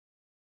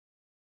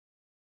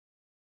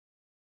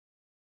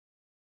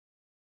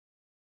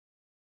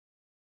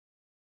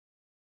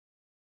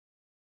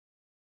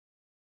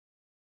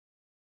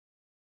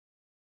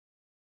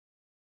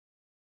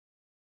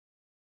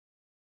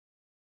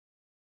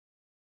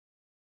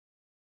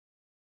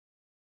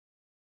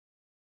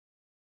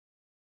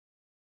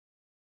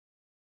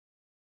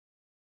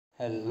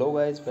Hello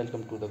guys,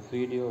 welcome to the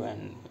video.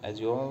 And as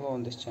you all know,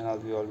 on this channel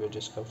we always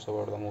discuss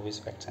about the movies,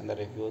 facts and the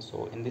reviews.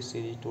 So in this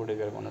series today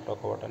we are going to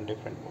talk about a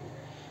different movie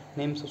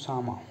named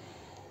Osama.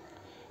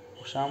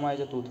 Osama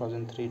is a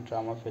 2003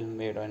 drama film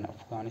made in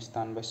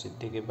Afghanistan by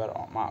Siddiqui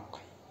Barmak.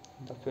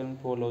 The film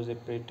follows a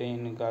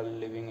preteen girl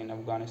living in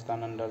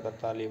Afghanistan under the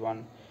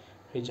Taliban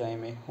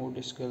regime who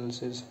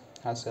disguises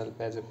herself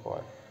as a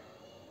boy.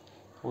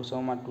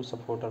 Osama to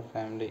support her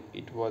family.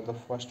 It was the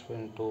first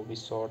film to be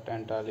shot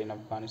entirely in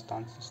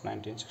Afghanistan since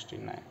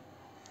 1969,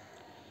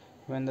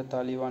 when the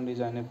Taliban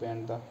designer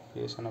banned the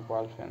creation of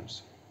all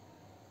films.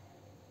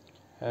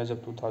 As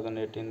of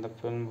 2018, the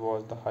film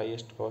was the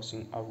highest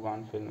grossing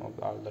Afghan film of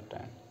all the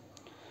time.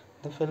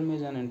 The film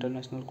is an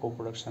international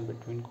co-production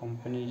between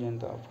companies in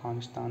the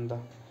Afghanistan, the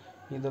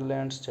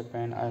Netherlands,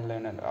 Japan,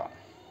 Ireland, and all.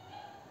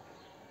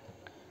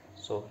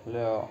 So,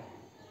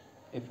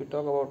 if we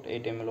talk about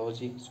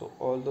etymology, so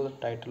although the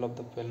title of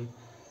the film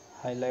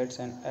highlights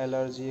an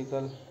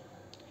allegorical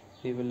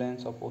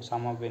prevalence of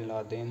Osama bin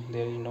Laden,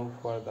 there is no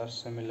further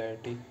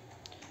similarity.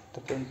 The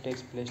film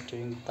takes place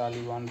during the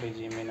Taliban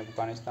regime in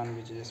Afghanistan,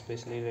 which is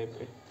especially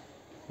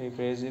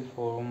repressive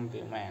for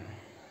women.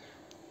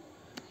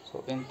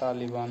 So, in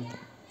Taliban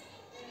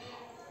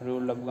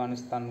ruled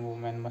Afghanistan,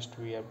 women must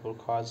wear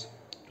burqas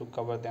to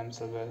cover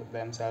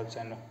themselves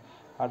and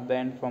are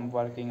banned from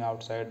working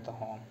outside the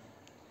home.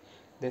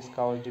 This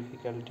caused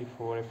difficulty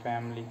for a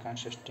family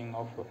consisting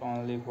of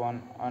only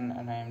one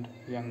unnamed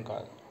young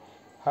girl.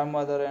 Her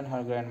mother and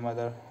her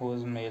grandmother,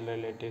 whose male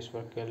relatives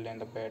were killed in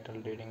the battle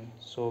during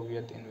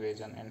Soviet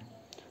invasion and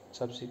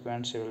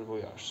subsequent civil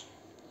wars.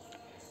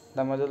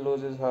 The mother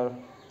loses her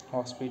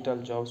hospital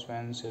jobs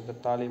when the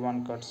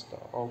Taliban cuts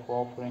off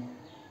offering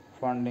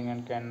funding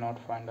and cannot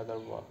find other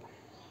work.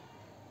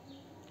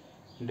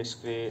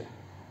 Desperate,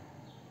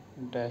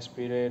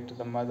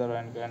 the mother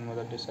and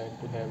grandmother decide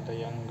to have the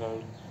young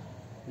girl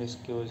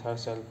disguise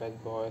herself as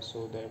boy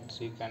so that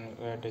she can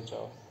get a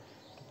job.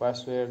 To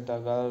persuade the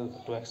girl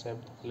to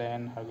accept the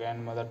plan, her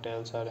grandmother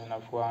tells her an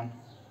Afghan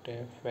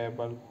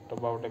fable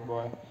about a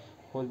boy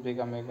who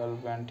became a girl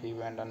when he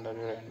went under a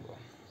rainbow.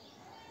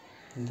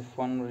 The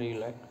fun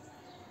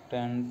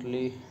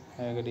reluctantly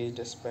agrees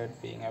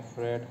despite being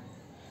afraid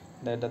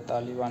that the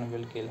Taliban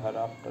will kill her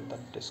after they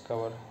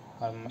discover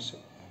her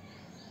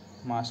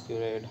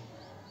masquerade.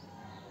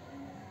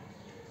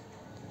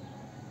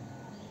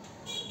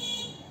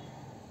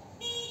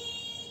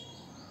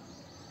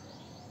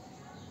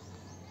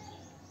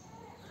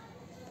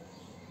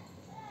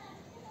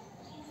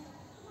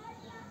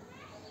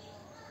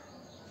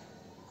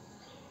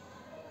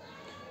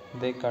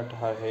 They cut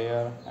her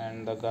hair,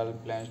 and the girl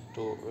plans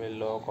to a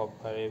lock of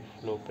her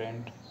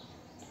blueprint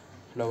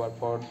flower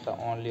pot. The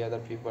only other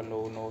people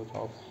who know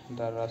of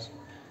the rush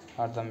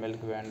are the milk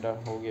vendor,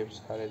 who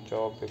gives her a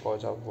job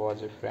because of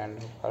was a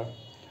friend of her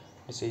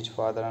deceased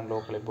father, and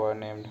local boy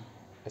named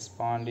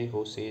Espandi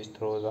who sees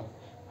through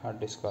her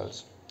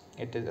disguise.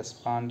 It is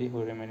Espandi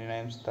who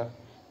renames the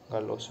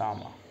girl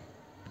Osama.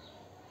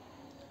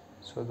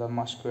 So the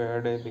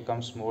masquerade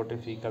becomes more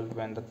difficult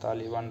when the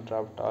Taliban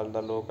dropped all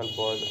the local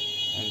boys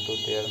into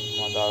their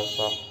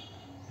madrasa,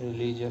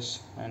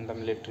 religious and the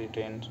military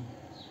trained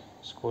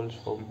schools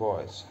for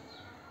boys.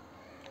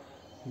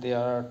 They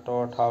are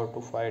taught how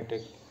to fight,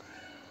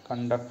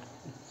 conduct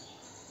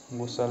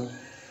ghusl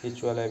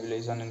ritual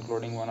ablution,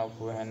 including one of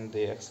when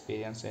they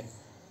experience a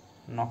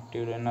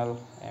nocturnal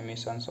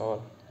emissions or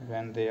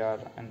when they are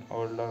an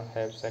older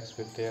have sex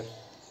with their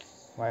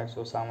wives.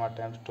 Osama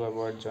attempts to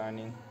avoid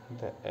joining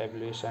the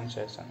ablution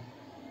session,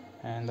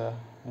 and the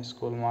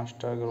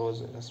schoolmaster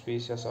grows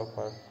suspicious of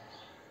her.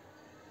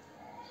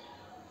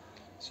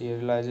 She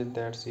realizes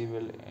that she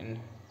will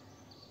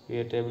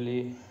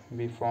inevitably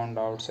be found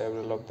out.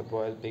 Several of the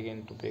boys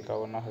begin to pick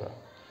on her.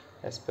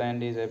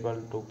 Spand is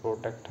able to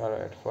protect her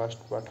at first,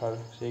 but her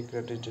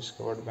secret is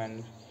discovered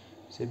when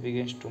she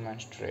begins to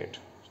menstruate.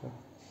 So,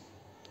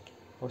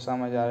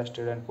 Osama is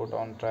arrested and put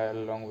on trial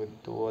along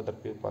with two other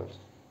pupils.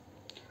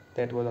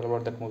 That was all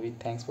about that movie.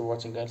 Thanks for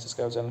watching guys.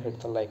 Subscribe channel, hit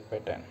the like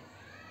button.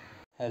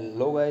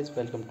 Hello guys,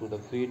 welcome to the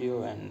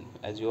video. And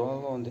as you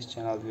all know, on this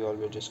channel we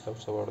always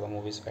discuss about the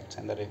movies, facts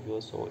and the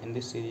reviews. So in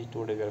this series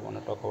today we are going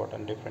to talk about a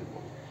different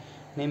movie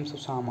named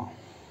Osama.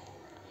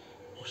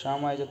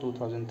 Osama is a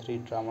 2003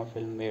 drama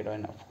film made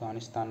in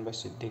Afghanistan by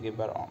Siddiqui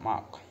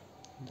Barmak.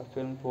 The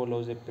film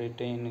follows a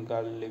preteen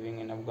girl living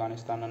in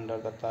Afghanistan under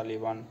the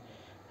Taliban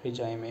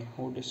regime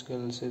who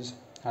disguises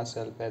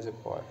herself as a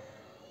boy.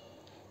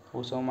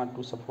 Osama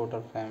to support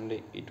her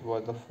family. It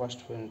was the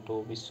first film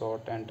to be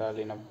shot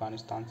entirely in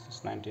Afghanistan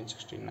since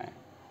 1969,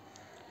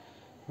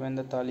 when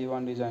the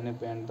Taliban designer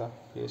banned the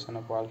creation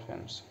of all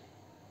films.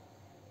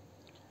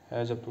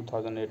 As of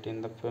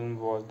 2018, the film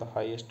was the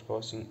highest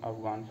grossing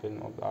Afghan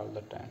film of all the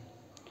time.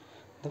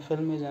 The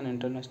film is an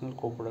international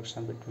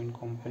co-production between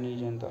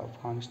companies in the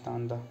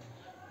Afghanistan, the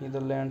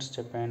Netherlands,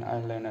 Japan,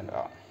 Ireland, and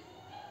all.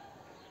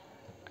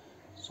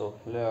 So,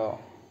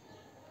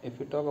 if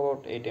we talk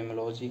about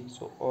etymology,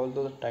 so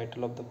although the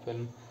title of the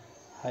film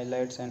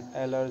highlights an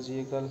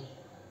allegorical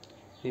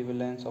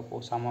prevalence of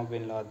Osama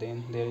bin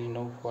Laden, there is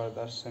no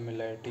further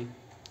similarity.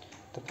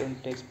 The film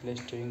takes place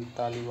during the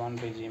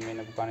Taliban regime in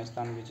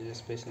Afghanistan, which is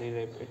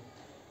especially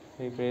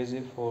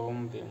repressive for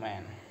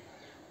women.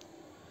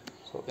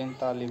 So, in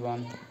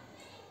Taliban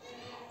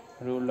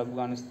ruled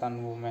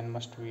Afghanistan, women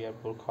must wear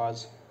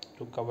burqas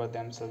to cover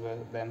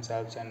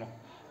themselves and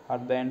are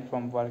banned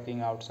from working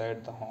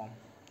outside the home.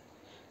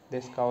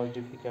 This caused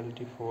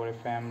difficulty for a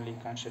family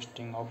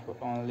consisting of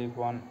only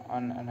one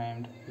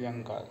unnamed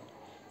young girl.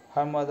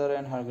 Her mother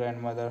and her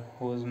grandmother,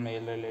 whose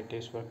male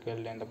relatives were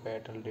killed in the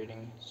battle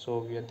during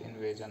Soviet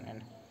invasion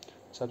and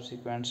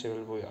subsequent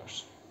civil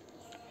wars.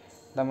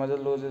 The mother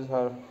loses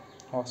her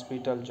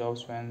hospital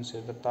jobs when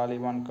the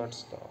Taliban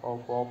cuts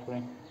off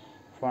offering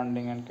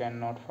funding and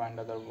cannot find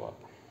other work.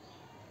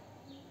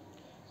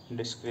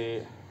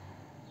 Desperate,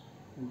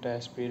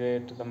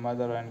 the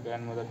mother and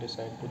grandmother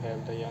decide to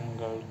have the young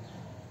girl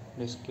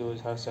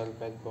disguise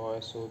herself as boy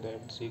so that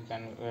she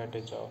can get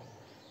a job.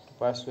 To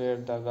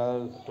persuade the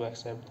girl to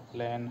accept the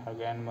plan, her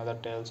grandmother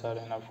tells her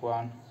an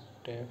Afghan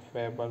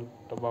fable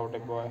about a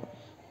boy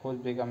who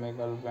became a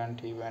girl when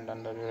he went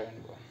under a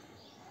rainbow.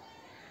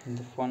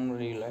 The fun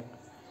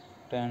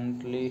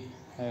reluctantly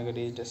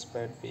agrees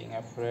despite being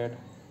afraid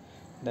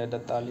that the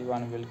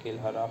Taliban will kill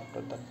her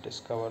after they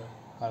discover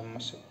her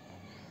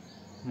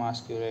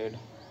masquerade.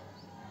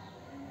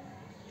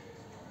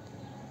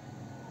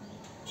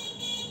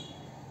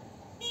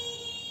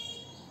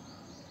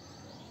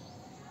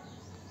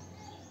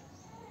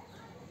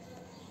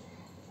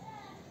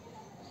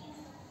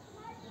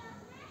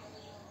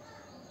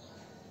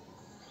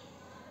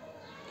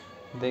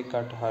 They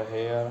cut her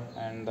hair,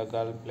 and the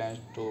girl plans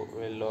to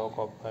a lock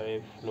of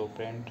her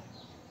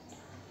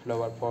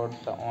flower pot.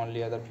 The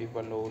only other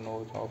people who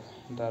know of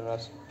the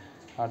rush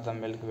are the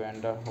milk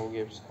vendor, who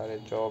gives her a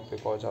job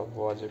because of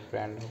was a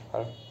friend of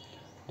her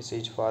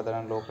deceased father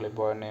and local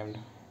boy named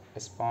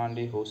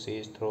Espandi, who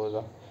sees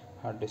through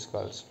her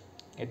disguise.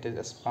 It is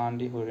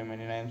Espandi who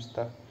renames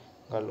the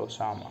girl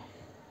Osama.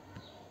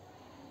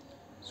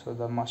 So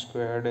the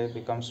masquerade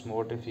becomes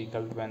more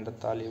difficult when the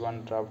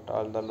Taliban dropped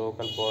all the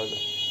local boys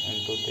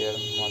into their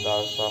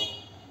madrasa,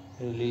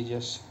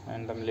 religious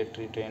and the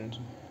military trained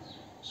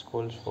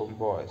schools for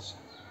boys.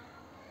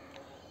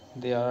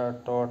 They are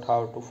taught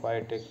how to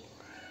fight,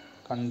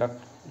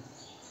 conduct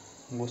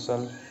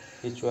ghusl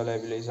ritual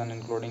ablution,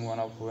 including one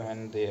of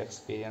when they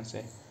experience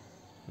a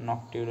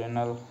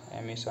nocturnal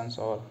emissions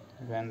or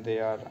when they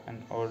are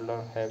an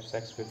older have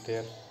sex with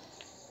their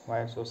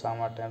wives.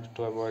 Osama attempts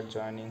to avoid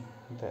joining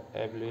the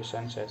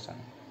ablution session,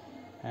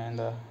 and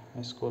the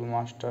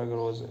schoolmaster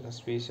grows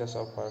suspicious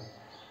of her.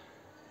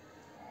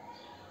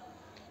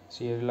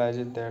 She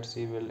realizes that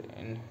she will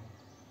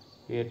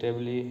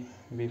inevitably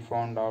be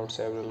found out.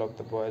 Several of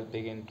the boys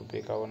begin to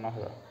pick on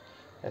her.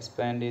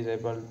 Spand is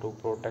able to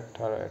protect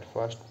her at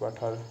first, but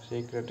her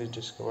secret is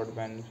discovered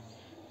when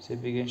she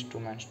begins to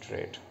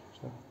menstruate.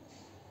 So,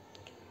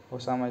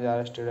 Osama is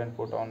arrested and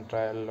put on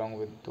trial along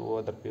with two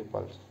other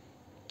pupils.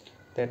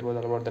 That was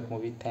all about that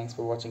movie. Thanks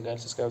for watching,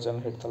 guys. Subscribe channel,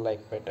 hit the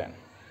like button.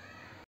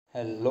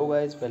 Hello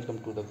guys, welcome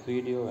to the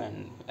video.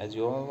 And as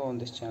you all know, on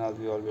this channel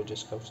we always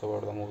discuss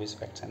about the movies,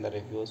 facts and the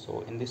reviews.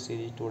 So in this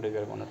series today we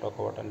are going to talk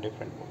about a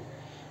different movie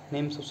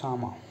named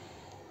Osama.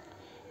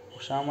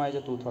 Osama is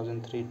a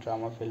 2003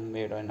 drama film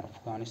made in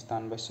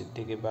Afghanistan by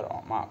Siddiqui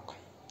Barmak.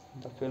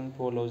 The film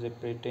follows a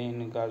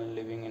preteen girl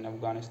living in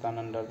Afghanistan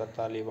under the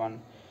Taliban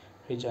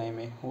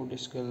regime who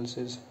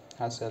disguises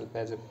herself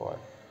as a boy.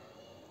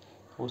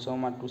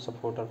 Osama to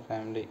support her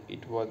family.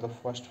 It was the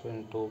first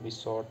film to be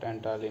shot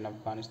entirely in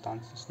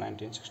Afghanistan since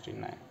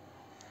 1969,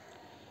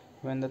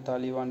 when the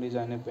Taliban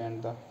regime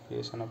banned the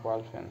creation of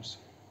all films.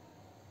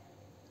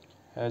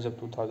 As of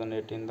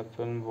 2018, the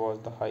film was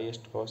the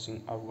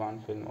highest-grossing Afghan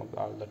film of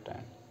all the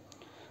time.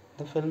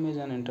 The film is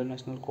an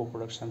international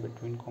co-production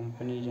between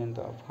companies in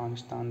the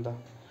Afghanistan, the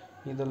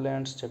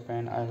Netherlands,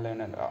 Japan,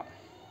 Ireland, and all.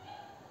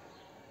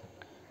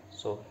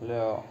 So,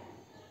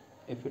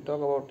 if we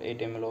talk about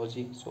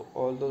etymology, so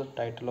although the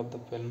title of the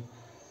film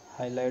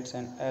highlights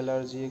an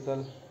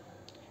allegorical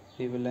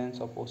prevalence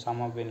of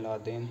Osama bin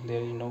Laden,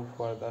 there is no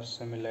further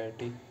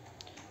similarity.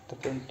 The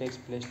film takes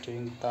place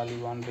during the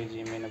Taliban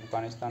regime in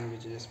Afghanistan,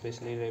 which is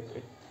especially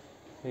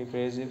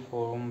repressive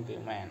for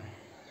women.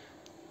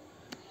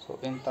 So,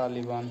 in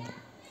Taliban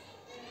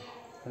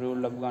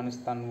ruled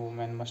Afghanistan,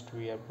 women must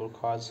wear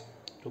burqas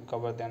to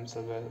cover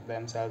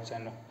themselves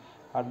and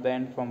are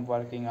banned from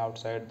working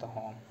outside the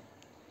home.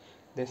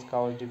 This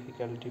caused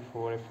difficulty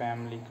for a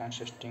family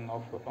consisting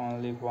of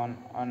only one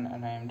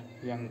unnamed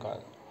young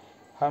girl.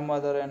 Her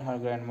mother and her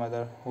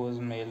grandmother, whose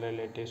male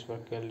relatives were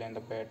killed in the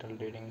battle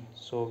during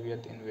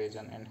Soviet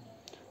invasion and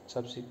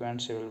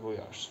subsequent civil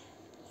wars.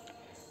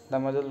 The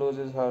mother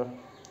loses her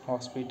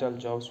hospital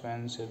jobs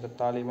when the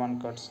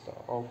Taliban cuts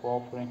off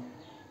offering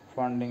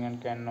funding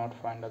and cannot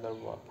find other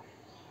work.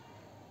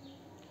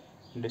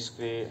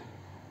 Desperate,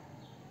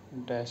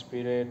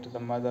 the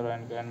mother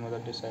and grandmother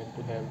decide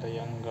to have the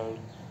young girl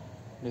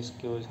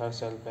disguise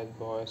herself as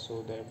boy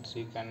so that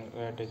she can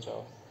get a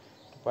job.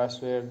 To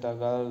persuade the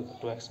girl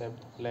to accept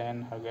the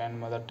plan, her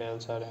grandmother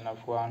tells her an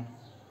Afghan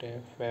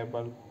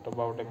fable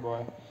about a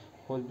boy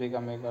who's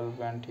become a girl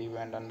when he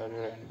went under a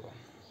rainbow.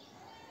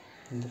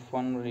 The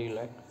fun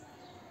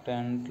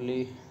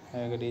reluctantly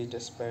agrees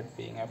despite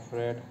being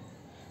afraid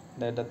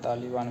that the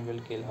Taliban will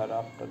kill her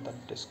after they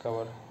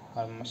discover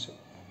her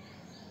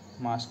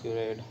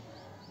masquerade.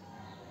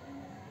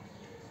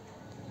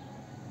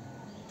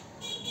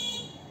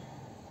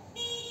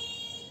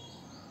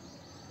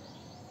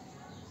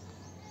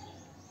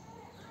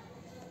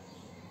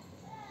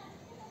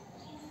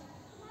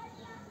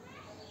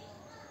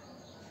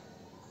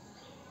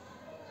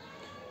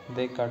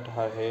 They cut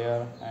her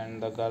hair,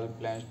 and the girl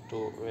plans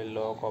to a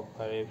lock of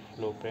her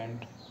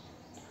blueprint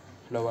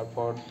flower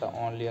pot. The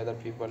only other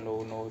people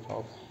who know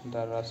of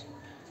the rush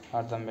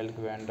are the milk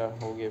vendor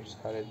who gives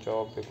her a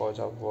job because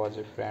of was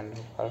a friend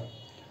of her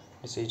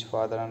deceased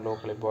father and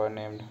local boy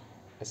named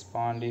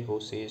Espandi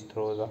who sees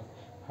through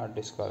her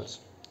disguise.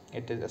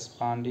 It is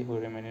Espandi who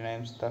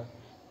renames the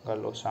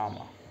girl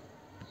Osama.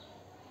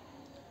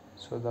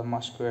 So the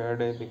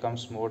masquerade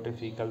becomes more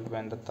difficult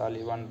when the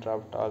Taliban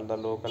dropped all the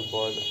local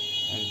boys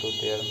into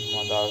their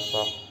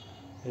madrasa,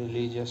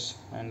 religious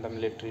and the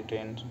military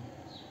trained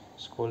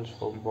schools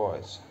for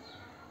boys.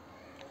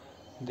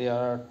 They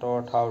are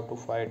taught how to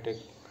fight,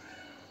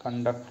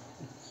 conduct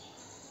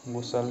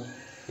ghusl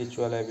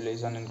ritual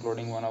ablution,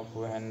 including one of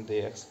when they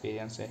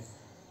experience a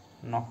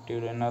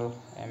nocturnal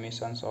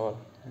emissions or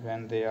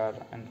when they are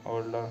an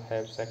older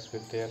have sex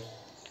with their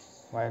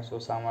wives.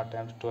 Osama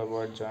attempts to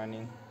avoid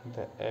joining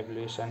the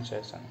ablution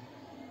session,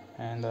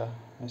 and the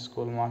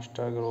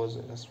schoolmaster grows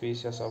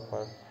suspicious of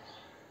her.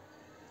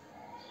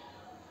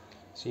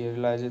 She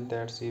realizes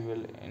that she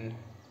will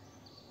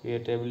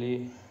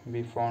inevitably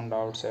be found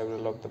out.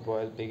 Several of the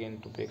boys begin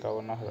to pick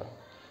on her.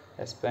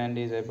 Spand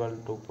is able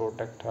to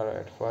protect her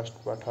at first,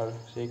 but her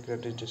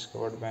secret is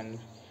discovered when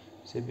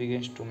she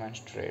begins to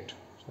menstruate.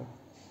 So,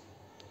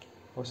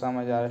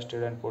 Osama is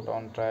arrested and put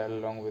on trial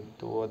along with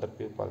two other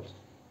people.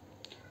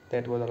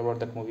 That was all about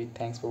that movie.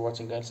 Thanks for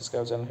watching guys.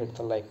 Subscribe channel, hit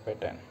the like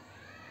button.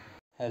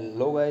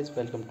 Hello guys,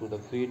 welcome to the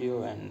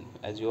video, and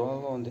as you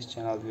all know on this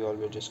channel we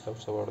always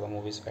discuss about the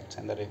movies, facts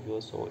and the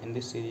reviews. So in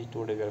this series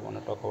today we are going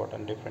to talk about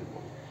a different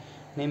movie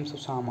named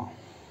Osama.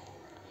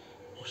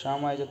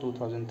 Osama is a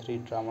 2003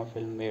 drama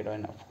film made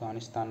in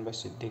Afghanistan by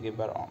Siddiqui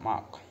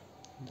Barmak.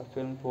 The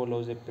film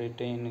follows a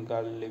preteen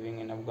girl living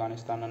in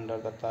Afghanistan under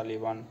the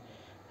Taliban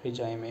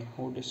regime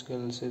who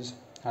disguises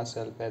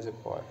herself as a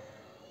boy.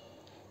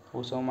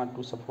 Osama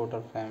to support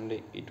her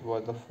family. It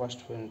was the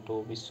first film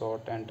to be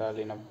shot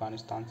entirely in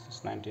Afghanistan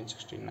since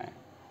 1969,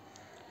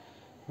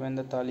 when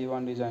the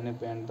Taliban regime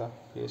banned the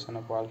creation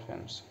of all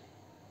films.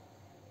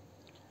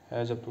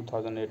 As of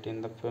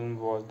 2018, the film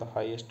was the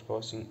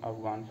highest-grossing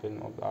Afghan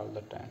film of all the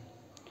time.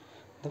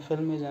 The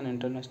film is an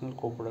international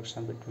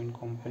co-production between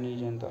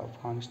companies in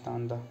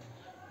Afghanistan, the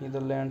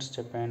Netherlands,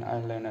 Japan,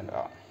 Ireland, and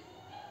all.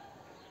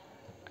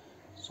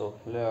 So,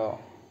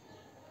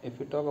 if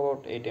we talk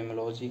about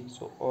etymology,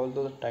 so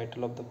although the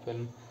title of the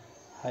film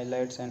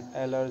highlights an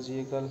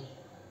allegorical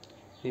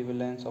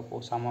prevalence of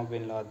Osama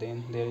bin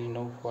Laden, there is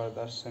no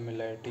further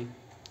similarity.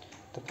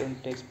 The film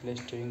takes place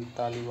during the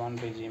Taliban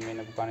regime in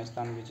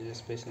Afghanistan, which is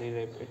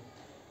especially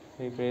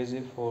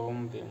repressive for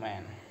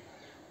women.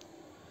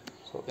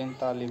 So in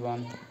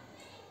Taliban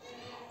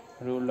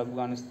ruled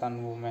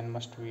Afghanistan, women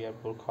must wear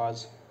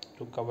burqas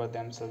to cover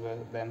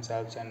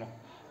themselves and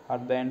are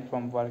banned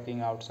from working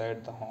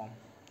outside the home.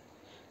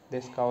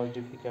 This caused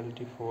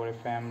difficulty for a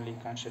family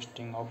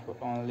consisting of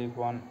only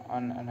one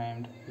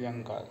unnamed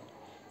young girl.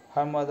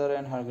 Her mother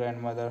and her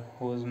grandmother,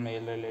 whose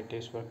male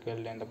relatives were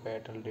killed in the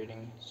battle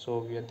during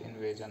Soviet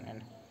invasion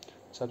and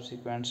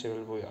subsequent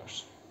civil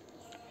wars.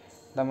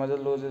 The mother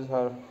loses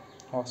her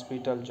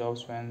hospital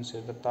jobs when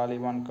the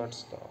Taliban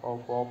cuts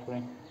off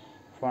offering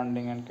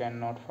funding and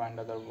cannot find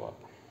other work.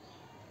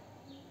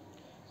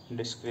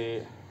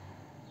 Desperate,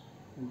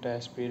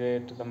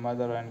 the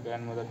mother and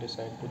grandmother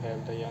decide to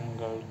have the young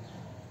girl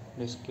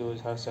disguise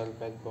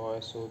herself as boy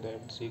so that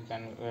she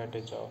can get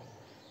a job.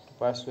 To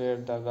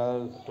persuade the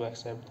girl to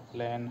accept the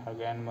plan, her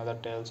grandmother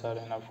tells her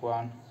an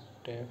Afghan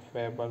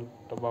fable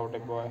about a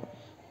boy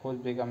who's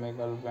become a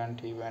girl when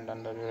he went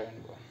under a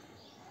rainbow.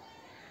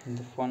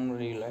 The fun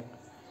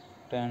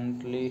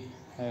reluctantly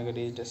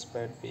agrees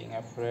despite being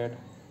afraid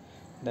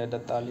that the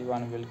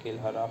Taliban will kill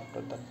her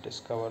after they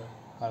discover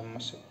her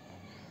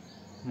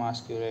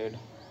masquerade.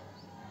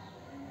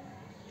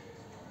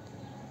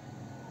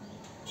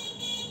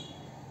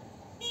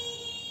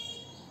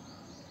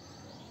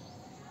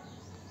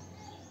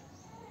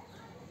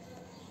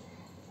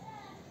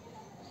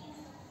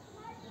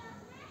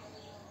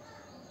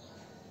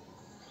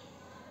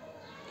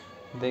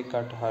 They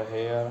cut her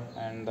hair,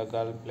 and the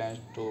girl plans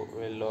to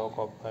a lock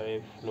of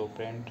her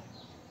blueprint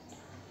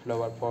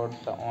flower pot.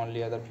 The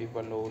only other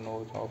people who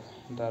know of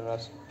the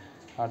rush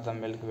are the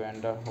milk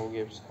vendor who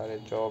gives her a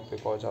job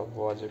because of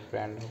was a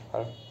friend of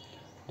her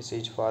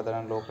deceased father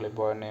and local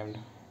boy named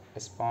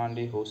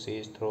Espandi who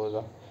sees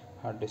through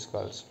her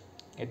disguise.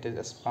 It is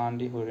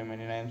Espandi who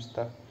renames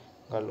the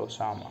girl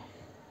Osama.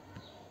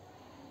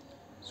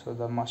 So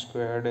the Mosque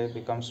day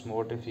becomes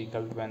more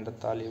difficult when the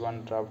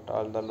Taliban dropped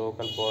all the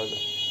local boys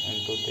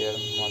into their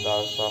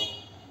madrasa,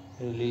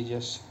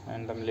 religious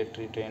and the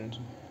military trained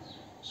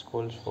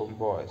schools for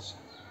boys.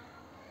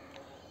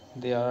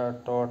 They are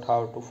taught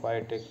how to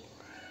fight,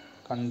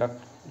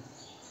 conduct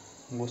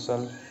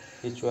ghusl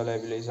ritual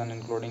ablution,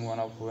 including one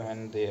of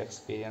when they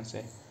experience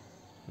a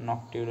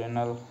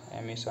nocturnal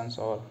emissions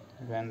or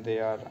when they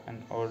are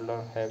an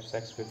older have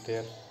sex with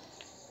their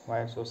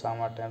wives.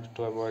 Osama attempts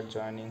to avoid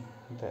joining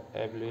the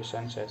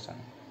ablution session,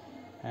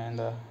 and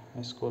the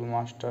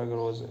schoolmaster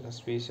grows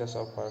suspicious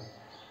of her.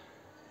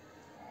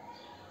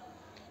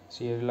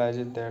 She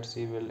realizes that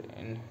she will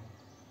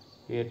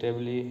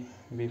inevitably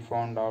be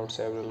found out.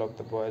 Several of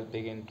the boys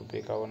begin to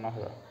pick on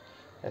her.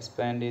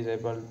 Spend is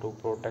able to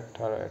protect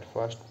her at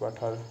first, but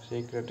her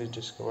secret is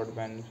discovered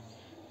when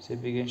she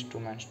begins to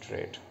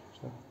menstruate.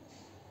 So,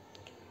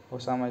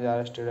 Osama is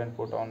arrested and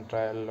put on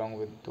trial along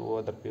with two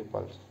other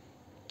people.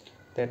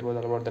 That was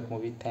all about that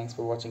movie. Thanks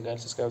for watching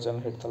guys. Subscribe channel,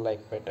 hit the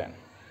like button.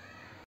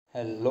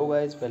 Hello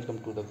guys, welcome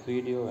to the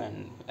video,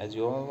 and as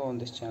you all know on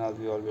this channel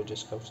we always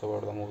discuss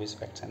about the movies,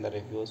 facts and the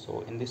reviews.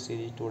 So in this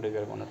series today we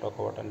are going to talk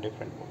about a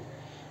different movie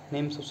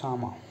named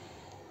Osama.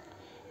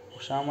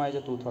 Osama is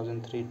a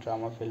 2003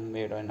 drama film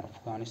made in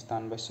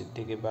Afghanistan by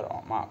Siddiqui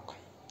Barmak.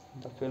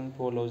 The film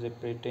follows a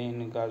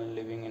preteen girl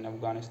living in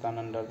Afghanistan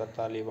under the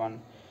Taliban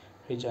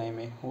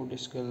regime who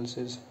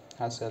disguises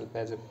herself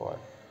as a boy.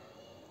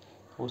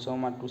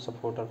 Osama to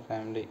support her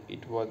family.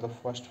 It was the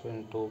first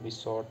film to be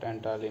shot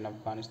entirely in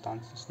Afghanistan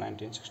since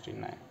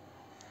 1969,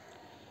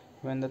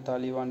 when the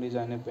Taliban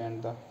regime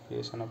banned the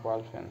creation of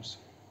all films.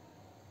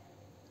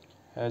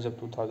 As of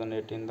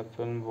 2018, the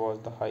film was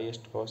the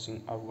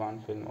highest-grossing Afghan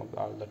film of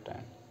all the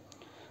time.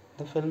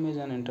 The film is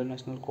an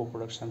international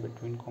co-production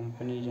between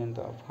companies in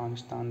the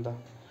Afghanistan, the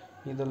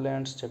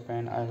Netherlands,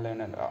 Japan,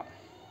 Ireland, and all.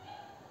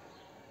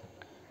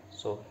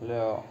 So,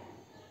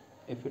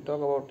 if we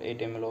talk about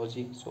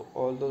etymology, so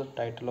although the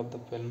title of the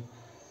film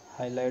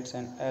highlights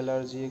an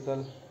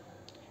allegorical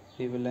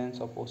prevalence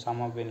of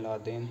Osama bin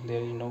Laden,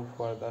 there is no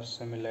further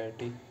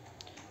similarity.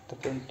 The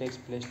film takes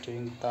place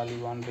during the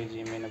Taliban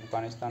regime in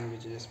Afghanistan,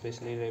 which is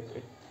especially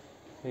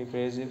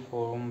repressive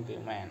for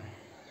women.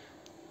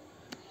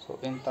 So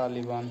in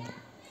Taliban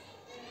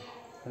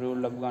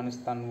ruled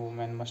Afghanistan,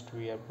 women must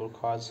wear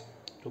burqas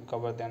to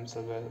cover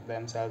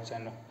themselves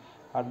and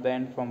are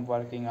banned from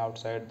working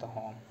outside the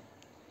home.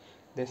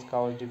 This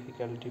caused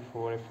difficulty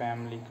for a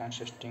family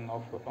consisting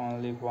of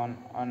only one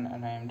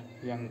unnamed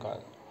young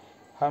girl.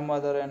 Her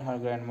mother and her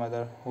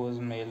grandmother, whose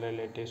male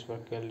relatives were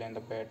killed in the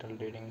battle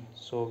during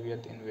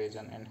Soviet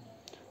invasion and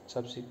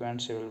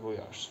subsequent civil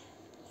wars.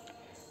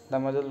 The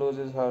mother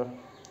loses her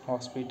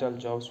hospital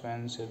jobs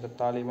when the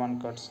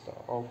Taliban cuts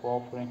off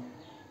offering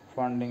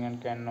funding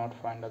and cannot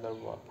find other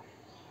work.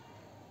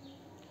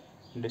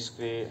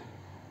 Desperate,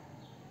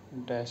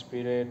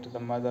 the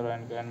mother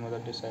and grandmother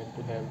decide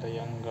to have the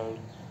young girl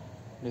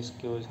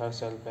disguise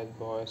herself as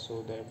boy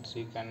so that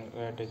she can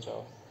get a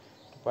job.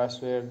 To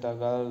persuade the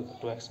girl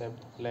to accept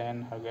the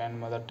plan, her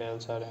grandmother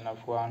tells her an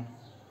Afghan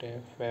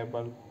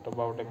fable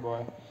about a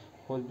boy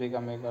who's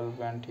become a girl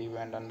when he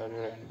went under a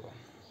rainbow.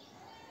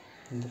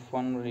 The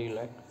fun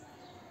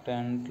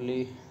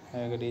reluctantly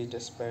agrees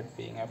despite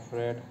being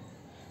afraid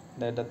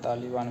that the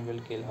Taliban will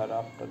kill her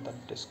after they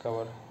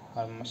discover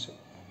her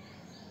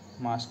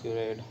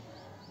masquerade.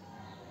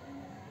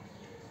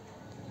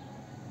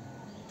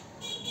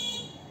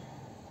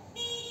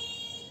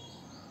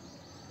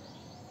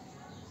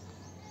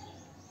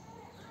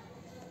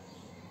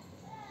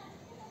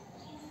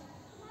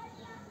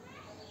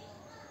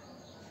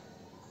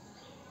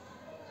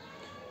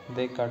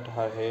 They cut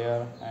her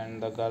hair,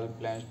 and the girl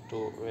plans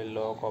to a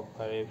lock of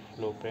her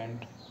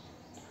blueprint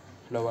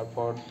flower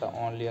pot. The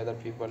only other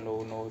people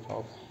who know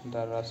of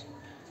the rush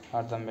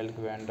are the milk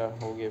vendor,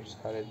 who gives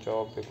her a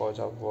job because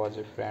of was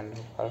a friend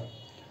of her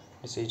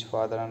deceased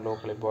father, and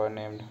locally boy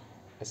named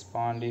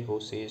Espandi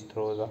who sees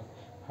through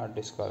her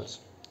disguise.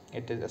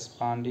 It is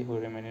Espandi who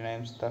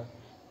renames the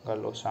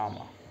girl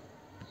Osama.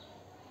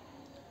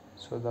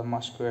 So the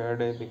Mosque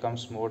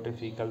becomes more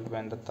difficult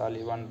when the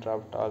Taliban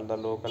dropped all the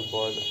local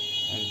boys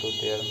into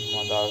their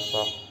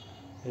madrasa,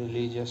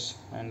 religious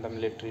and the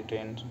military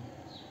trained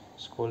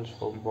schools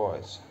for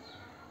boys.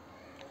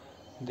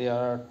 They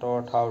are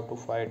taught how to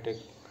fight,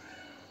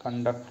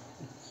 conduct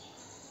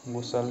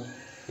ghusl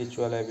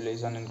ritual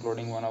ablution,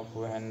 including one of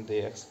when they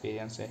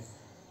experience a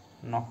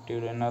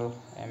nocturnal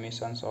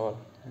emissions or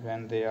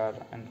when they are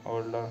an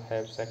older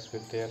have sex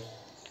with their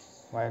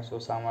wives.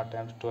 Osama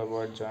attempts to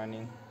avoid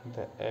joining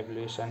the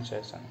ablution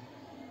session,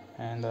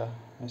 and the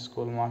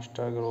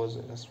schoolmaster grows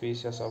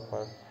suspicious of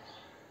her.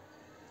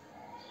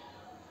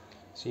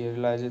 She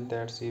realizes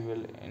that she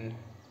will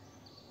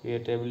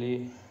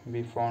inevitably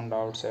be found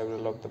out.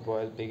 Several of the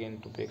boys begin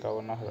to pick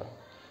on her.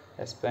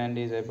 Spend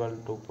is able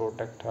to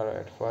protect her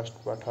at first,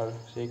 but her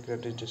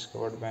secret is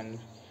discovered when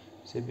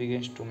she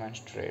begins to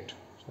menstruate.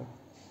 So,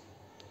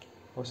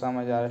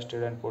 Osama is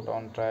arrested and put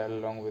on trial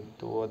along with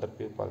two other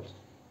people.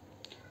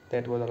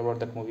 That was all about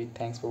that movie.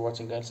 Thanks for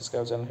watching guys.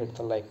 Subscribe channel, hit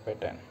the like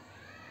button.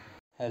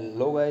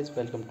 Hello guys,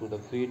 welcome to the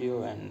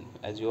video. And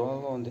as you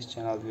all know, on this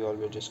channel we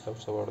always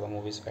discuss about the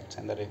movies, facts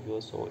and the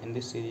reviews. So in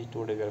this series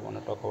today we are going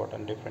to talk about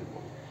a different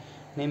movie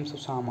named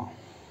Osama.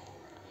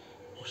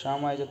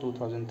 Osama is a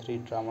 2003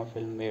 drama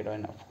film made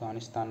in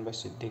Afghanistan by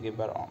Siddiqui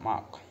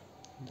Barmak.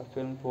 The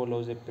film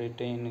follows a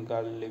preteen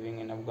girl living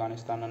in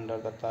Afghanistan under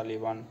the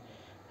Taliban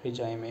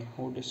regime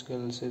who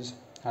disguises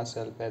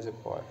herself as a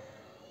boy.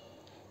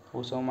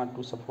 Osama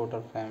to support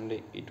her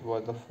family. It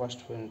was the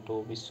first film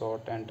to be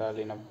shot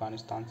entirely in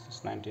Afghanistan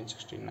since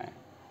 1969,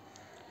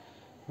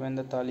 when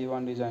the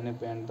Taliban designer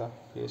banned the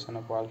creation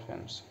of all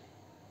films.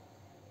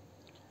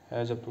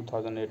 As of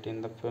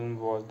 2018, the film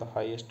was the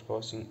highest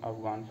grossing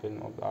Afghan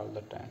film of all the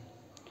time.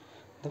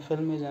 The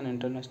film is an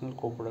international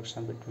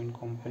co-production between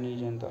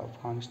companies in the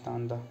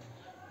Afghanistan, the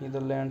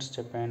Netherlands,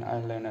 Japan,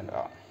 Ireland, and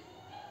all.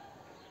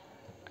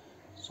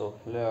 So,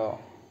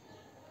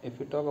 if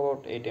we talk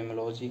about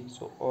etymology,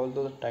 so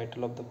although the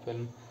title of the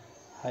film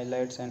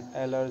highlights an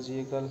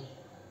allegorical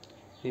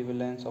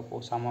prevalence of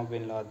Osama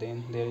bin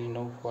Laden, there is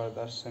no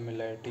further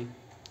similarity.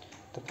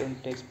 The film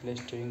takes place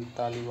during the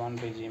Taliban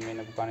regime in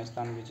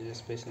Afghanistan, which is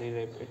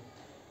especially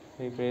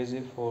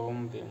repressive for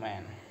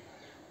women.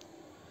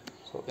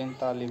 So, in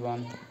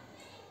Taliban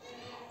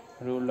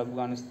ruled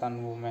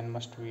Afghanistan, women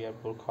must wear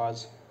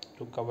burqas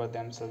to cover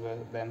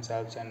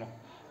themselves and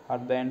are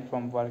banned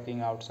from working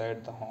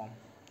outside the home.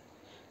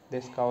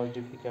 This caused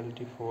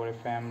difficulty for a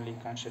family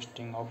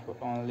consisting of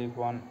only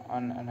one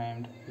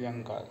unnamed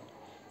young girl.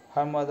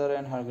 Her mother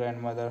and her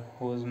grandmother,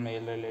 whose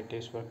male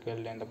relatives were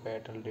killed in the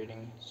battle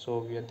during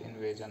Soviet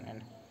invasion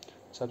and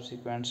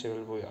subsequent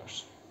civil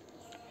wars.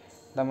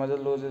 The mother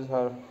loses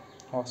her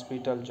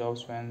hospital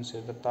jobs when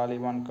the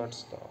Taliban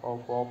cuts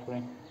off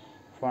offering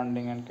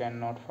funding and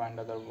cannot find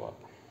other work.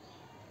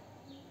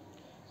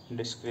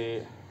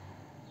 Desperate,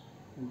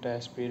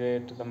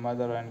 the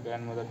mother and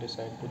grandmother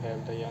decide to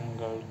have the young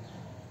girl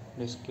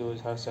disguise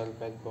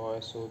herself as boy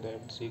so that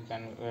she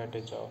can get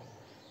a job.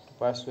 To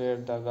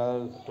persuade the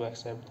girl to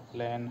accept the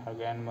plan, her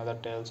grandmother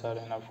tells her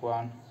an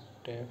Afghan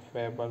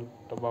fable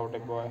about a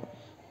boy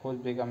who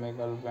become a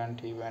girl when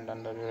he went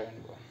under a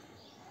rainbow.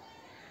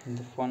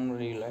 The fun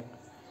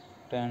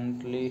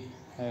reluctantly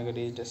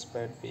agrees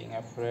despite being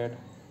afraid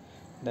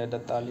that the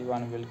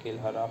Taliban will kill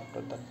her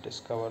after they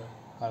discover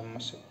her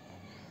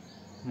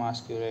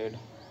masquerade.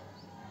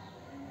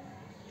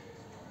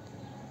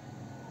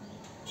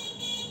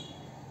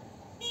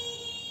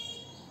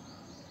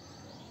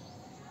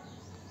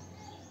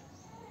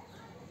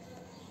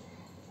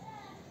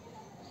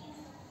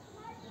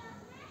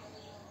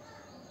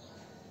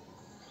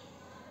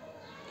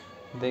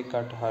 They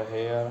cut her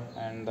hair,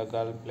 and the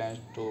girl plans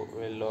to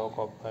a lock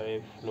of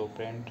her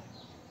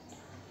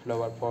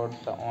flower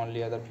pot. The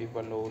only other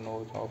people who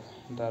know of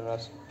the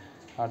rush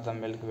are the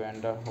milk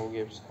vendor, who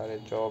gives her a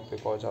job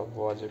because of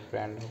was a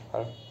friend of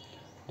her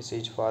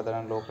deceased father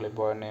and local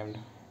boy named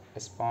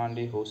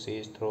Espandi, who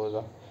sees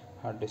through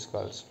her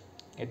disguise.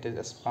 It is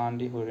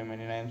Espandi who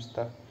renames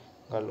the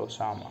girl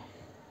Osama.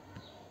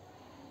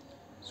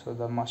 So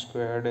the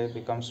masquerade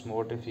becomes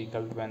more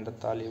difficult when the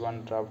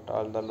Taliban draft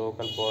all the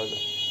local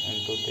boys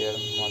into their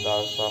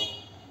madrasa,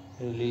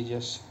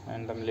 religious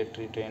and the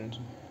military trained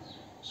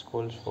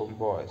schools for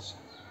boys.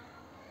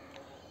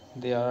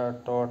 They are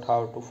taught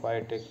how to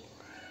fight,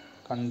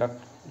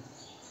 conduct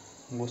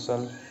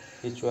ghusl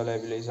ritual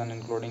ablution,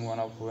 including one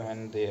of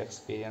when they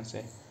experience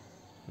a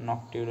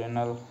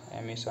nocturnal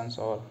emissions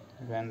or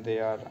when they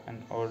are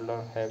an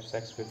older have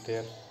sex with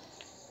their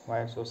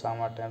wives.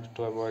 Osama attempts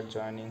to avoid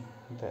joining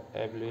the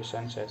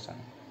ablution session,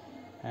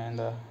 and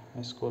the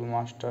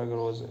schoolmaster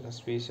grows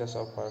suspicious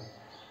of her.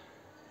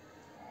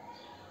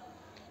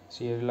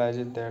 She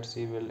realizes that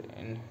she will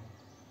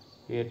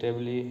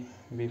inevitably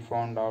be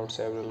found out.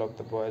 Several of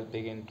the boys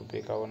begin to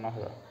pick on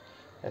her.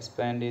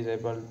 Spand is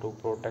able to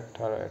protect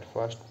her at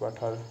first, but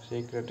her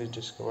secret is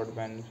discovered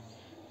when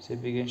she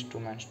begins to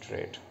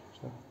menstruate.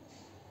 So,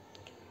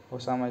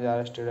 Osama is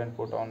arrested and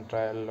put on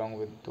trial along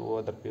with two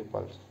other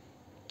people.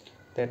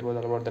 That was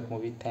all about that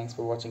movie. Thanks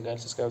for watching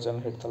guys. Subscribe channel,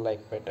 hit the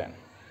like button.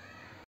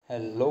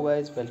 Hello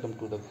guys, welcome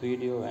to the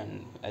video.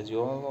 And as you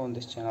all know, on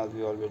this channel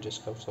we always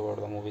discuss about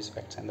the movies,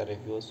 facts and the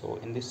reviews. So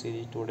in this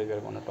series today we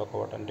are going to talk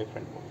about a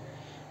different movie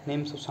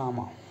named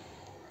Osama.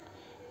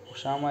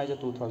 Osama is a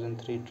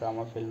 2003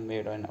 drama film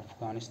made in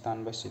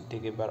Afghanistan by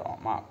Siddiqui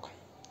Barmak.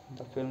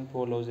 The film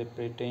follows a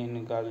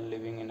preteen girl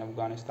living in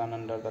Afghanistan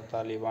under the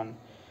Taliban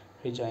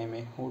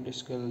regime who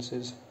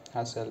disguises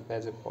herself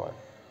as a boy.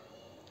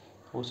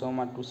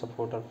 Osama to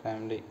support her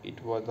family.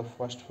 It was the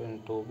first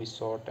film to be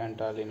shot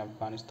entirely in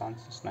Afghanistan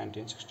since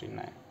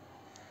 1969,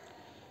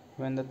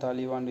 when the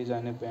Taliban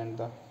designer banned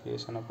the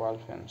creation of all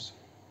films.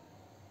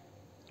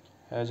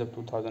 As of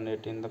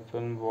 2018, the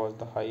film was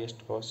the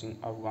highest grossing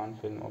Afghan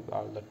film of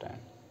all the time.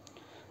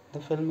 The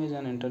film is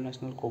an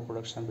international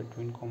co-production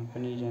between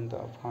companies in the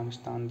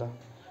Afghanistan, the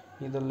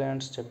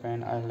Netherlands,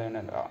 Japan, Ireland,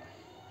 and all.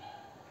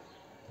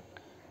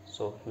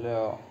 So,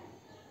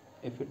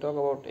 if we talk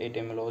about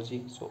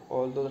etymology, so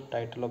although the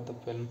title of the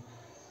film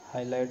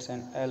highlights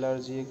an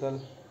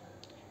allegorical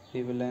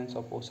prevalence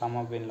of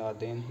Osama bin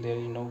Laden, there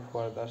is no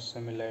further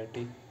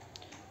similarity.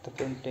 The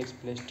film takes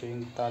place during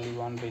the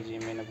Taliban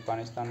regime in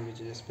Afghanistan, which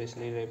is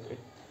especially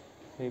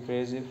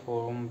repressive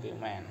for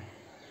women.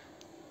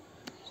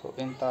 So,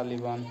 in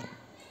Taliban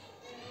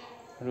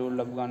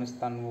ruled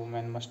Afghanistan,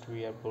 women must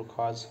wear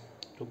burqas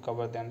to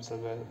cover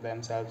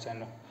themselves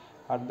and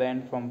are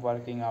banned from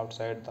working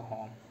outside the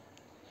home.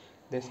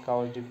 This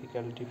caused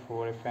difficulty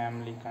for a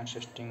family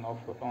consisting of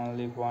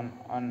only one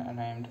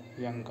unnamed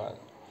young girl.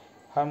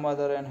 Her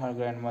mother and her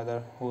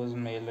grandmother, whose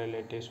male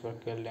relatives were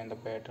killed in the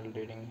battle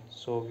during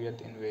Soviet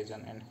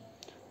invasion and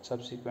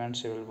subsequent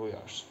civil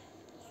wars.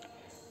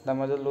 The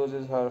mother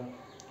loses her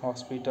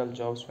hospital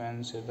jobs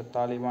when the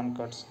Taliban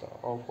cuts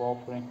off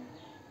offering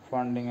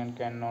funding and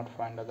cannot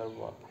find other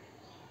work.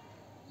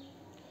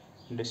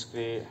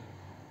 Desperate,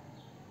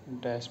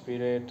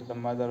 the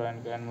mother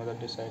and grandmother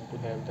decide to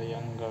have the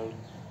young girl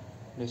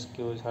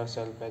disguise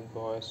herself as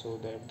boy so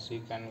that she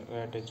can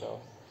get a job.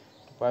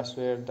 To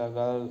persuade the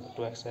girl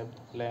to accept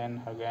the plan,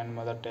 her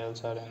grandmother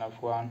tells her in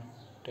Afghan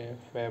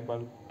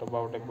fable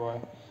about a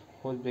boy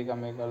who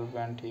become a girl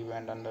when he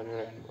went under a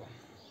rainbow.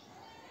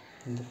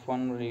 The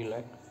fun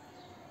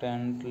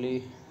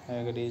reluctantly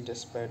agrees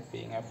despite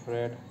being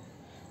afraid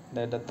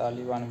that the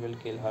Taliban will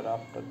kill her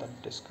after they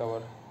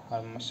discover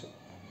her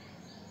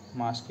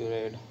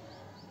masquerade.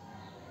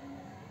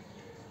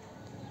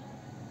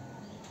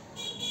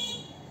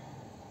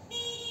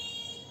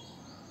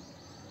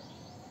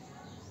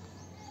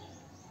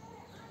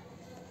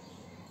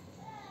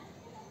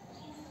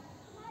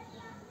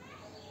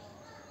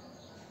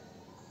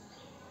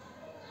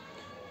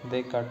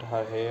 They cut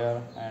her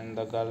hair, and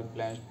the girl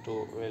plans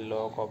to a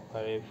lock of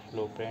her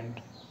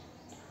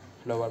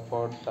flower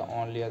pot. The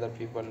only other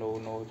people who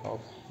know of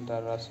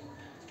the rush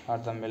are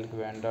the milk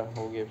vendor,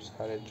 who gives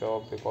her a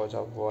job because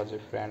of was a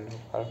friend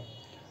of her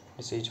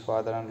deceased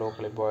father and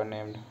local boy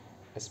named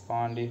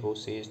Espandi, who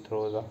sees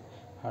through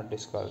her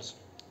disguise.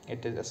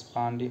 It is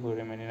Espandi who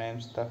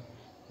renames the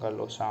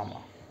girl Osama.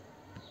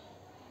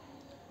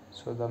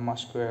 So the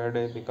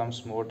masquerade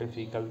becomes more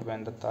difficult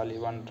when the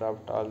Taliban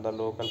dropped all the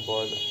local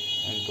boys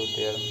into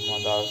their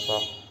madrasa,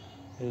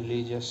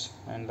 religious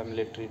and the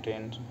military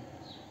trained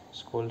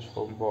schools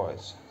for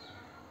boys.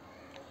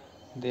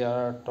 They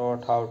are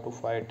taught how to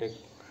fight,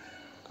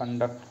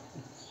 conduct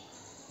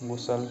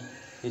ghusl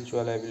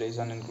ritual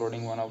ablution,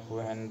 including one of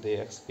when they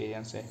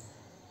experience a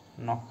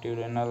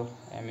nocturnal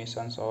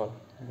emissions or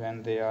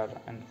when they are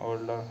an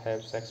older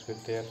have sex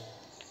with their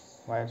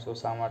wives.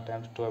 Osama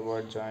attempts to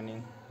avoid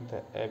joining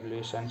the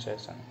ablution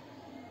session,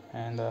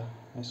 and the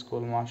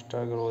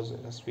schoolmaster grows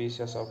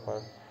suspicious of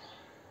her.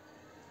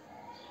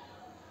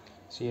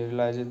 She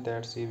realizes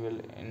that she will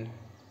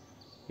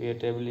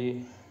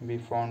inevitably be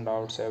found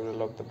out.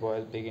 Several of the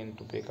boys begin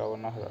to pick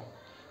on her.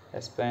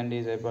 Spand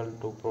is able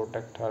to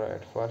protect her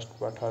at first,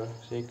 but her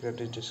secret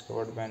is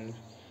discovered when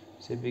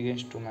she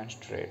begins to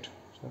menstruate.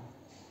 So,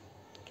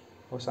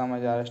 Osama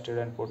is arrested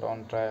and put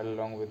on trial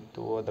along with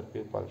two other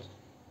pupils.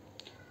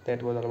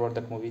 That was all about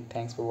that movie.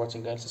 Thanks for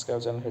watching, guys.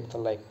 Subscribe channel, hit the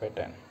like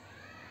button.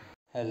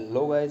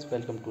 Hello guys,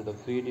 welcome to the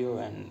video.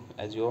 And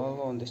as you all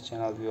know, on this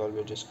channel we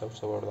always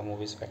discuss about the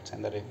movies, facts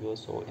and the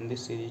reviews. So in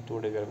this series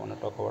today we are going to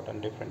talk about a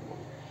different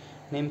movie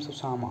named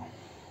Osama.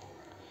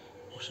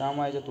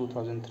 Osama is a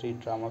 2003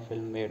 drama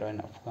film made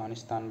in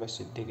Afghanistan by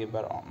Siddiqui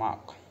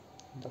Barmak.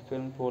 The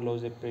film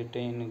follows a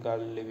preteen girl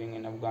living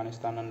in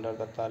Afghanistan under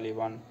the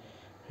Taliban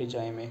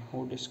regime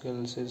who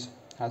disguises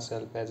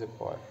herself as a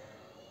boy.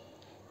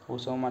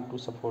 Osama to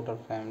support her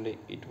family.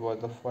 It was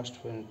the first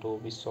film to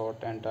be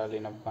shot entirely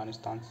in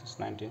Afghanistan since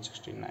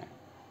 1969,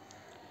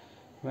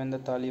 when the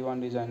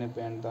Taliban regime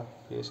banned the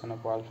creation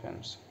of all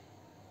films.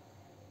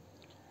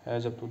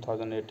 As of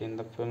 2018,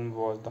 the film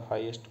was the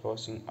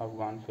highest-grossing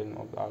Afghan film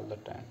of all the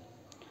time.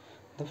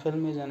 The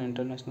film is an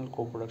international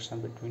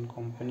co-production between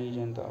companies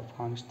in the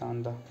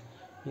Afghanistan, the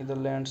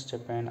Netherlands,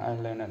 Japan,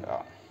 Ireland, and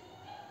all.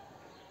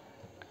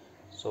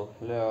 So,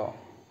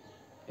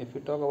 if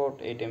we talk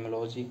about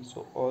etymology,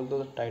 so although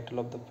the title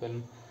of the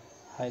film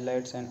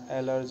highlights an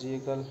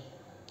allegorical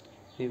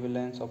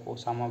prevalence of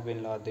Osama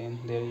bin Laden,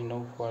 there is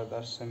no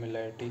further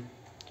similarity.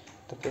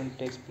 The film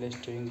takes place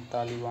during the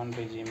Taliban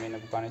regime in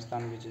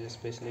Afghanistan, which is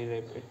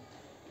especially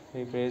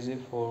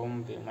repressive for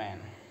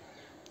women.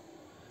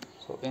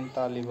 So, in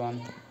Taliban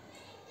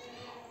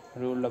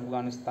ruled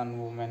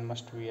Afghanistan, women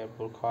must wear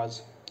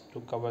burqas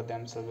to cover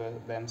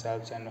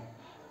themselves and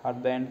are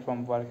banned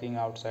from working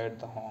outside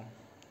the home.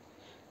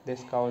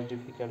 This caused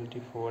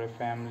difficulty for a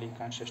family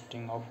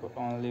consisting of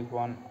only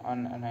one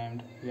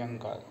unnamed young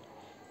girl.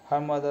 Her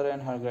mother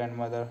and her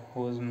grandmother,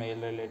 whose male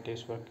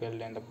relatives were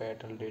killed in the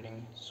battle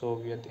during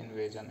Soviet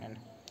invasion and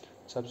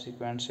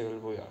subsequent civil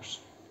wars.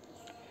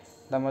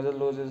 The mother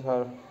loses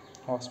her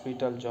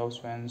hospital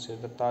jobs when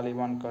the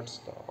Taliban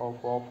cuts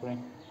off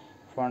offering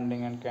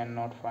funding and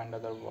cannot find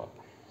other work.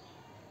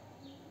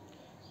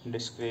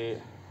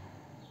 Desperate,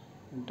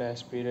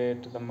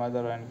 the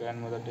mother and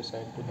grandmother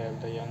decide to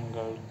have the young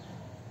girl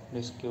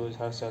disguise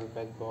herself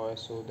as boy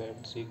so that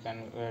she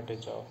can get a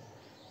job.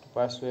 To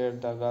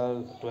persuade the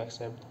girl to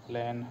accept the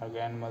plan, her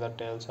grandmother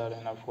tells her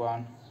an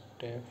Afghan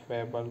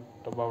fable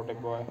about a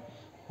boy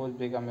who's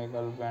become a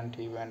girl when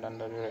he went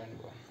under a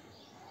rainbow.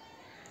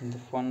 The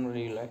fun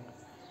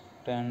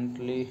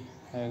reluctantly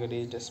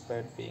agrees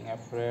despite being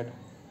afraid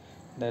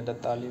that the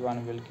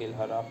Taliban will kill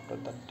her after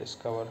they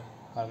discover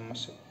her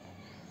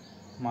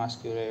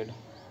masquerade.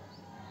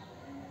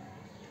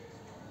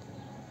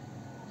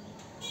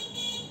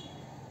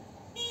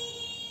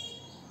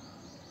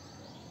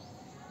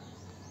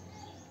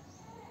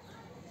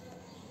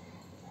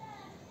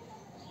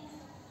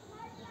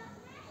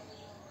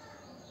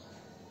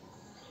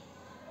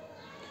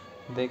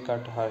 They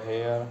cut her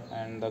hair,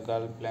 and the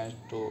girl plunges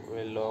to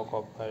a lock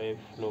of her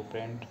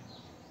blueprint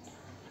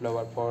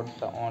flower pot.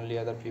 The only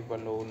other people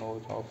who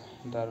know of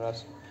the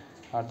rush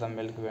are the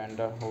milk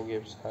vendor who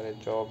gives her a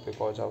job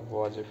because of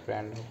was a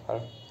friend of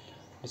her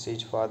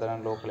deceased father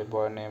and local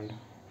boy named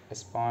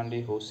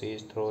Espandi who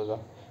sees through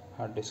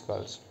her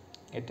disguise.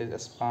 It is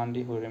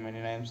Espandi who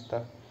renames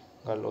the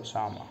girl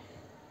Osama.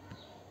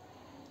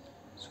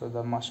 So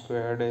the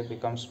masquerade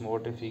becomes more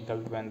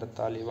difficult when the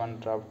Taliban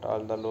dropped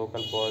all the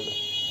local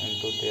boys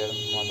into their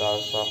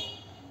madrasa,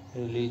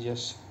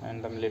 religious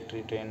and the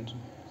military trained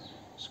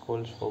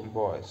schools for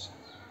boys.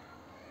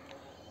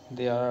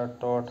 They are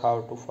taught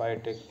how to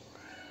fight,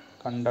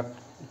 conduct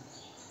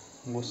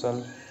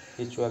ghusl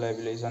ritual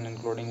ablution,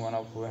 including one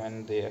of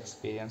when they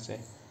experience a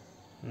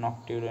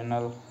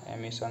nocturnal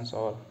emissions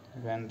or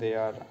when they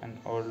are an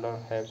older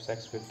have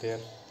sex with their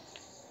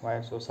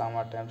wives.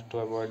 Osama attempts to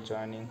avoid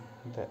joining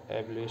the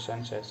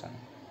ablution session,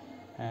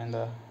 and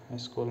the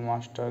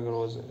schoolmaster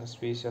grows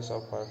suspicious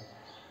of her.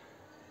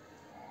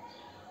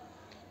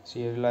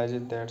 She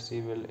realizes that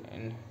she will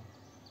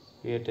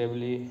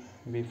inevitably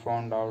be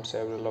found out.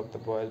 Several of the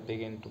boys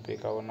begin to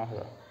pick on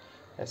her.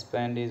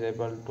 Spand is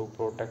able to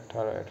protect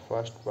her at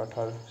first, but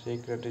her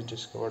secret is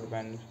discovered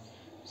when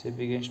she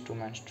begins to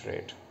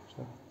menstruate.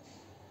 So,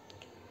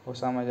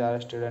 Osama is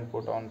arrested and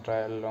put on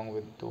trial along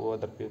with two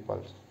other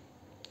people.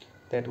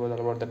 That was all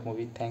about that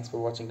movie. Thanks for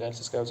watching guys.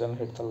 Subscribe channel,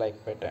 hit the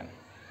like button.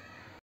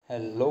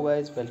 Hello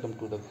guys, welcome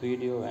to the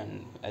video,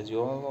 and as you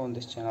all know on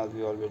this channel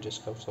we always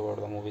discuss about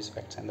the movies,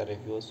 facts and the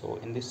reviews. So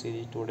in this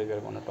series today we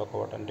are going to talk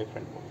about a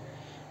different movie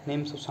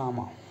named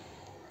Osama.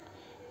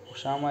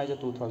 Osama is a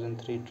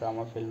 2003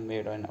 drama film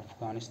made in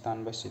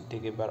Afghanistan by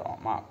Siddiqui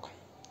Barmak.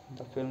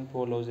 The film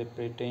follows a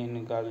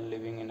preteen girl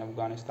living in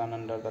Afghanistan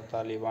under the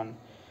Taliban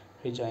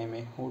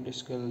regime who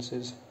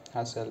disguises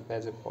herself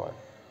as a boy.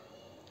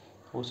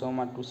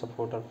 Osama to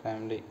support her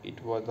family.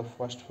 It was the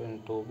first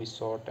film to be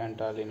shot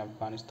entirely in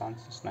Afghanistan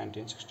since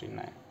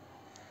 1969,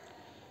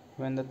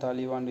 when the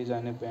Taliban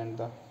regime banned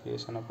the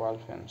creation of all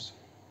films.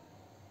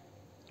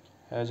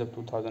 As of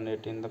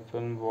 2018, the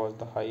film was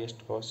the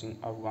highest-grossing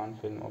Afghan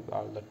film of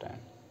all the time.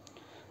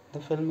 The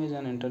film is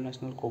an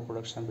international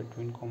co-production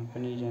between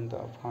companies in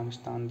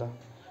Afghanistan, the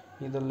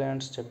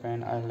Netherlands,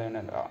 Japan, Ireland,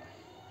 and all.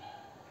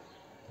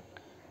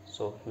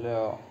 So,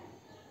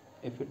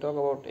 if we talk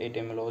about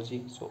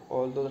etymology, so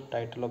although the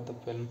title of the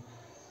film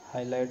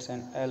highlights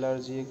an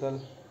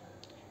allegorical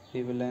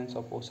prevalence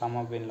of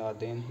Osama bin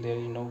Laden, there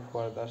is no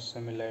further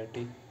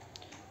similarity.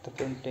 The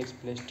film takes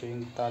place during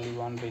the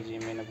Taliban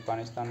regime in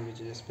Afghanistan, which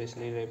is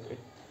especially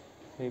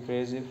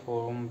repressive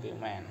for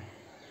women.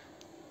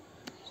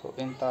 So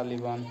in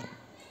Taliban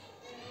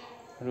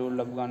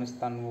ruled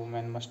Afghanistan,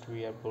 women must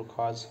wear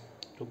burqas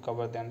to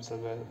cover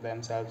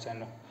themselves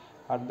and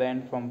are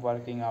banned from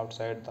working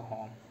outside the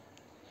home.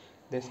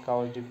 This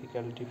caused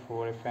difficulty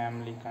for a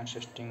family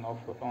consisting of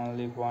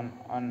only one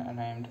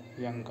unnamed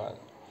young girl.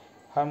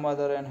 Her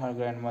mother and her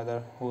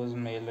grandmother, whose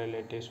male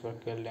relatives were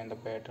killed in the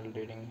battle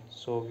during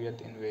Soviet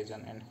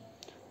invasion and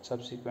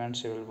subsequent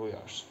civil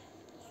wars.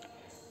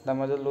 The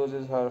mother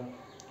loses her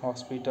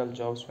hospital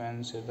jobs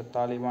when the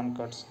Taliban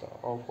cuts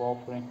off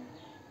offering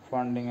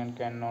funding and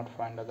cannot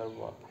find other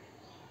work.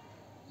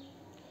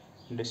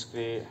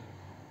 Desperate,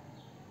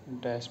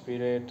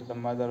 the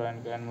mother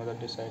and grandmother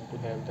decide to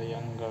have the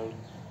young girl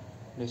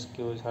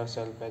disguise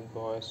herself as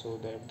boy so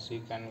that she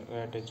can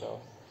get a job.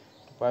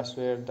 To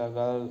persuade the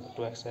girl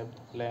to accept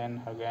the plan,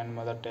 her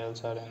grandmother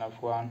tells her an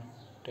Afghan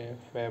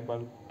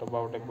fable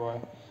about a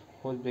boy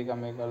who's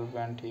become a girl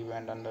when he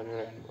went under a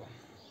rainbow.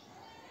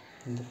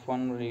 The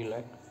fun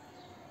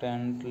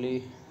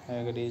reluctantly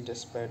agrees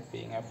despite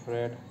being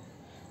afraid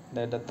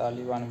that the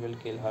Taliban will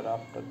kill her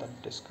after they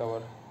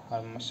discover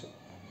her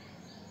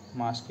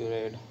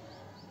masquerade.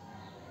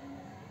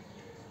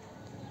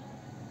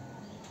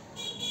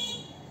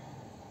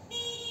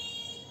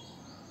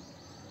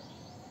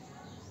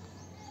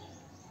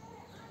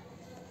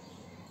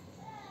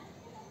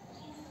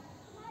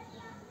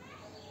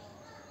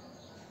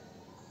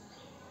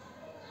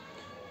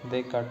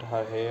 They cut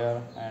her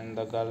hair, and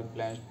the girl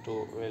plunges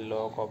to a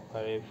lock of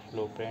her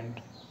blueprint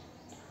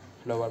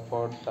flower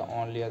pot. The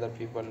only other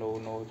people who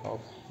know of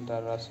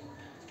the rush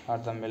are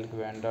the milk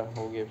vendor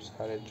who gives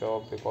her a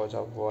job because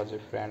of was a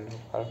friend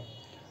of her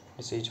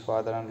deceased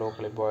father and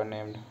local boy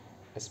named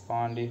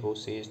Espandi who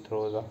sees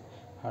through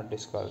her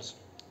disguise.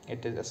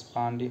 It is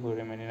Espandi who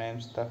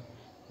renames the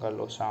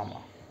girl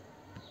Osama.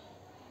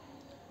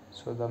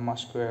 So the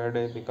Mosque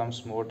day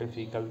becomes more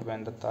difficult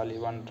when the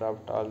Taliban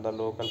dropped all the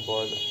local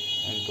boys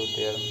into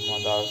their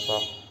madrasa,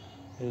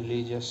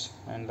 religious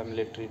and the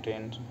military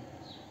trained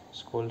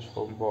schools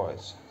for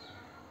boys.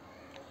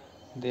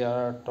 They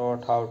are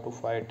taught how to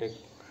fight,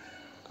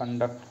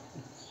 conduct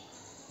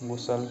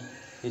ghusl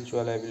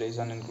ritual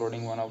ablution,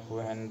 including one of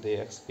when they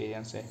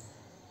experience a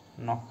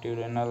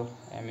nocturnal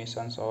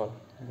emissions or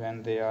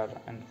when they are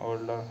an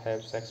older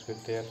have sex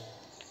with their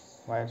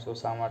wives.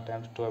 Osama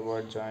attempts to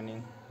avoid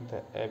joining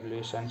the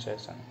ablution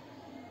session,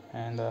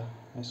 and the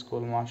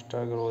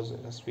schoolmaster grows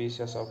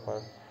suspicious of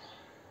her.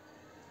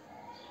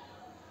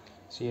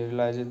 She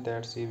realizes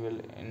that she will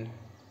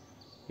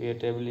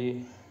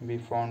inevitably be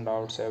found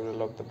out.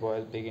 Several of the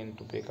boys begin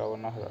to pick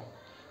on her.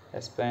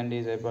 Spend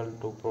is able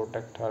to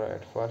protect her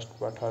at first,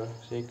 but her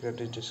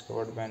secret is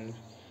discovered when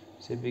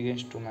she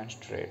begins to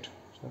menstruate.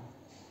 So,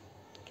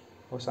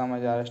 Osama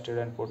is arrested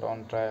and put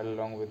on trial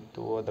along with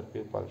two other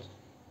pupils.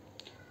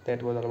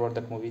 That was all about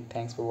that movie.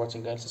 Thanks for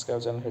watching, guys.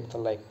 Subscribe channel, hit the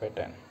like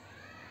button.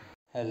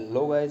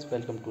 Hello guys,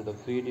 welcome to the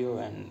video.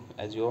 And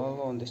as you all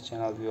know, on this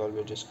channel we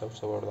always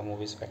discuss about the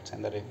movies, facts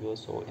and the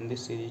reviews. So in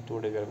this series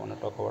today we are going to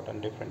talk about a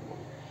different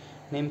movie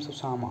named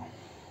Osama.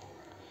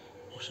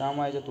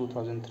 Osama is a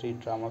 2003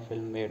 drama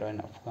film made in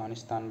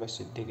Afghanistan by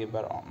Siddiqui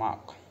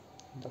Barmak.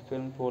 The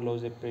film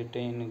follows a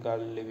preteen girl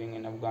living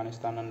in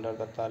Afghanistan under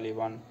the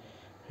Taliban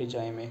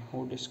regime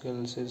who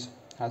disguises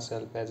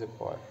herself as a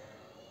boy.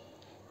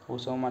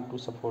 Osama to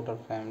support her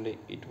family.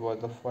 It was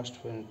the first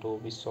film to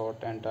be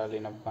shot entirely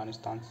in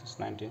Afghanistan since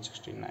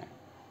 1969,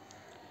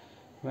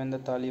 when the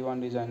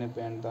Taliban regime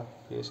banned the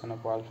creation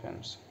of all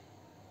films.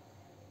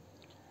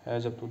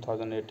 As of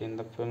 2018,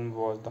 the film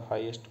was the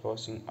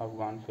highest-grossing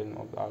Afghan film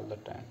of all the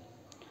time.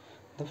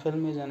 The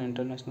film is an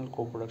international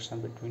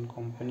co-production between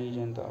companies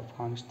in the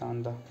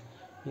Afghanistan, the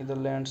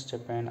Netherlands,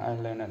 Japan,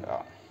 Ireland, and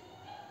all.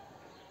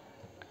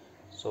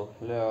 So,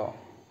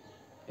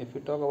 if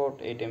we talk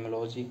about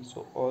etymology,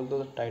 so although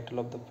the title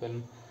of the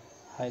film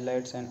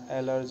highlights an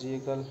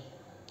allegorical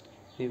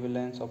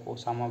prevalence of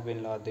Osama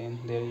bin Laden,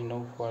 there is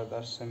no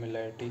further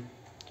similarity.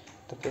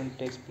 The film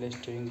takes place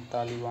during the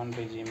Taliban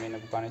regime in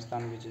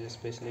Afghanistan, which is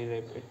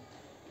especially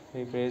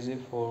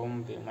repressive for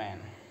women.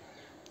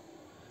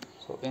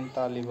 So in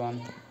Taliban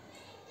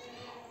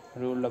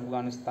ruled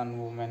Afghanistan,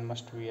 women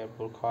must wear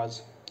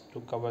burqas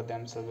to cover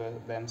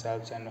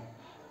themselves and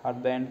are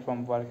banned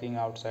from working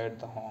outside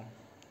the home.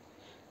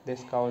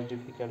 This caused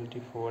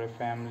difficulty for a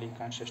family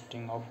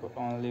consisting of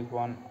only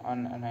one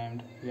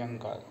unnamed young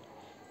girl.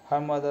 Her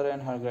mother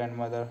and her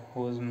grandmother,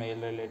 whose male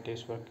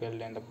relatives were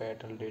killed in the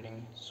battle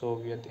during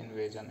Soviet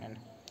invasion and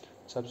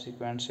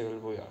subsequent civil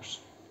wars.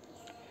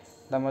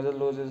 The mother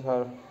loses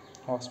her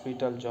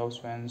hospital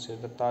jobs when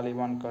the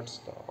Taliban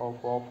cuts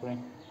off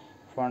offering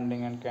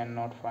funding and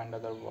cannot find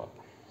other work.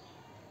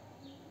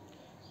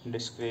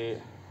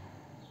 Desperate,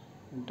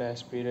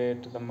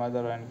 the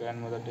mother and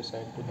grandmother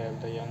decide to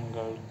have the young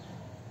girl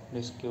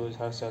disguise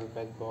herself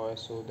as boy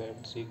so that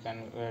she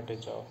can get a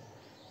job.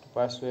 To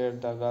persuade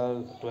the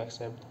girl to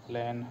accept the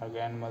plan, her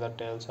grandmother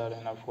tells her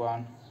an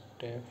Afghan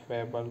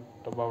fable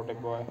about a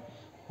boy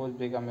who's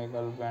become a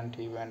girl when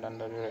he went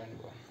under a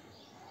rainbow.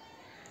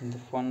 The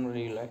fun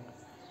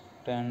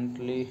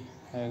reluctantly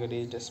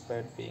agrees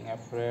despite being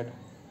afraid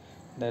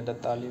that the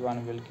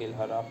Taliban will kill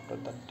her after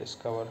they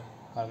discover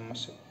her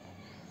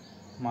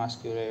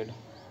masquerade.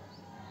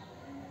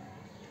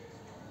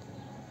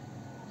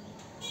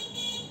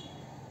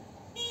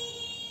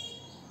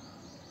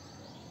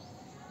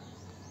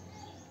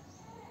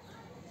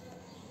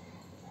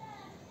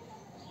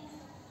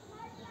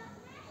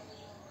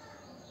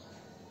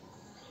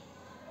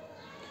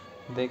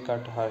 They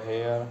cut her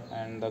hair,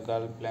 and the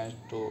girl plans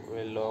to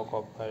a lock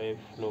of her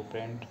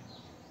blueprint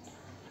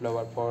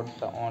flower pot.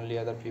 The only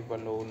other people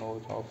who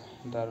know of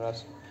the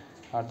rush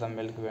are the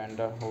milk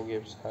vendor, who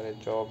gives her a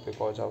job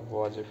because of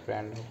was a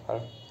friend of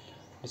her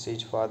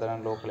deceased father,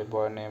 and locally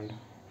boy named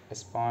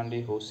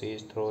Espandi who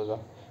sees through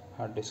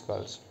her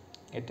disguise.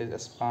 It is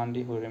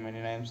Espandi who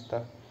renames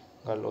the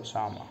girl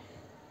Osama.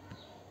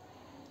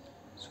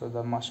 So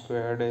the Mosque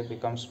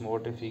becomes more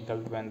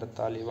difficult when the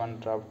Taliban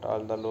dropped all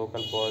the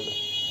local boys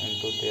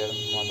into their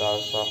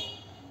madrasa,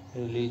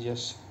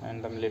 religious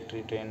and the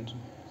military trained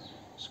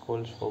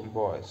schools for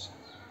boys.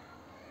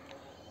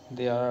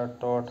 They are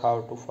taught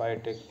how to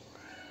fight,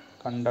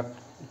 conduct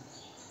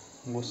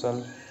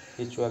ghusl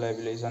ritual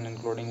ablution,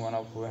 including one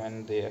of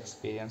when they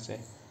experience a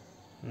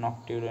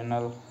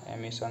nocturnal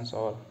emissions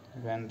or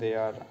when they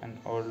are an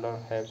older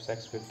have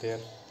sex with their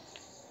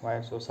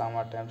wives.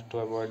 Osama attempts to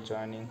avoid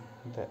joining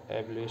the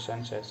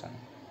ablution session,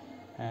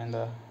 and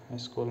the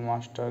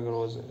schoolmaster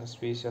grows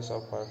suspicious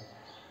of her.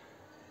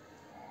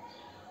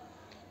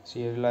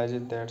 She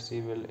realizes that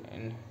she will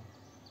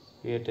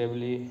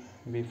inevitably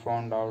be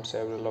found out.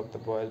 Several of the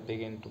boys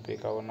begin to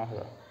pick on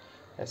her.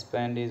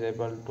 Spend is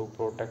able to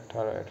protect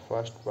her at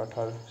first, but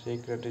her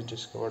secret is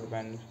discovered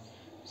when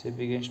she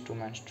begins to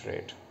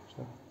menstruate.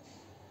 So,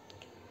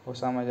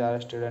 Osama is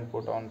arrested and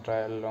put on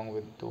trial along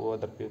with two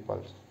other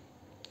pupils.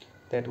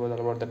 That was all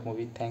about that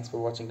movie. Thanks for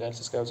watching, guys.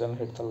 Subscribe channel,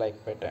 hit the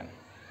like button.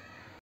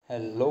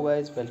 Hello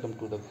guys, welcome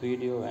to the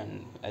video.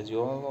 And as you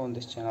all know, on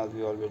this channel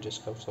we always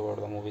discuss about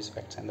the movies,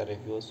 facts and the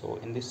reviews. So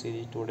in this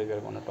series today we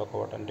are going to talk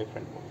about a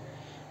different movie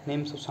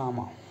named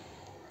Osama.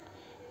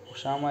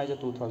 Osama is a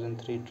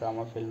 2003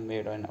 drama film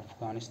made in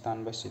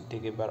Afghanistan by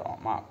Siddiqui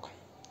Barmak.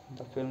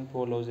 The film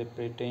follows a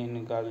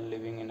preteen girl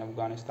living in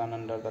Afghanistan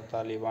under the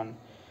Taliban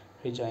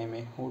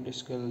regime who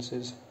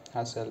disguises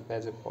herself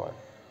as a boy.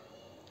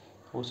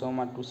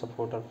 Osama to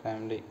support her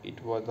family.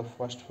 It was the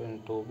first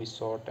film to be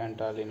shot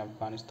entirely in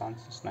Afghanistan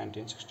since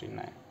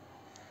 1969,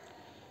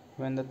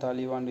 when the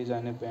Taliban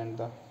designer banned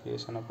the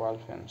creation of all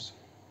films.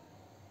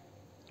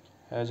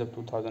 As of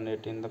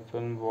 2018, the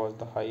film was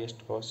the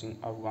highest-grossing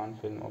Afghan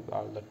film of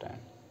all the time.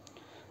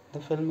 The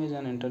film is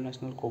an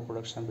international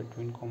co-production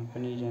between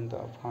companies in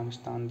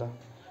Afghanistan, the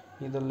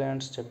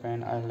Netherlands,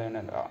 Japan, Ireland,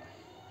 and all.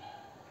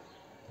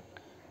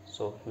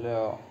 So,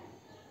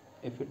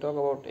 if we talk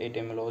about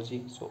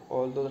etymology, so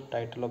although the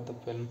title of the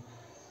film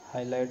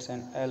highlights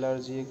an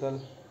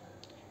allegorical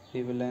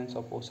prevalence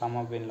of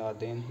Osama bin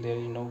Laden, there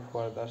is no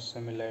further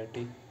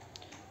similarity.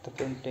 The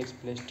film takes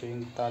place during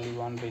the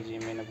Taliban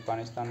regime in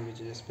Afghanistan,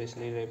 which is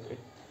especially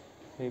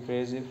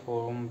repressive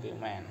for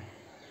women.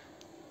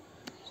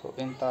 So,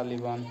 in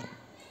Taliban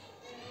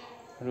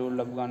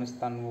ruled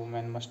Afghanistan,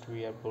 women must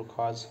wear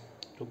burqas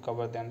to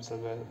cover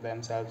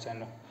themselves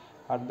and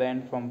are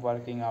banned from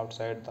working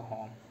outside the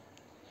home.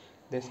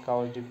 This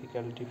caused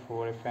difficulty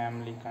for a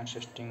family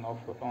consisting of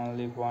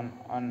only one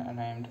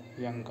unnamed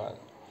young girl.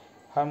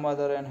 Her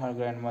mother and her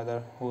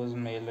grandmother, whose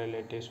male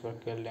relatives were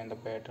killed in the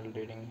battle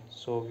during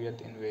Soviet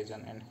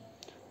invasion and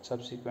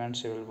subsequent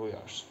civil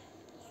wars.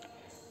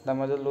 The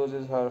mother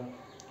loses her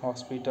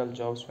hospital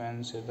jobs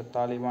when the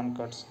Taliban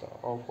cuts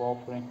off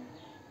offering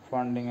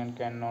funding and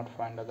cannot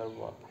find other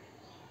work.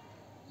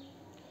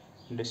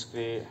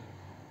 Desperate,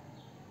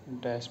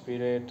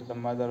 the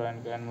mother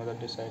and grandmother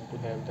decide to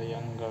have the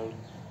young girl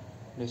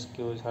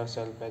disguise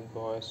herself as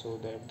boy so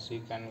that she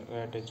can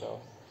get a job.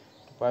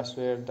 To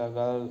persuade the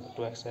girl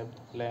to accept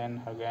the plan,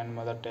 her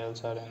grandmother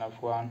tells her an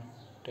Afghan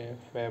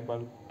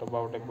fable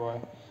about a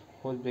boy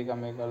who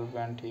become a girl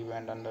when he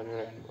went under a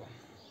rainbow.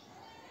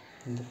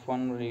 The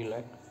fun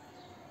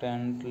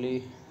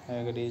reluctantly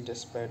agrees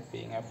despite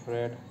being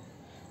afraid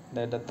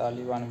that the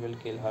Taliban will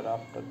kill her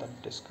after they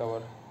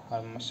discover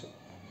her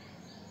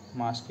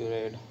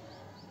masquerade.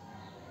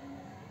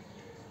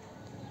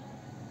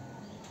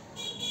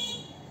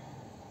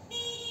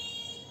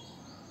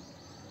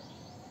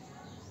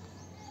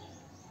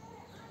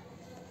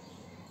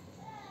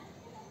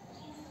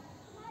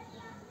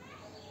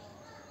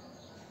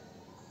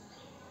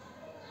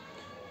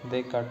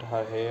 They cut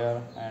her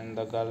hair, and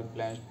the girl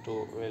plans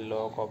to a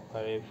lock of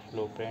her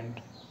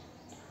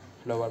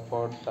flower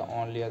pot. The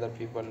only other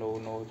people who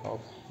know of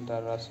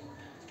the rush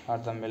are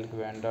the milk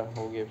vendor,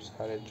 who gives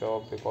her a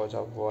job because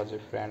of was a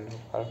friend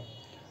of her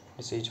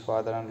deceased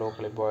father, and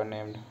local boy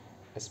named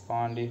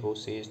Espandi who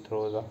sees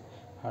through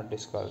her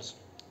disguise.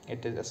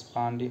 It is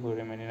Espandi who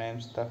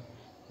renames the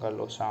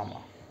girl Osama.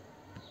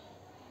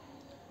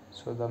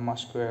 So the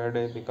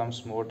masquerade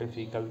becomes more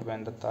difficult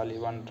when the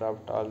Taliban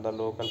dropped all the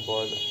local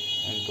boys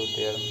into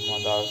their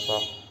madrasa,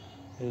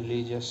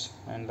 religious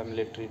and the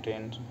military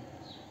trained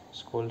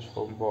schools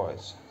for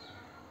boys.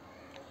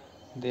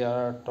 They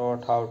are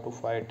taught how to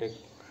fight,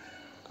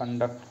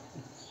 conduct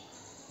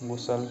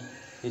ghusl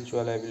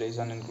ritual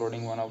ablution,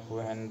 including one of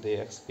when they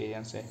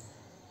experience a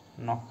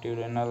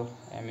nocturnal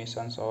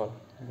emissions or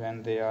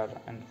when they are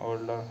an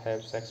older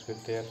have sex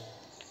with their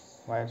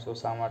wives.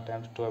 Osama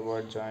attempts to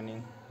avoid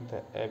joining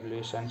the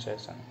ablution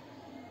session,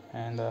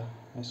 and the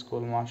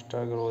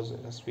schoolmaster grows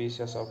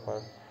suspicious of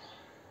her.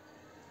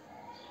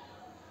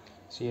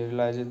 She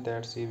realizes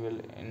that she will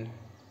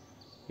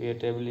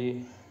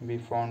inevitably be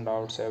found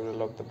out.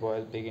 Several of the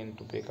boys begin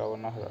to pick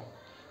on her.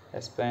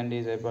 Spand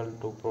is able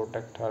to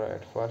protect her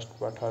at first,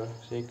 but her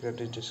secret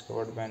is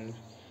discovered when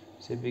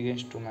she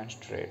begins to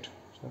menstruate.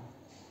 So,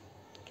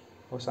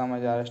 Osama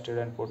is arrested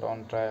and put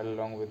on trial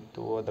along with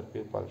two other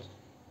pupils.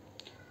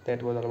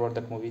 That was all about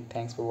that movie.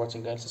 Thanks for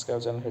watching guys.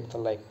 Subscribe channel, hit the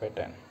like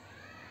button.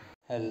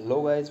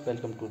 Hello guys,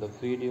 welcome to the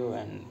video.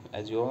 And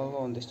as you all know,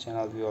 on this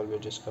channel we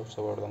always discuss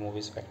about the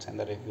movies, facts and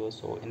the reviews.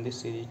 So in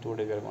this series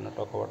today we are going to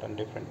talk about a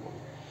different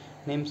movie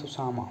named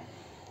Osama.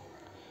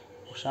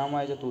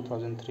 Osama is a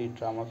 2003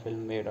 drama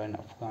film made in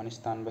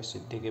Afghanistan by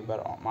Siddiqui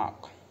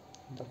Barmak.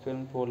 The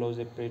film follows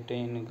a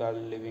preteen girl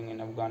living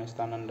in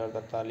Afghanistan under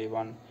the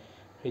Taliban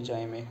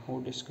regime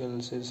who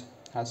disguises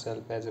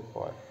herself as a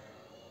boy.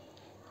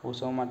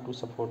 Osama to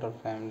support her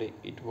family.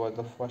 It was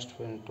the first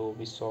film to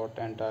be shot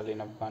entirely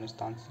in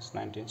Afghanistan since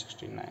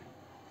 1969,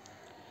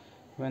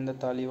 when the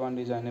Taliban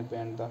designer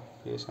banned the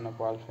creation of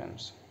all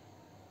films.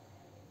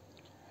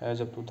 As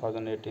of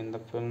 2018, the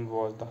film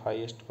was the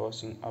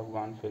highest-grossing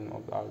Afghan film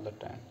of all the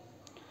time.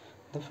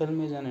 The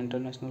film is an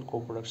international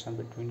co-production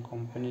between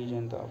companies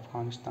in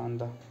Afghanistan,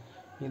 the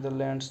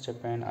Netherlands,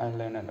 Japan,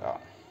 Ireland, and all.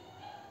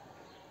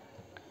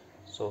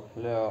 So,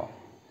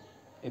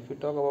 if we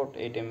talk about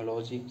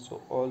etymology, so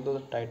although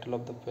the title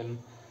of the film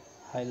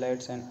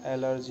highlights an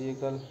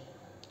allegorical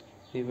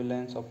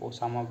prevalence of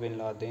Osama bin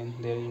Laden,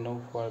 there is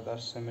no further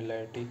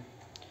similarity.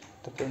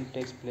 The film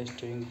takes place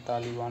during the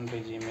Taliban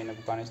regime in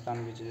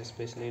Afghanistan, which is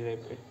especially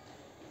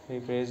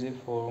repressive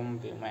for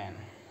women.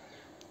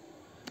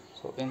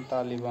 So, in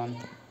Taliban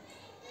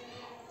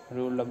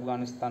ruled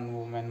Afghanistan,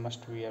 women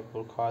must wear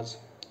burqas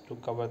to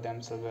cover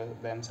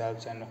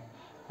themselves and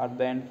are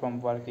banned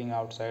from working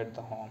outside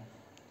the home.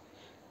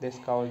 This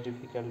caused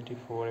difficulty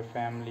for a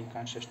family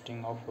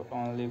consisting of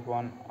only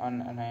one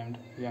unnamed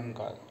young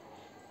girl.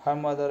 Her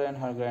mother and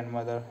her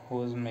grandmother,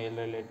 whose male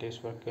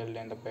relatives were killed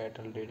in the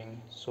battle during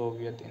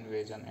Soviet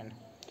invasion and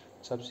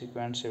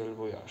subsequent civil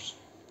wars.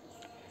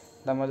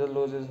 The mother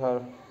loses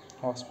her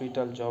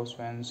hospital jobs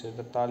when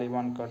the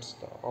Taliban cuts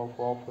off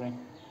offering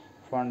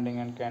funding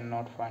and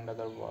cannot find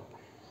other work.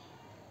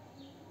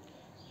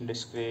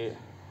 Desperate,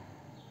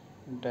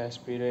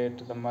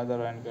 the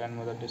mother and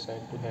grandmother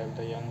decide to have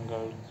the young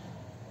girl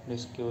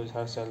disguise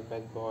herself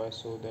as boy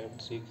so that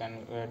she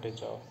can get a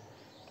job.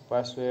 To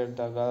persuade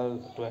the girl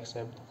to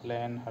accept the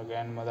plan, her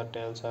grandmother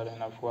tells her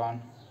in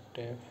Afghan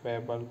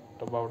fable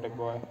about a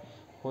boy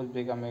who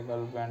become a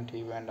girl when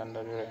he went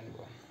under a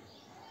rainbow.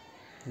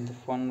 The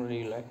fun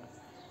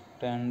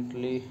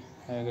reluctantly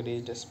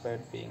agrees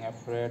despite being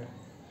afraid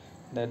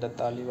that the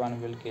Taliban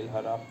will kill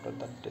her after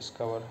they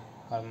discover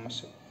her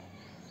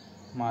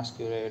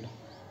masquerade.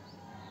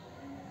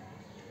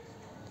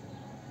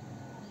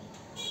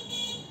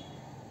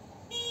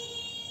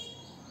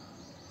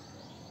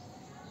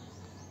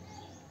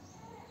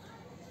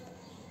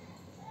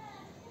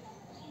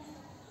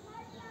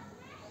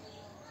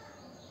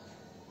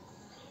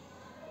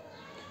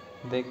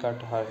 They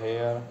cut her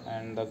hair,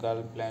 and the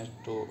girl plans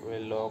to a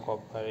lock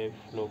of her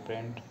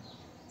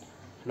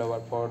flower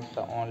pot.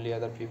 The only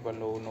other people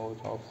who know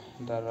of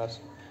the rush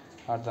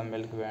are the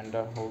milk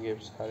vendor, who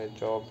gives her a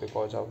job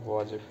because of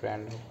was a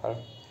friend of her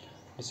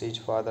deceased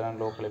father and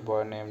local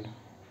boy named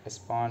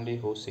Espandi,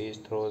 who sees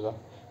through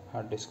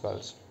her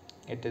disguise.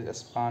 It is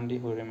Espandi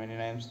who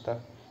renames the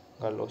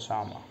girl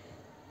Osama.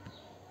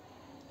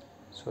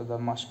 So the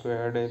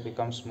masquerade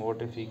becomes more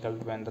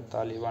difficult when the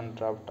Taliban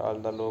dropped all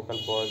the local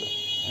boys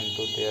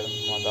into their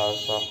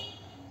madrasa,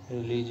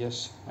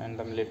 religious and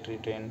the military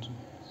trained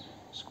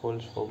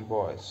schools for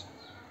boys.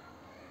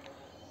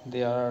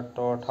 They are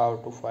taught how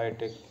to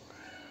fight,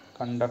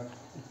 conduct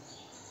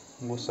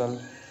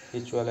ghusl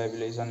ritual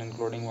ablution,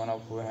 including one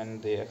of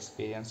when they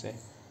experience a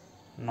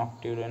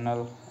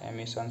nocturnal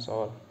emissions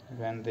or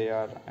when they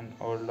are an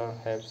older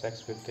have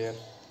sex with their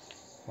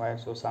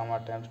wives.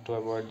 Osama attempts to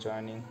avoid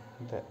joining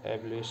the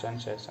ablution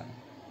session,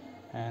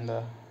 and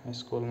the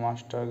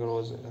schoolmaster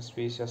grows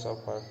suspicious of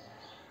her.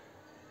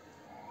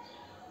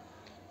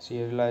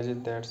 She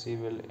realizes that she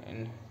will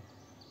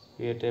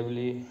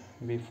inevitably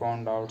be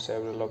found out.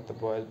 Several of the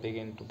boys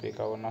begin to pick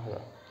on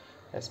her.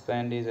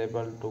 Spand is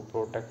able to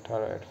protect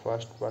her at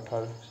first, but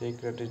her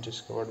secret is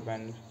discovered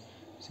when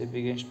she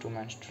begins to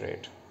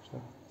menstruate.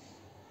 So,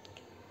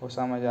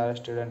 Osama is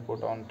arrested and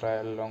put on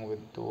trial along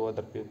with two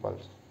other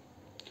pupils.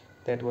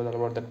 That was all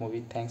about that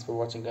movie. Thanks for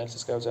watching, guys.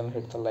 Subscribe channel,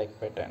 hit the like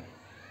button.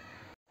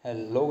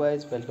 Hello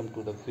guys, welcome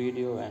to the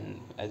video, and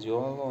as you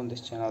all know on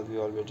this channel we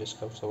always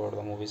discuss about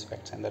the movies,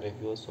 facts and the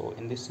reviews. So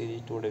in this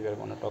series today we are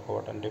going to talk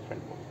about a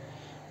different movie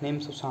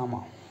named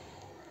Osama.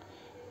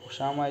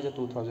 Osama is a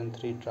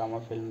 2003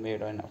 drama film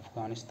made in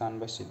Afghanistan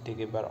by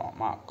Siddiqui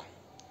Barmak.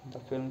 The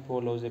film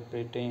follows a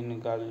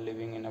preteen girl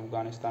living in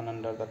Afghanistan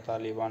under the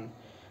Taliban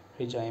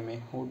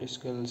regime who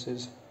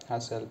disguises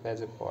herself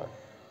as a boy.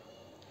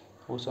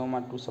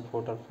 Osama to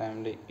support her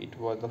family. It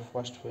was the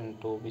first film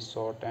to be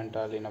shot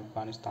entirely in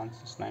Afghanistan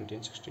since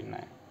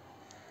 1969,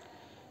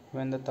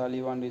 when the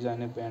Taliban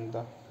regime banned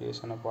the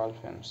creation of all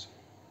films.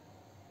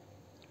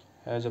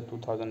 As of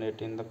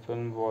 2018, the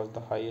film was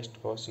the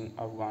highest-grossing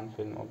Afghan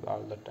film of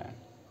all the time.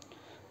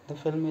 The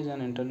film is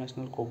an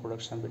international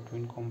co-production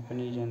between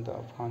companies in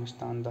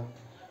Afghanistan, the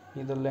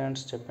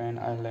Netherlands, Japan,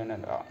 Ireland,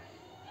 and all.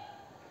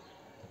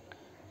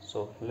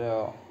 So,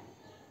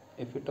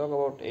 if we talk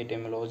about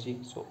etymology,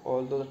 so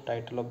although the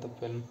title of the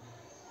film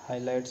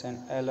highlights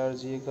an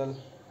allegorical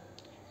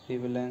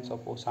prevalence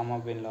of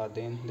Osama bin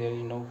Laden, there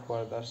is no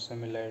further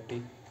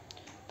similarity.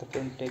 The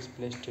film takes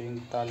place during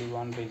the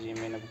Taliban regime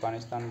in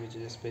Afghanistan, which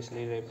is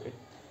especially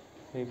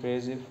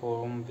repressive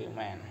for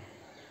women.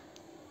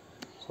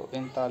 So,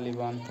 in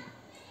Taliban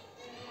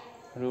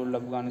ruled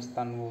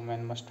Afghanistan,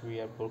 women must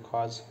wear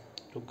burqas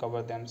to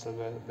cover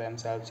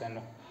themselves and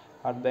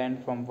are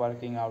banned from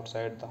working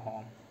outside the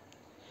home.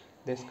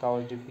 This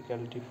caused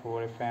difficulty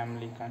for a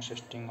family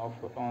consisting of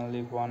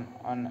only one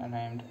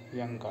unnamed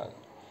young girl.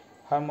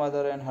 Her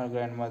mother and her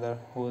grandmother,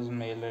 whose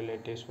male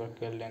relatives were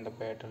killed in the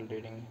battle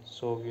during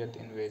Soviet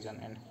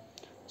invasion and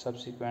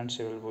subsequent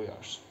civil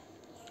wars.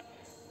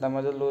 The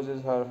mother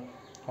loses her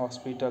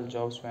hospital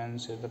jobs when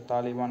the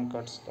Taliban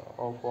cuts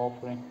off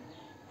offering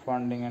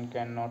funding and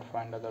cannot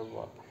find other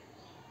work.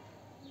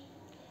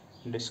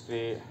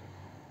 Desperate,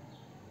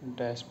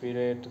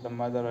 the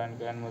mother and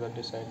grandmother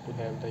decide to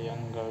have the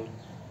young girl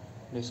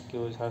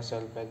disguise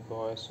herself as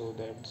boy so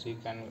that she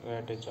can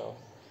get a job.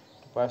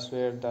 To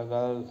persuade the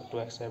girl to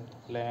accept the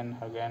plan,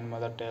 her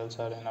grandmother tells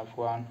her an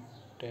Afghan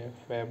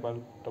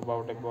fable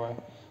about a boy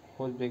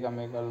who's become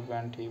a girl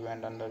when he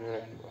went under a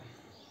rainbow.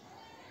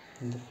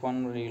 The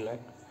fun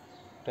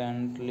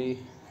reluctantly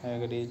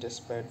agrees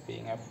despite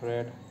being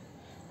afraid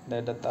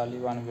that the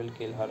Taliban will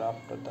kill her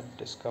after they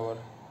discover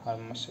her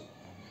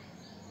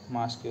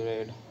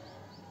masquerade.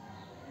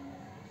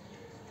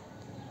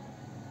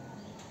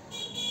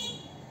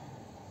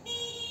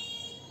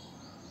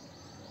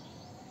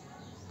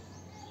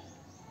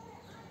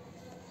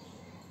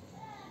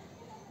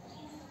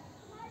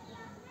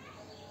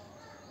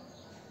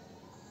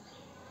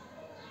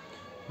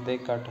 They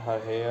cut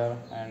her hair,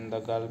 and the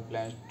girl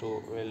plunges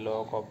to a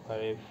lock of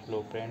her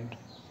blueprint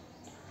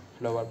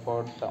flower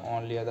pot. The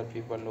only other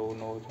people who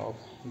know of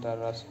the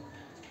rush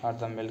are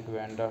the milk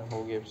vendor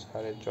who gives her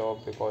a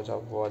job because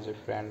of was a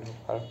friend of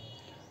her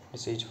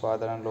deceased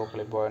father and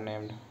local boy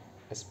named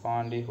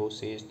Espandi who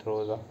sees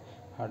through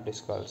her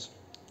disguise.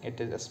 It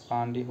is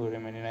Espandi who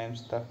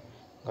renames the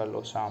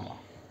girl Osama.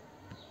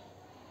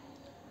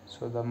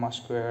 So the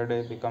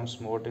masquerade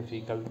becomes more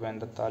difficult when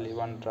the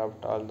Taliban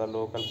dropped all the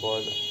local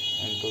boys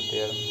into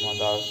their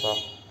madrasa,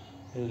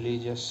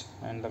 religious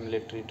and the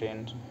military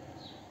trained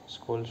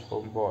schools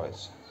for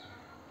boys.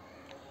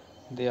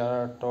 They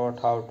are taught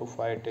how to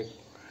fight,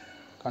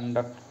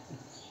 conduct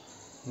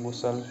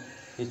ghusl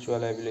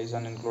ritual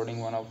ablution,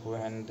 including one of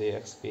when they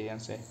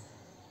experience a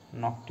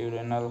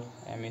nocturnal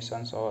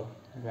emissions or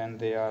when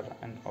they are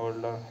an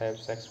older have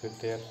sex with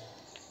their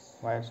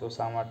wives.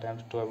 Osama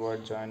attempts to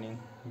avoid joining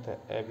the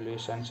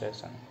ablution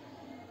session,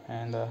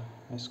 and the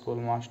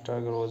schoolmaster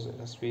grows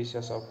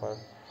suspicious of her.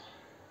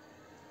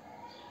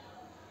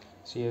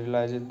 She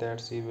realizes that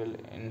she will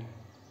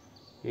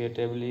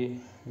inevitably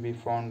be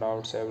found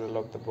out. Several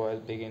of the boys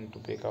begin to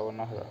pick on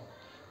her.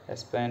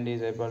 Spand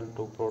is able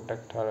to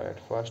protect her at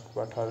first,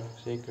 but her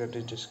secret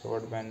is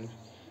discovered when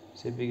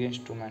she begins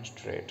to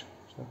menstruate.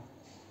 So,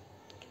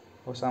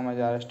 Osama is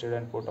arrested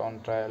and put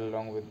on trial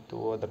along with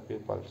two other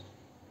people.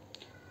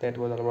 That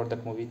was all about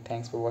that movie.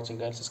 Thanks for watching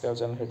guys. Subscribe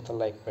channel, hit the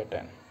like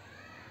button.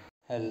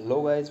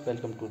 Hello guys,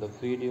 welcome to the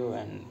video,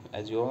 and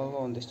as you all know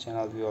on this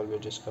channel we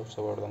always discuss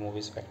about the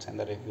movies, facts and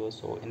the reviews.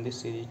 So in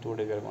this series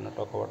today we are going to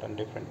talk about a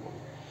different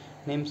movie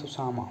named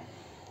Osama.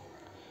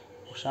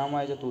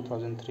 Osama is a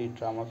 2003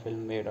 drama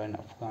film made in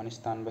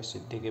Afghanistan by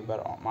Siddiqui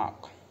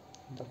Barmak.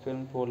 The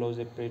film follows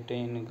a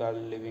preteen girl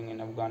living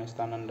in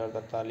Afghanistan under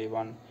the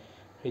Taliban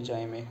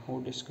regime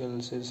who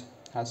disguises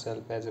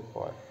herself as a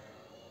boy.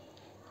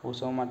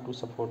 Osama to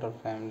support her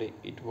family.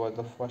 It was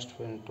the first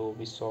film to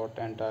be shot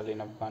entirely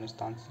in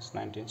Afghanistan since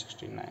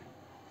 1969,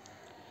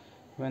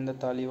 when the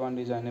Taliban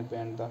regime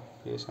banned the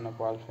creation of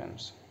all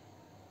films.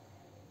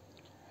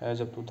 As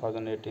of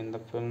 2018, the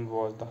film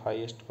was the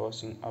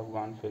highest-grossing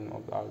Afghan film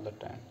of all the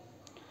time.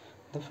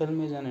 The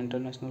film is an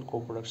international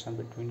co-production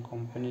between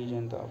companies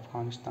in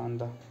Afghanistan,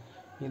 the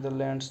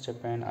Netherlands,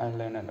 Japan,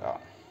 Ireland, and all.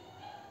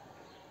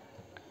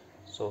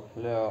 So,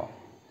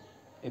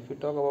 if we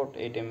talk about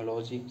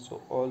etymology, so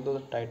although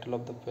the title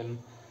of the film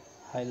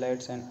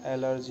highlights an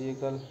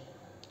allegorical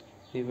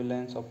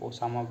prevalence of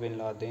Osama bin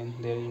Laden,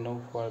 there is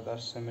no further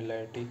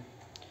similarity.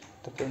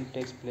 The film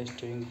takes place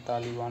during the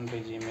Taliban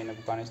regime in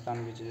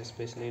Afghanistan, which is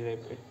especially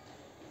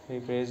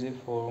repressive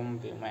for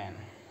women.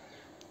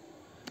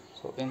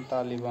 So in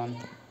Taliban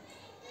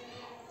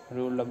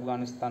ruled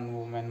Afghanistan,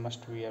 women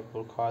must wear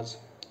burqas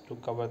to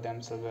cover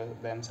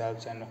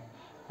themselves and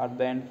are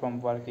banned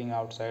from working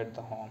outside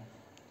the home.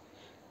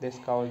 This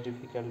caused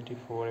difficulty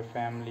for a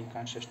family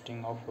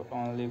consisting of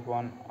only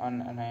one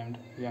unnamed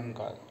young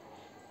girl.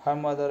 Her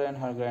mother and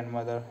her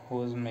grandmother,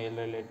 whose male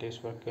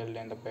relatives were killed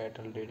in the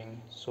battle during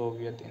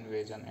Soviet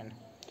invasion and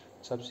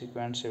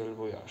subsequent civil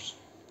wars.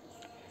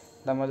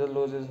 The mother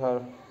loses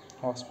her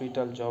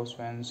hospital jobs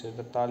when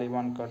the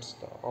Taliban cuts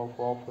off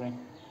offering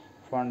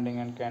funding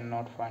and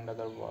cannot find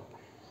other work.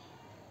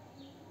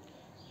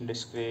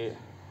 Desperate,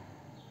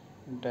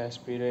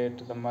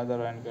 the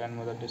mother and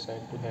grandmother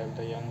decide to have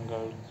the young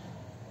girl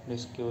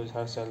disguise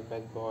herself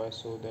as boy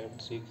so that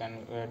she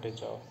can get a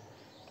job.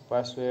 To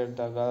persuade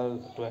the girl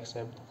to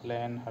accept the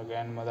plan, her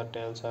grandmother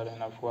tells her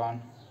an Afghan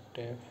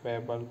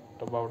fable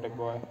about a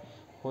boy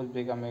who's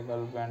become a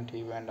girl when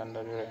he went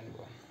under a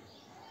rainbow.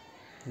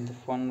 The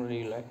fun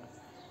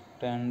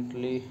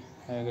reluctantly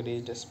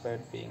agrees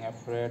despite being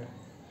afraid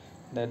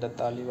that the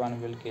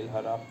Taliban will kill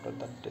her after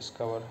they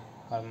discover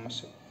her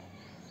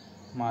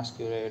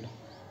masquerade.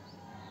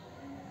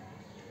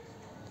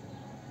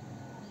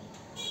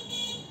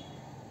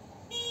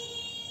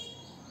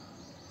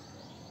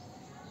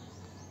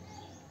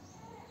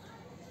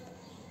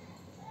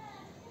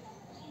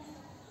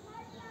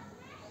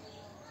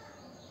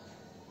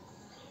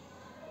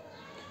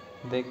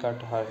 They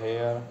cut her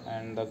hair,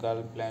 and the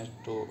girl plunges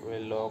to a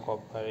lock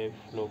of her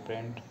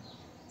blueprint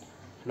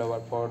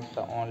flower pot.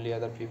 The only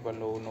other people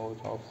who know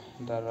of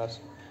the rush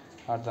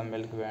are the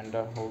milk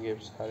vendor who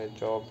gives her a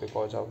job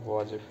because of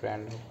was a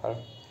friend of her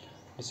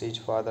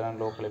deceased father and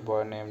local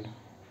boy named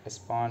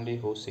Espandi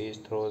who sees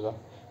through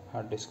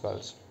her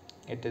disguise.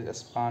 It is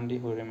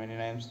Espandi who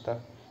renames the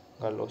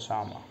girl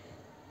Osama.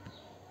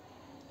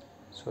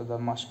 So the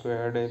Mosque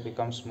day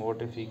becomes more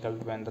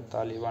difficult when the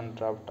Taliban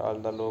dropped all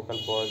the local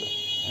boys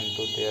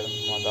into their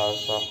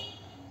madrasa,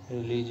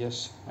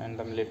 religious and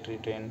the military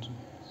trained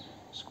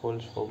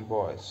schools for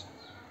boys.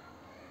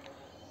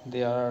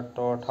 They are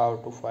taught how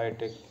to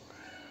fight,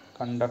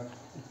 conduct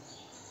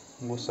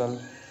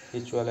ghusl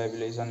ritual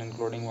ablution,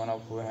 including one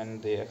of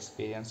when they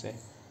experience a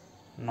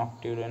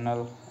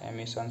nocturnal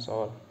emissions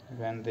or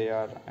when they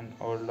are an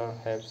older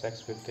have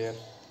sex with their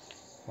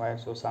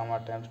wives.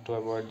 Osama attempts to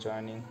avoid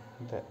joining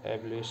the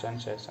ablution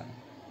session,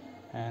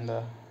 and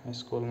the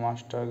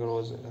schoolmaster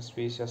grows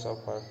suspicious of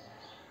her.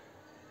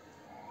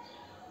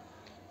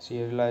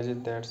 She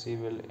realizes that she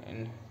will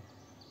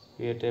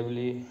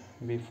inevitably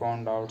be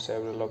found out.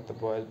 Several of the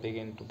boys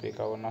begin to pick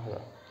on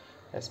her.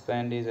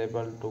 Spend is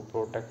able to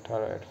protect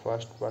her at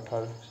first, but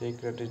her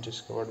secret is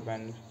discovered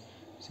when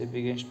she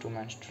begins to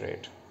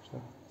menstruate.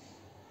 So,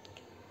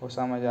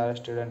 Osama is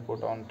arrested and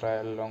put on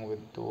trial along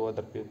with two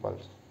other people.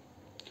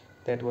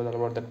 That was all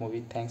about that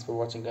movie. Thanks for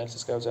watching guys.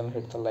 Subscribe channel,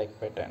 hit the like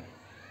button.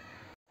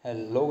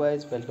 Hello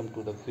guys, welcome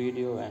to the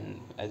video, and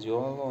as you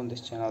all know on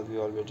this channel we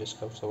always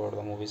discuss about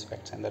the movies,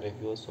 facts and the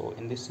reviews. So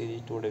in this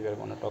series today we are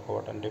going to talk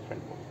about a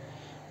different movie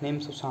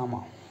named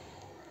Osama.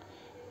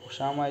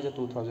 Osama is a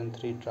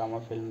 2003 drama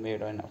film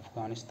made in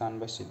Afghanistan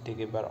by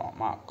Siddiqui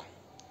Barmak.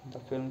 The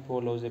film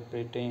follows a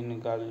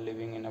preteen girl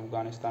living in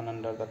Afghanistan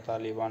under the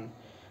Taliban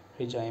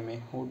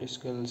regime who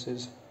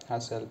disguises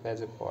herself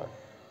as a boy.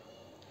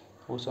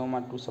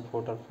 Osama to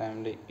support her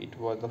family. It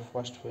was the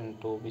first film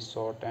to be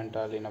shot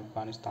entirely in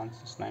Afghanistan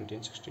since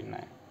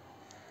 1969,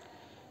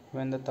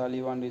 when the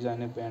Taliban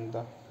regime banned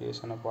the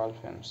creation of all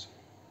films.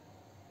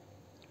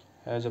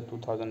 As of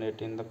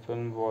 2018, the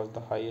film was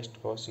the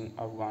highest-grossing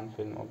Afghan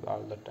film of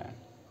all the time.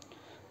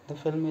 The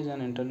film is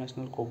an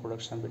international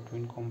co-production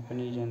between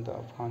companies in the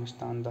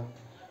Afghanistan, the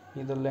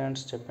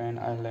Netherlands, Japan,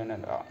 Ireland,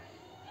 and all.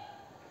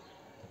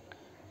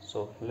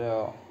 So,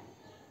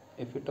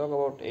 if we talk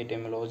about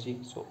etymology,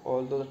 so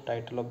although the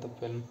title of the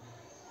film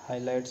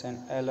highlights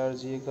an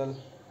allegorical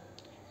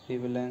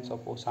prevalence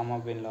of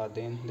Osama bin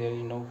Laden, there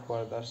is no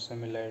further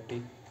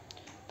similarity.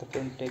 The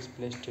film takes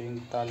place during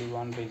the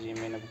Taliban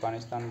regime in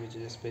Afghanistan, which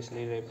is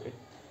especially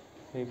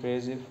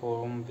repressive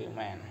for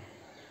women.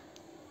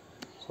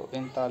 So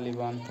in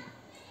Taliban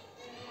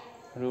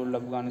ruled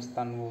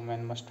Afghanistan,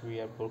 women must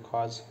wear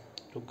burqas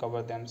to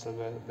cover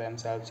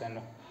themselves and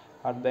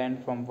are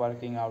banned from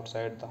working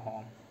outside the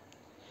home.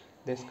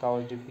 This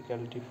caused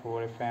difficulty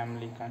for a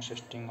family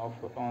consisting of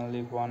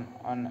only one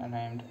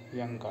unnamed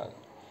young girl.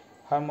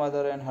 Her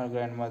mother and her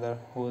grandmother,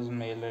 whose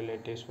male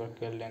relatives were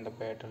killed in the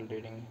battle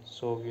during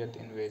Soviet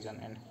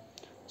invasion and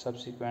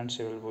subsequent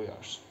civil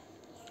wars.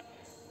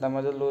 The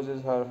mother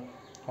loses her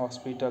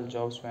hospital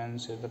jobs when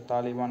the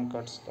Taliban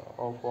cuts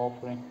off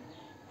offering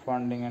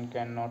funding and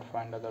cannot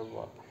find other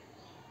work.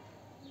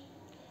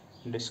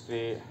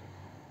 Desperate,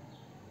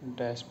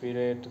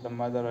 the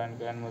mother and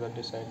grandmother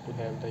decide to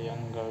have the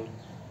young girl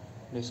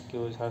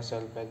disguise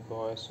herself as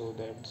boy so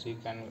that she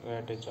can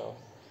get a job.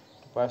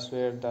 To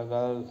persuade the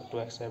girl to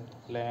accept the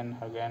plan,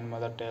 her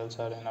grandmother tells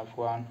her in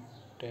Afghan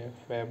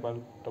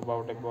fable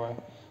about a boy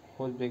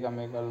who's become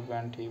a girl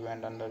when he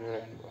went under a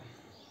rainbow.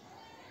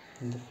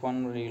 The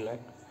fun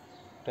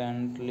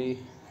reluctantly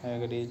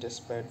agrees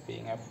despite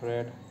being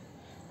afraid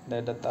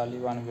that the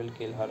Taliban will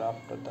kill her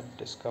after they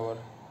discover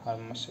her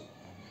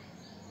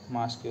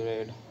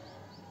masquerade.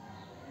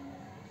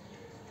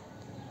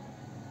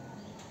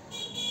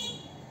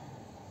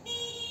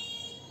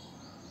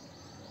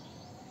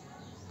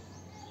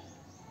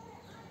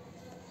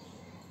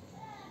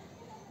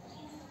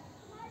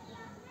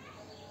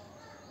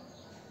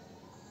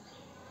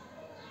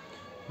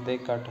 They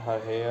cut her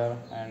hair,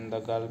 and the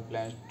girl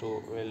plans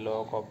to a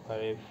lock of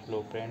her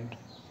blueprint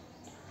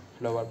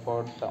flower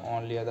pot. The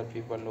only other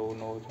people who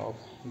know of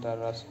the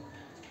rush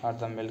are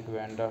the milk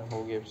vendor,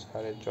 who gives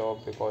her a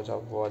job because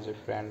of was a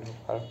friend of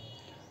her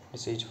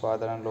deceased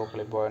father, and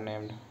locally boy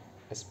named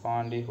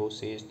Espandi who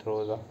sees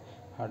through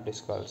her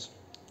disguise.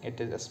 It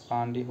is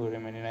Espandi who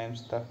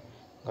renames the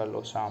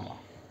girl Osama.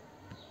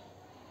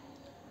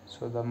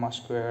 So the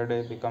Mosque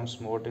day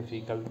becomes more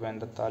difficult when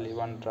the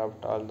Taliban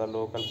dropped all the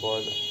local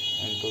boys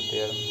into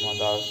their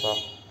madrasa,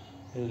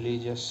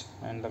 religious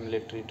and the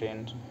military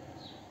trained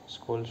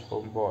schools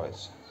for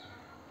boys.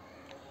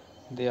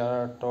 They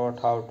are taught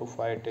how to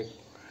fight,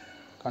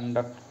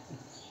 conduct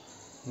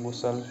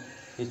ghusl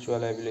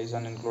ritual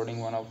ablution,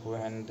 including one of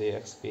when they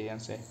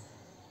experience a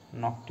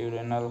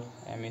nocturnal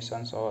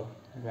emissions or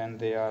when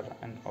they are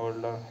an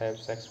older have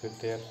sex with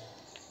their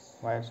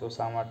wives.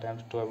 Osama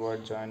attempts to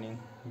avoid joining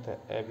the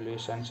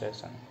ablution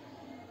session,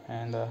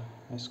 and the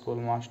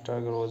schoolmaster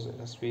grows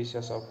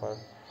suspicious of her.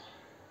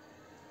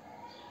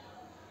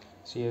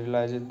 She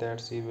realizes that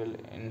she will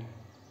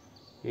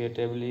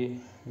inevitably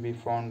be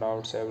found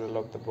out. Several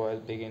of the boys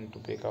begin to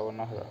pick on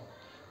her.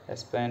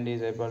 Spend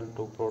is able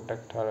to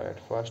protect her at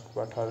first,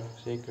 but her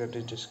secret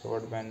is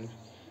discovered when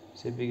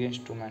she begins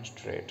to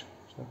menstruate.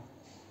 So,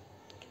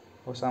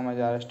 Osama is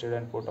arrested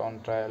and put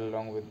on trial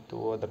along with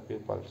two other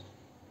people.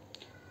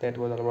 That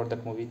was all about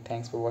that movie.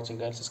 Thanks for watching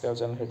guys. Subscribe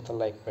channel, hit the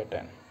like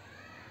button.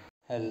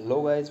 Hello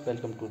guys,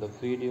 welcome to the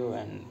video.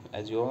 And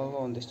as you all know,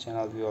 on this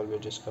channel we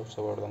always discuss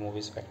about the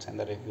movies, facts and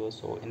the reviews.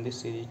 So in this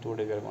series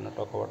today we are going to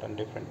talk about a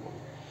different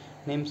movie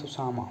named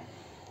Osama.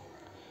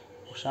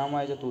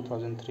 Osama is a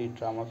 2003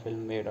 drama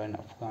film made in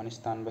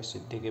Afghanistan by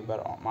Siddiqui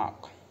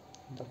Barmak.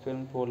 The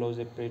film follows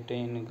a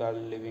preteen girl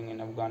living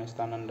in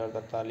Afghanistan under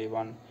the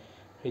Taliban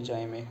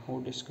regime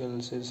who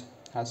disguises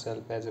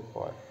herself as a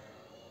boy.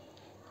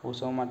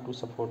 Osama to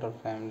support her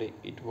family.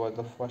 It was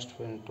the first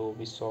film to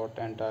be shot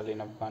entirely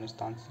in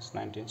Afghanistan since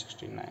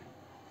 1969,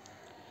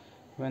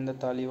 when the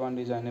Taliban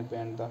designer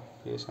banned the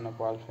creation of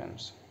all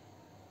films.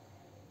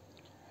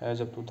 As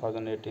of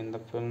 2018, the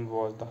film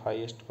was the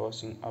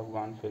highest-grossing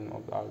Afghan film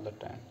of all the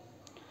time.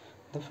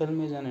 The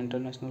film is an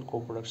international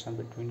co-production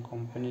between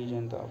companies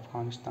in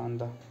Afghanistan,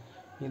 the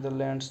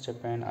Netherlands,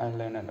 Japan,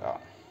 Ireland, and all.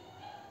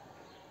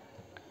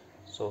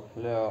 So,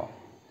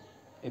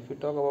 if we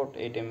talk about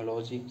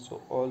etymology, so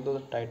although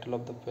the title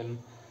of the film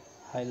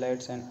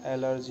highlights an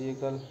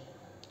allegorical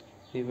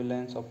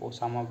prevalence of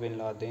Osama bin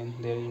Laden,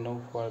 there is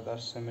no further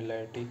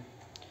similarity.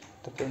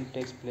 The film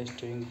takes place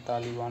during the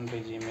Taliban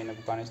regime in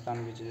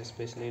Afghanistan, which is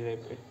especially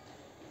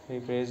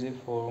repressive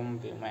for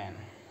women.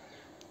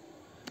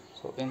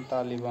 So, in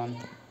Taliban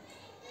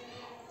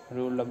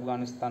ruled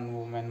Afghanistan,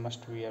 women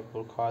must wear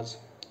burqas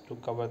to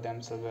cover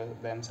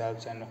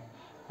themselves and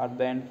are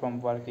banned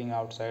from working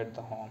outside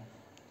the home.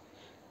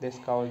 This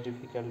caused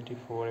difficulty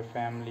for a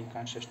family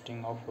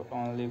consisting of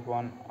only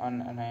one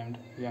unnamed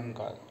young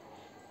girl.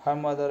 Her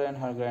mother and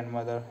her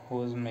grandmother,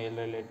 whose male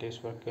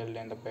relatives were killed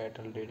in the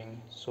battle during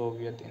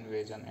Soviet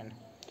invasion and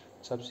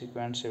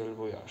subsequent civil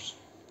wars.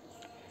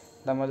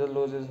 The mother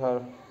loses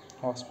her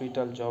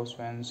hospital jobs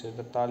when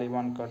the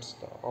Taliban cuts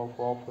off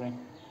offering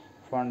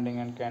funding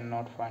and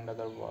cannot find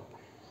other work.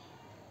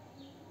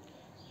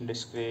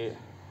 Desperate,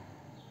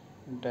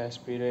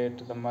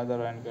 the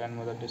mother and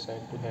grandmother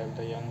decide to have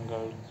the young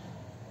girl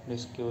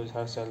disguise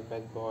herself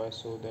as boy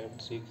so that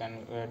she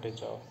can get a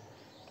job.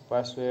 To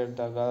persuade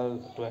the girl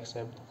to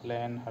accept the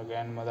plan, her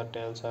grandmother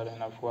tells her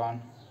an Afghan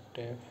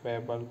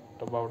fable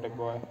about a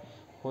boy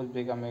who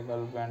become a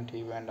girl when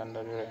he went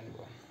under a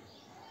rainbow.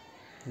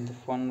 The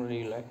fun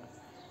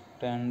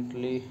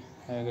reluctantly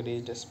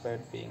agrees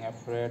despite being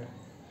afraid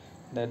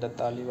that the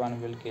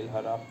Taliban will kill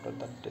her after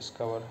they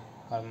discover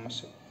her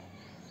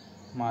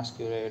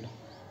masquerade.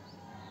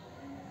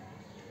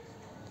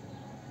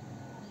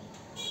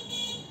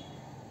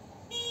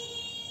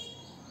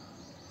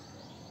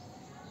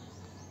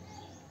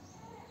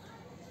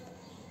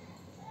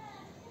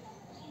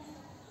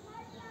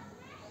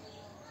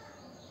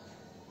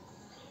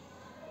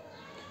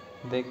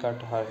 They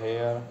cut her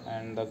hair,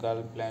 and the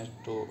girl plans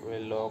to a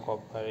lock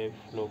of her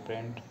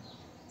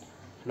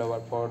flower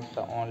pot.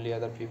 The only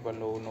other people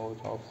who know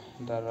of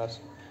the rush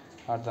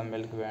are the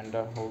milk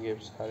vendor, who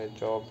gives her a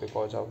job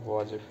because of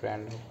was a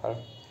friend of her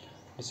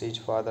deceased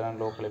father, and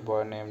local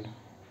boy named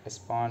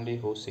Espandi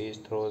who sees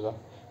through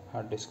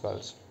her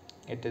disguise.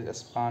 It is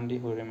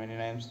Espandi who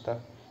renames the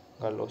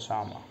girl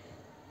Osama.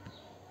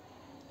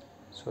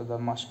 So the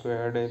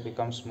masquerade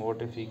becomes more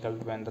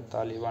difficult when the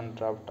Taliban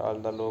dropped all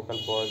the local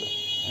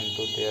boys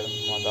into their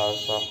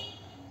madrasa,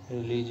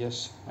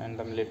 religious and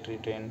the military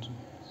trained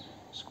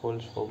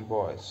schools for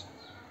boys.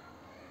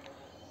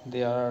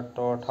 They are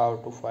taught how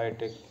to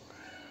fight,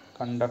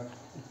 conduct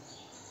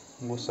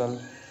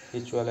ghusl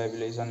ritual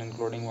ablution,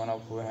 including one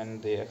of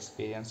when they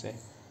experience a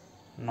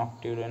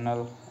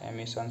nocturnal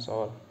emissions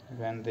or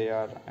when they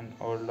are an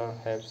older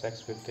have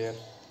sex with their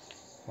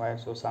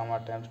wives.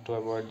 Osama attempts to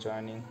avoid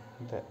joining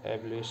the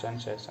ablution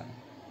session,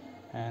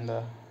 and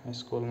the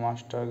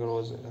schoolmaster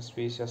grows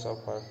suspicious of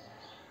her.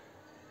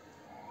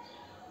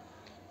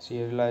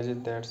 She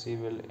realizes that she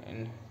will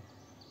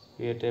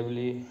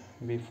inevitably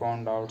be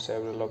found out.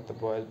 Several of the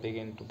boys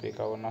begin to pick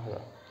on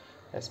her.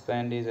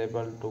 Spand is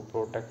able to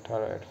protect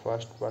her at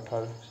first, but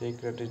her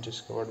secret is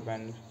discovered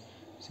when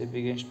she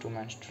begins to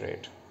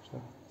menstruate.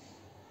 So,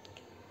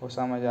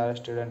 Osama is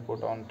arrested and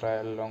put on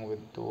trial along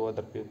with two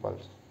other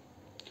pupils.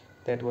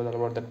 That was all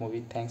about that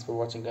movie. Thanks for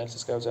watching guys.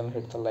 Subscribe channel,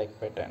 hit the like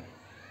button.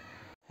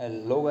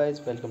 Hello guys,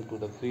 welcome to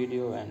the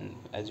video. And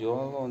as you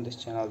all know, on this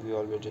channel we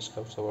always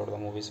discuss about the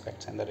movies,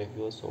 facts and the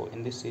reviews. So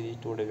in this series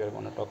today we are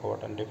going to talk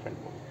about a different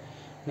movie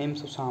named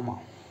Osama.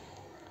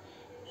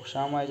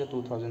 Osama is a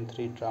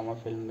 2003 drama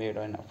film made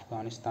in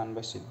Afghanistan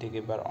by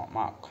Siddiqui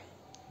Barmak.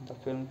 The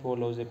film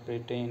follows a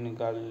preteen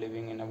girl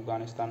living in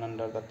Afghanistan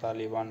under the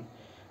Taliban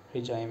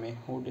regime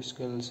who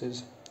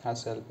disguises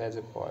herself as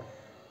a boy.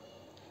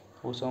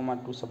 Osama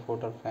to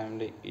support her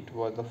family. It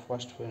was the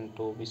first film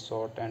to be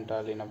shot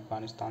entirely in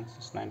Afghanistan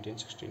since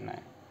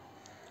 1969,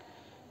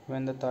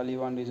 when the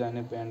Taliban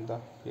designer banned the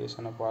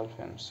creation of all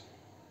films.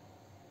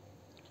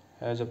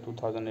 As of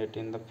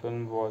 2018, the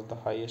film was the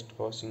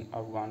highest-grossing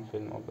Afghan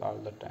film of all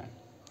the time.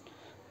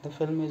 The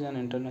film is an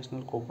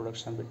international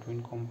co-production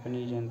between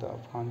companies in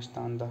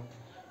Afghanistan, the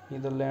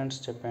Netherlands,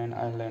 Japan,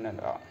 Ireland,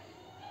 and all.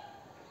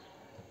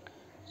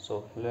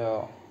 So,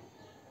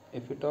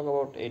 if we talk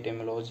about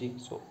etymology,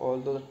 so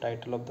although the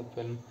title of the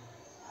film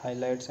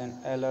highlights an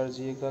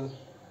allegorical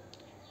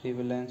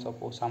prevalence of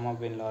Osama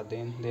bin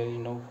Laden, there is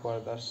no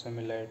further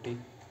similarity.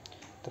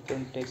 The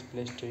film takes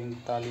place during the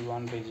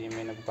Taliban regime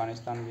in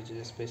Afghanistan, which is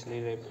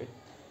especially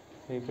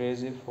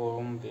repressive for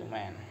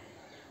women.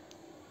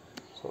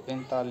 So,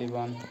 in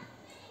Taliban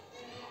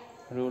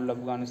ruled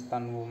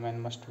Afghanistan, women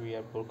must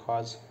wear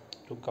burqas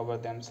to cover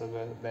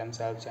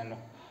themselves and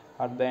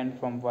are banned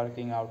from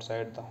working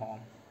outside the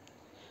home.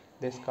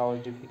 This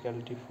caused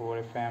difficulty for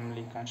a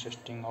family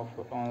consisting of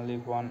only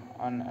one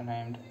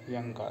unnamed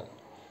young girl.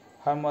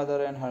 Her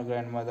mother and her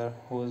grandmother,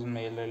 whose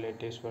male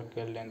relatives were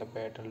killed in the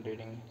battle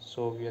during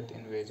Soviet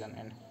invasion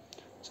and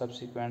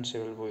subsequent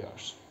civil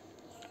wars.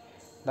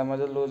 The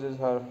mother loses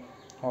her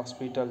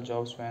hospital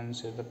jobs when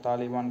the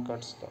Taliban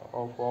cuts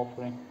off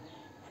offering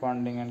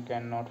funding and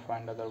cannot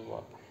find other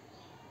work.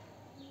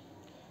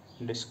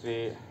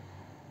 Desperate,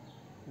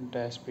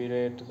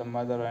 the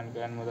mother and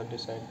grandmother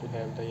decide to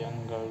have the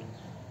young girl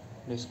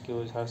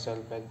disguise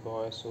herself as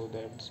boy so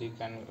that she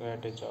can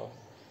get a job.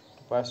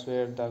 To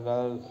persuade the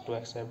girl to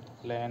accept the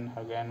plan,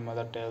 her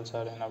grandmother tells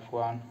her an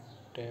Afghan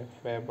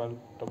fable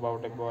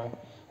about a boy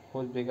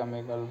who became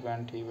a girl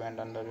when he went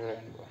under a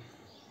rainbow.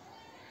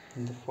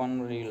 The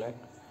fun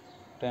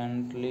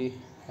reluctantly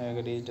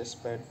agrees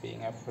despite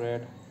being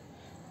afraid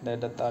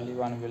that the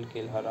Taliban will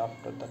kill her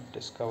after they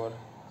discover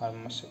her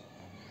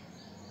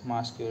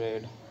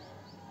masquerade.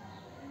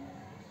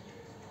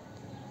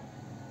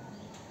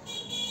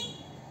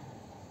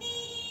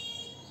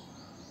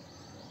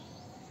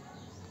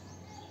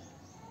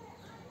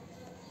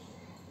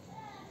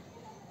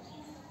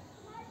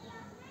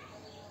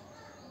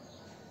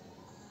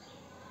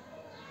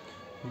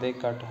 They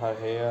cut her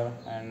hair,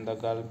 and the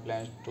girl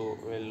plans to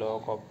a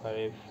lock of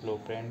her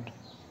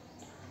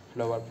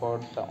flower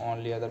pot. The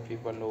only other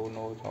people who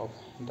know of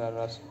the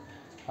rush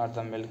are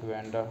the milk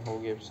vendor,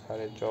 who gives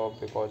her a job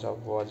because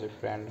of was a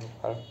friend of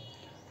her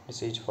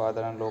deceased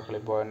father and local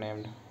boy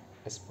named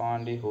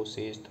Espandi, who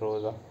sees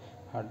through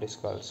her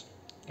disguise.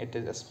 It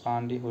is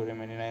Espandi who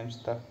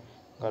renames the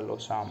girl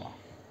Osama.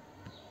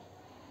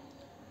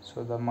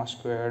 So the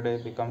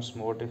masquerade becomes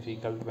more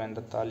difficult when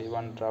the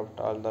Taliban draft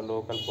all the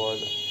local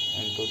boys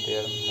into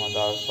their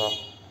madrasa,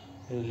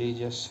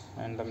 religious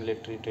and the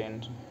military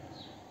trained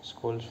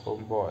schools for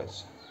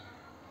boys.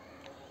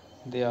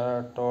 They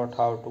are taught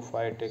how to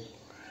fight,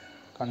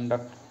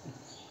 conduct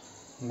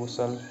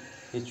ghusl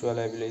ritual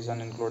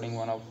ablution, including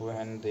one of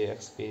when they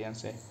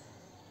experience a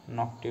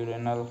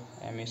nocturnal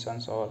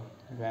emissions or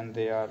when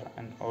they are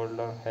an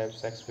older have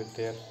sex with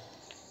their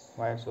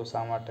wives.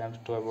 Osama attempts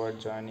to avoid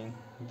joining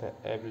the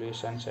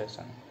ablution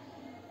session,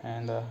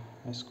 and the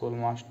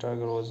schoolmaster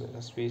grows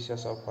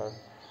suspicious of her.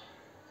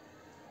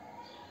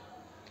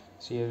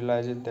 She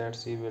realizes that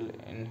she will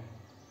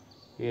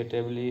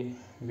inevitably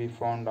be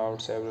found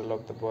out. Several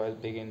of the boys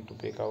begin to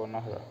pick on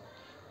her.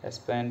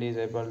 Spand is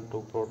able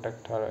to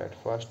protect her at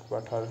first,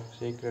 but her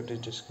secret is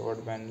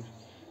discovered when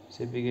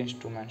she begins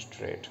to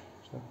menstruate.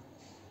 So,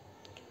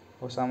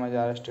 Osama is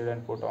arrested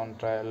and put on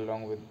trial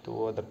along with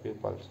two other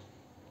pupils.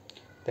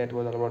 That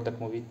was all about that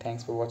movie.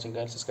 Thanks for watching,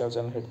 guys. Subscribe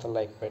channel, hit the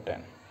like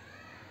button.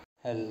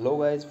 Hello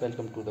guys,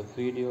 welcome to the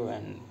video.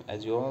 And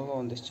as you all know,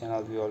 on this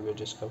channel we always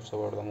discuss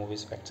about the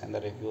movies, facts and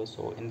the reviews.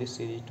 So in this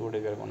series today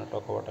we are going to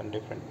talk about a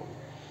different movie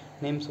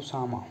named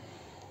Osama.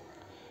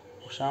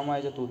 Osama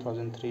is a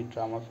 2003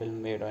 drama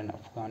film made in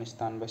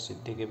Afghanistan by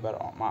Siddiqui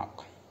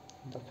Barmak.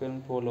 The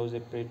film follows a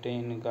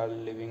preteen girl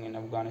living in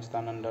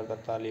Afghanistan under the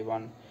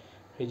Taliban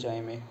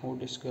regime who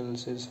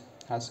disguises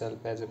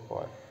herself as a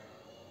boy.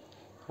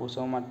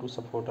 Osama to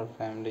support her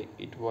family.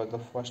 It was the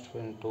first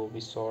film to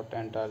be shot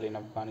entirely in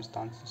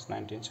Afghanistan since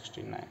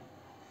 1969,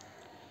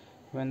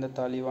 when the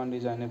Taliban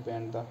regime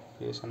banned the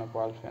creation of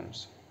all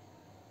films.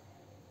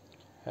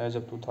 As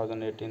of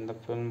 2018, the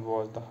film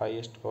was the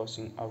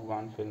highest-grossing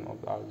Afghan film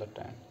of all the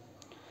time.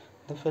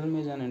 The film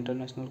is an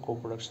international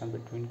co-production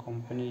between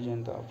companies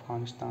in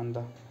Afghanistan,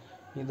 the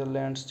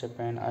Netherlands,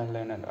 Japan,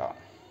 Ireland, and all.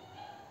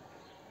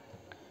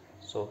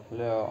 So,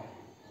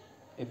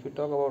 if we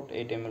talk about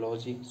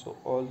etymology, so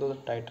although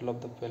the title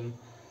of the film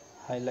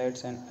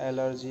highlights an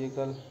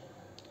allegorical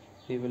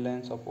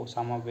prevalence of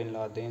Osama bin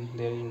Laden,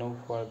 there is no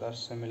further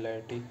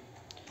similarity.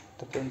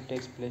 The film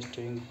takes place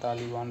during the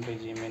Taliban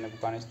regime in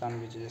Afghanistan,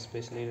 which is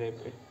especially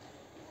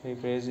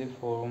repressive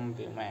for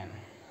women.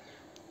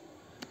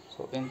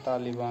 So, in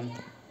Taliban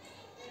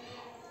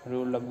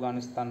ruled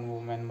Afghanistan,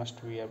 women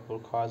must wear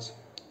burqas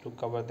to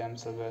cover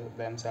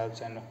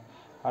themselves and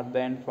are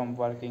banned from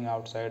working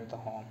outside the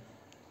home.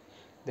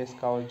 This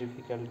caused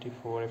difficulty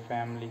for a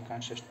family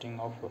consisting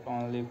of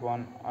only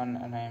one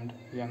unnamed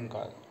young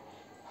girl.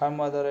 Her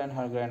mother and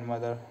her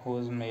grandmother,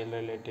 whose male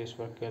relatives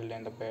were killed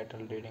in the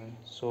battle during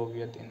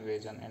Soviet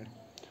invasion and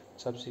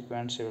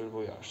subsequent civil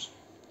wars.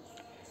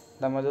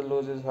 The mother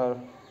loses her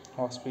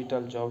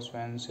hospital jobs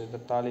when the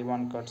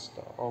Taliban cuts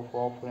off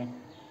offering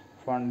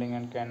funding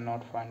and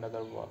cannot find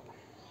other work.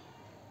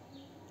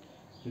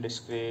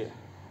 Desperate,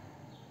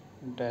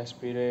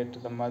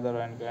 the mother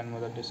and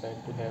grandmother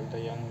decide to have the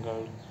young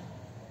girl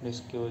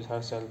disguise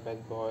herself as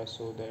boy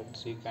so that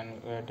she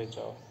can get a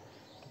job.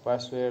 To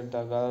persuade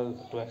the girl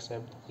to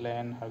accept the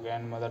plan, her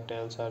grandmother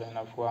tells her an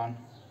Afghan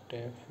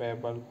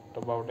fable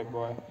about a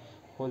boy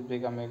who's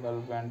become a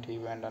girlfriend he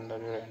went under a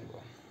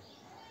rainbow.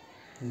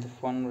 The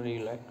fun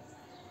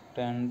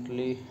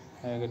reluctantly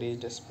agrees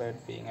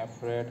despite being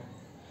afraid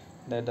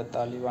that the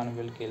Taliban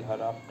will kill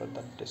her after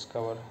they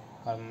discover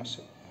her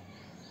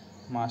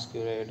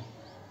masquerade.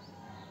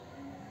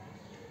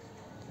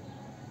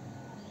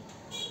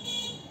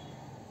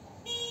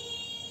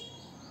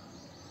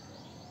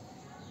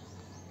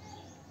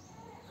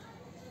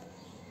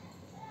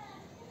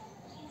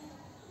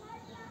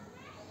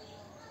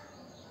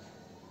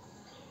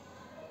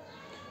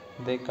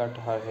 They cut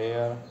her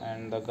hair,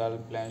 and the girl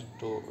plans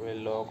to a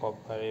lock of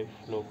her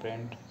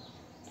blueprint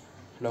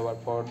flower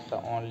pot.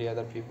 The only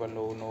other people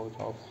who know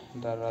of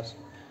the rush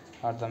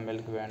are the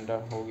milk vendor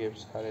who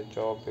gives her a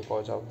job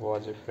because of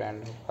was a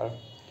friend of her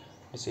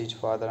deceased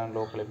father and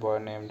local boy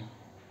named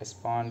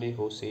Espandi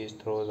who sees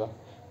through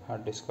her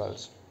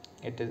disguise.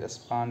 It is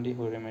Espandi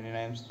who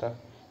renames the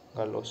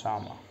girl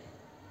Osama.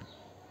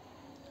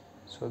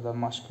 So the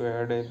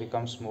masquerade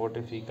becomes more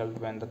difficult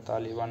when the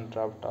Taliban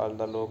dropped all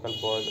the local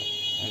boys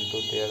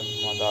into their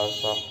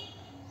madrasa,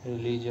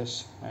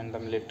 religious and the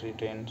military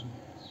trained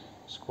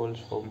schools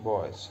for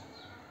boys.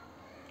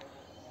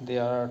 They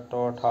are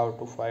taught how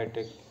to fight,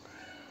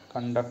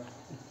 conduct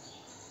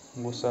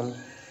ghusl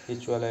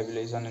ritual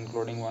ablution,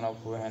 including one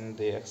of when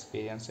they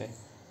experience a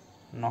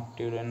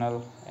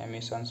nocturnal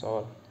emissions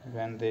or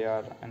when they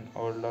are an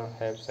older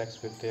have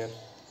sex with their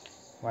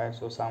wives.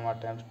 Osama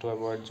attempts to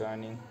avoid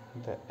joining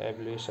the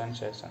ablution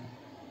session,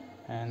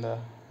 and the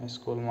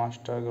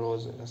schoolmaster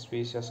grows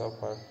suspicious of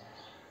her.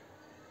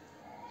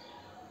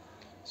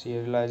 She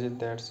realizes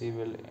that she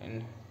will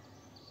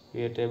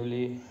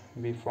inevitably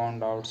be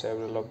found out.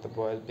 Several of the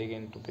boys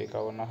begin to pick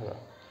on her.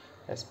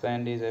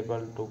 Spand is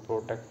able to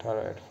protect her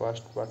at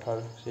first, but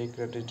her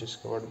secret is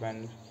discovered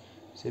when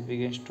she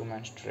begins to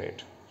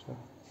menstruate. So,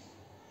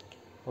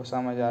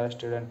 Osama is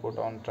arrested and put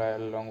on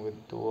trial along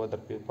with two other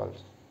people.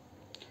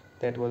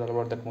 That was all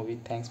about that movie.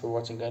 Thanks for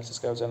watching, guys.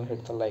 Subscribe channel,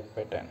 hit the like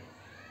button.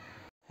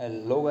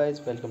 Hello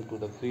guys, welcome to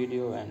the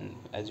video, and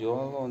as you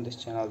all know on this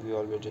channel we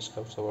always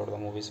discuss about the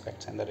movies,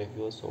 facts and the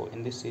reviews. So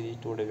in this series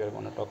today we are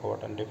going to talk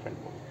about a different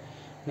movie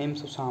named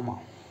Osama.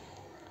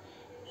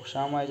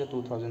 Osama is a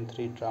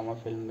 2003 drama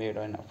film made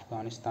in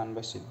Afghanistan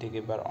by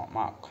Siddiqui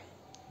Barmak.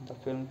 The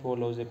film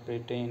follows a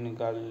preteen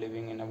girl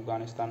living in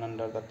Afghanistan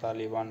under the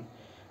Taliban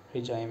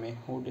regime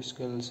who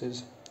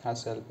disguises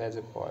herself as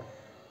a boy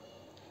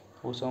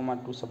Osama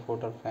to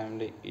support her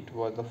family. It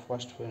was the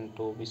first film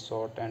to be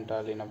shot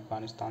entirely in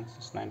Afghanistan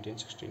since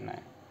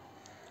 1969,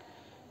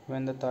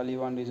 when the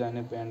Taliban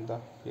regime banned the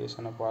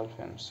creation of all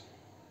films.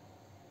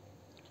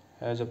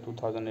 As of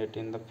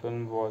 2018, the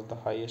film was the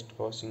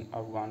highest-grossing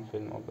Afghan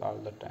film of all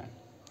the time.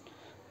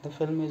 The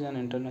film is an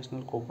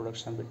international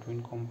co-production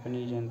between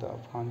companies in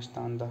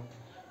Afghanistan, the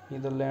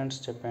Netherlands,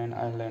 Japan,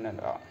 Ireland,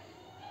 and all.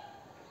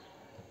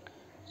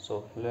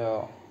 So,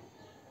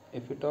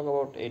 if we talk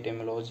about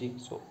etymology,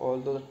 so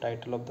although the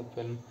title of the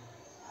film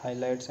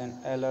highlights an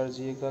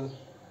allegorical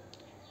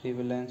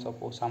prevalence of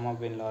Osama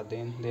bin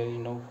Laden, there is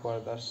no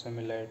further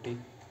similarity.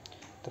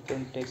 The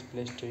film takes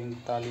place during the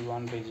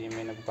Taliban regime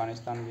in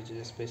Afghanistan, which is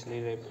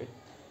especially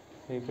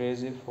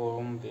repressive for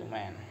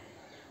women.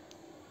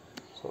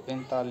 So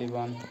in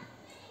Taliban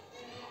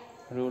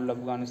ruled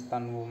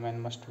Afghanistan, women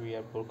must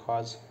wear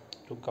burqas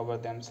to cover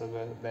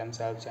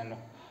themselves and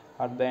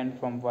are banned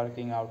from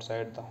working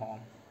outside the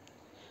home.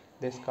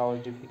 This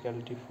caused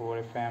difficulty for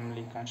a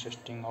family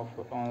consisting of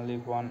only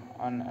one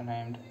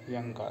unnamed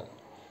young girl.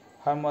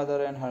 Her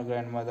mother and her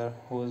grandmother,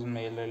 whose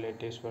male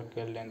relatives were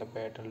killed in the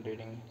battle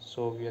during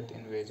Soviet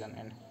invasion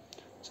and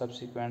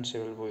subsequent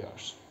civil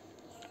wars.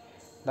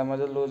 The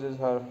mother loses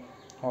her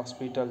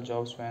hospital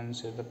jobs when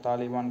the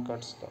Taliban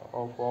cuts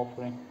off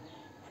offering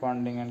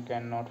funding and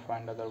cannot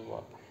find other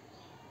work.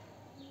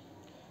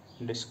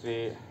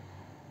 Desperate,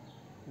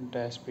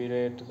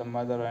 the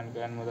mother and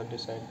grandmother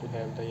decide to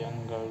have the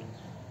young girl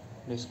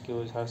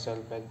disguise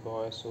herself as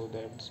boy so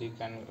that she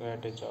can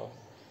get a job.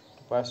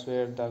 To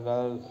persuade the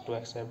girl to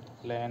accept the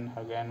plan,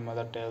 her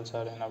grandmother tells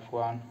her an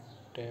Afghan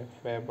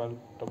fable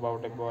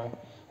about a boy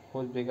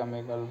who's become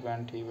a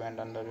girlfriend he went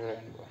under a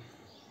rainbow.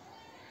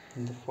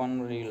 The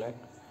fun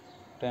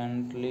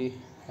reluctantly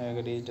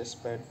agrees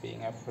despite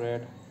being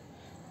afraid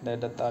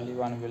that the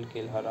Taliban will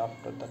kill her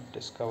after they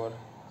discover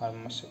her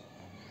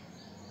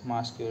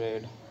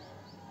masquerade.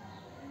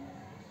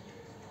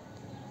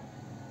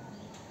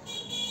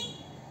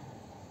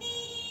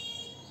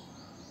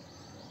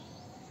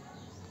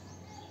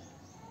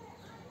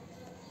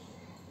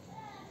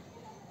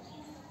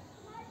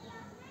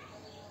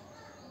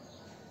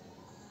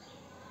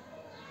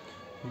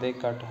 They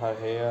cut her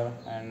hair,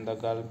 and the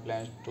girl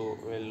plans to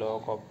a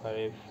lock of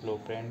her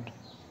blueprint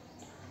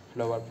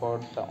flower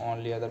pot. The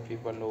only other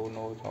people who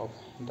know of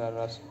the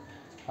rush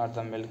are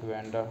the milk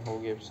vendor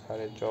who gives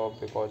her a job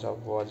because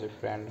of was a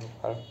friend of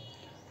her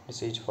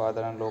deceased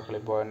father and local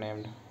boy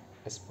named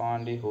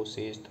Espandi who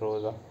sees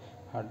through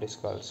her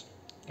disguise.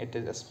 It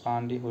is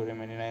Espandi who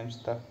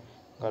renames the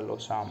girl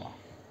Osama.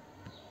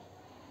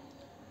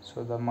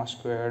 So the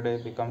Mosque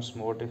day becomes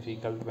more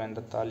difficult when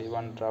the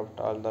Taliban dropped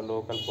all the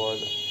local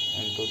boys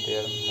into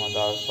their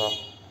madrasa,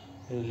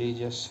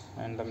 religious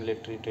and the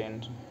military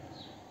trained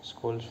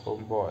schools for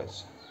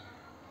boys.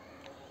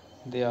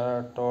 They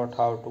are taught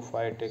how to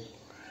fight,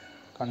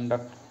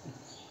 conduct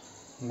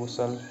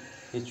ghusl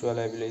ritual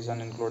ablution,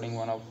 including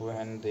one of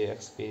when they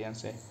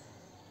experience a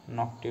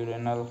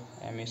nocturnal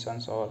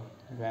emissions or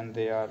when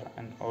they are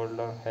an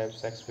older have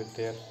sex with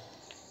their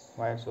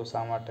wives.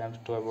 Osama attempts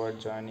to avoid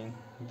joining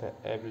the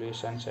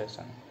ablution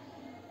session,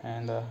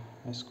 and the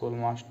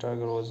schoolmaster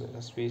grows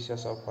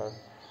suspicious of her.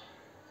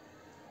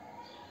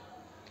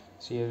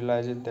 She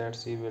realizes that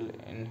she will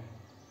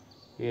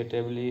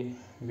inevitably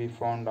be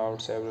found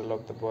out. Several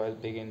of the boys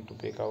begin to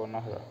pick on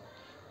her.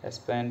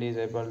 Spand is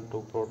able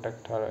to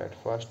protect her at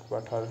first,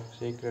 but her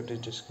secret is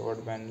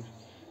discovered when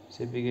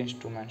she begins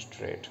to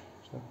menstruate.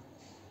 So,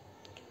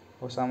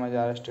 Osama is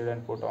arrested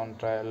and put on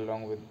trial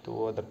along with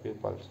two other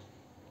pupils.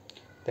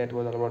 That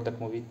was all about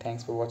that movie.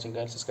 Thanks for watching,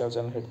 guys. Subscribe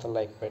channel, hit the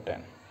like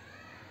button.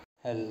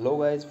 Hello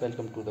guys,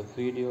 welcome to the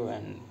video.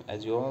 And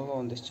as you all know,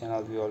 on this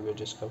channel we always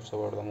discuss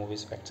about the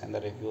movies, facts and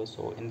the reviews.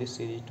 So in this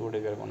series today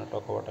we are going to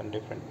talk about a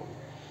different movie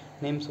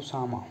named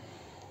Osama.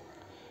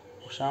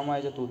 Osama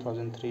is a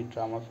 2003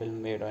 drama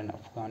film made in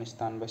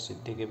Afghanistan by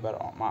Siddiqui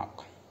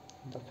Barmak.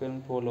 The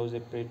film follows a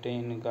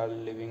preteen girl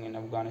living in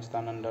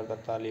Afghanistan under the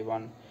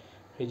Taliban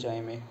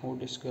regime who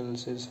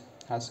disguises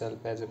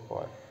herself as a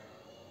boy.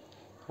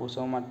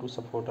 Osama to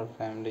support her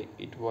family.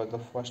 It was the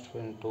first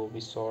film to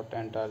be shot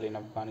entirely in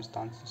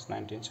Afghanistan since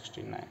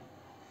 1969,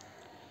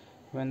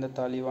 when the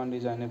Taliban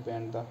regime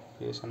banned the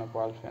creation of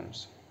all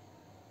films.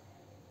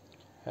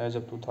 As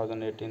of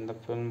 2018, the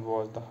film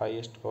was the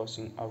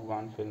highest-grossing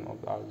Afghan film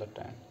of all the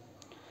time.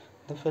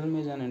 The film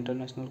is an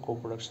international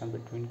co-production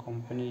between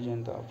companies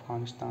in the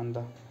Afghanistan,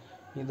 the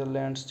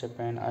Netherlands,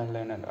 Japan,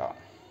 Ireland, and all.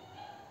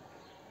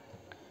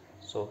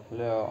 So,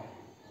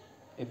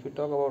 if we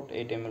talk about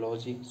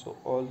etymology, so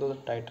although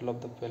the title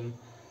of the film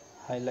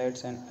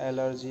highlights an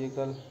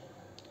allegorical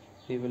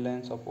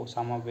prevalence of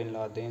Osama bin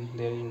Laden,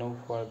 there is no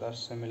further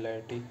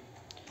similarity.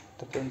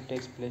 The film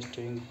takes place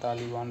during the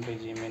Taliban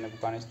regime in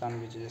Afghanistan,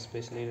 which is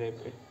especially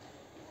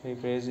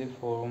repressive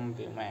for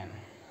women.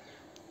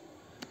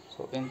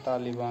 So in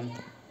Taliban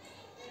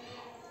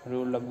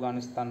ruled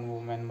Afghanistan,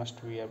 women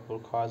must wear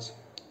burqas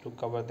to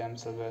cover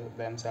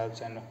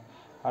themselves and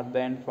are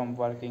banned from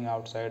working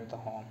outside the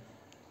home.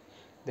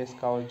 This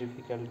caused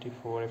difficulty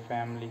for a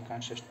family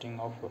consisting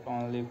of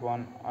only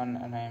one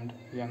unnamed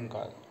young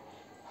girl.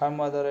 Her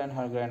mother and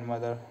her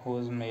grandmother,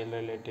 whose male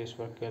relatives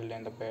were killed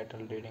in the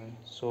battle during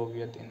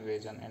Soviet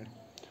invasion and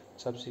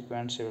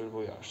subsequent civil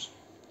wars.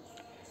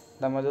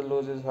 The mother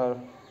loses her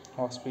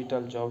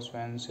hospital jobs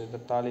when the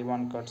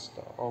Taliban cuts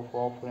off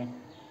offering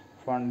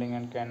funding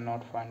and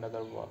cannot find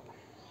other work.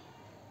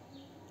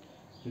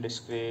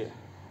 Desperate,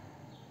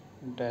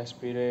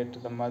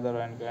 the mother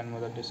and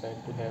grandmother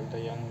decide to have the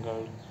young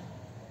girl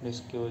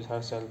disguise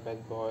herself as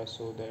boy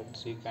so that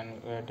she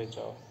can get a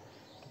job.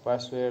 To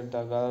persuade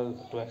the girl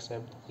to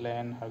accept the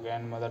plan, her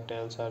grandmother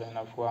tells her an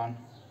Afghan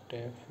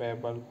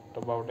fable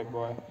about a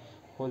boy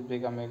who's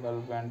become a girl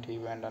when he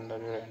went under a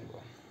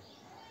rainbow.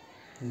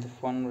 The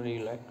fun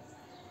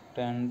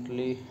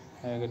reluctantly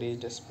agrees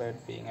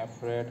despite being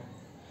afraid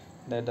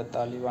that the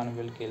Taliban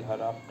will kill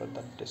her after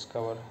they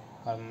discover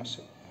her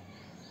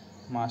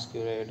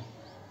masquerade.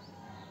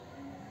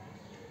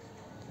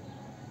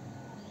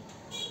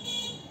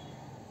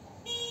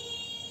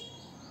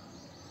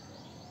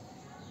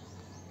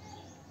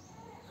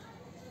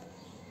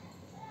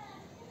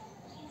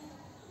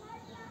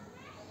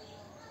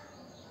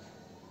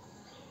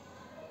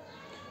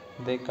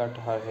 They cut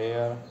her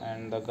hair,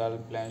 and the girl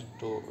plans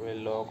to a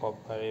lock of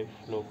her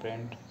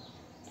blueprint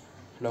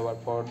flower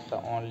pot.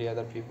 The only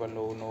other people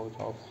who know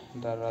of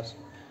the rush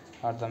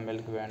are the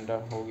milk vendor,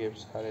 who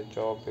gives her a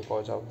job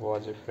because of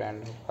was a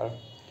friend of her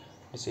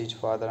deceased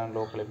father, and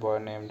locally boy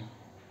named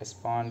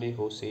Spandi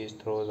who sees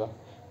through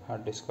her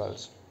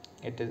disguise.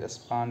 It is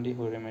Spandi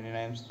who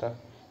renames the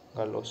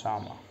girl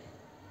Osama.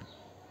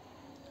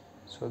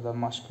 So the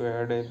Mosque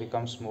day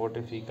becomes more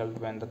difficult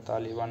when the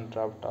Taliban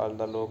dropped all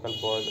the local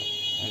boys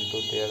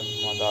into their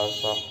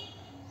madrasa,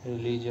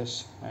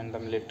 religious and the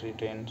military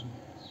trained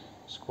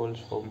schools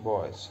for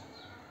boys.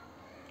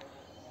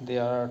 They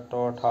are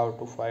taught how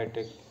to fight,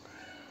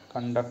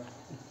 conduct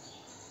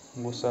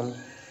ghusl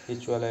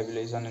ritual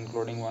ablution,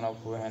 including one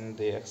of when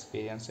they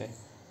experience a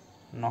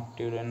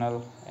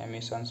nocturnal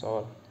emissions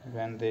or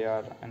when they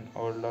are an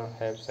older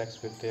have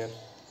sex with their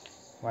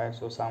wives.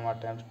 Osama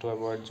attempts to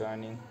avoid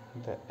joining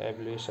the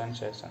ablution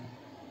session,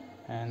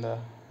 and the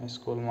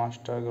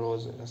schoolmaster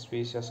grows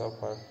suspicious of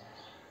her.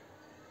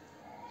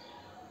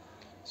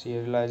 She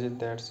realizes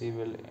that she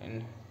will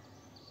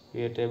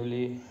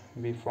inevitably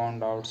be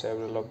found out.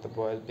 Several of the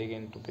boys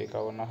begin to pick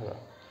on her.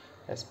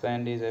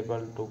 Spand is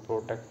able to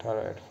protect her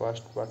at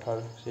first, but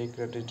her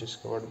secret is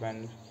discovered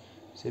when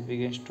she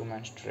begins to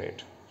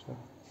menstruate. So,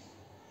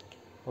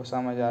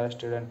 Osama is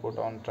arrested and put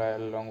on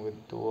trial along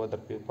with two other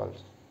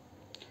pupils.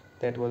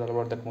 That was all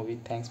about that movie.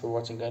 Thanks for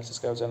watching, guys.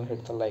 Subscribe channel,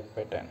 hit the like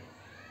button.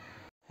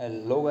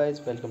 Hello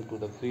guys, welcome to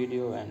the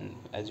video. And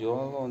as you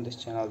all know, on this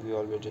channel we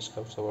always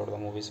discuss about the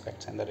movies,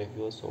 facts and the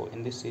reviews. So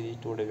in this series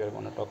today we are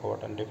going to talk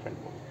about a different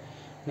movie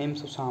named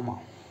Osama.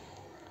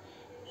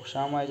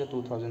 Osama is a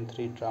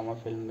 2003 drama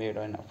film made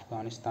in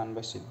Afghanistan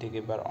by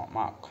Siddiqui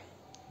Barmak.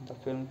 The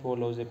film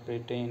follows a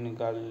preteen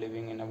girl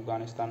living in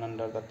Afghanistan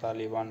under the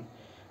Taliban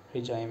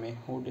regime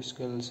who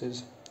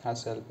disguises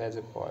herself as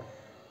a boy.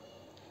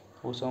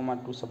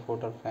 Osama to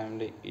support her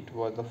family. It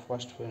was the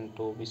first film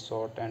to be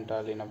shot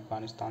entirely in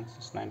Afghanistan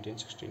since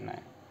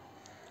 1969,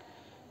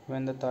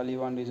 when the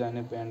Taliban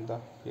designer banned the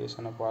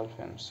creation of all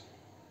films.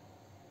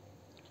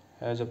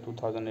 As of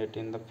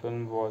 2018, the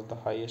film was the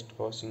highest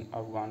grossing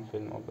Afghan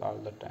film of all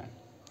the time.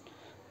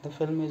 The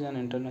film is an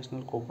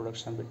international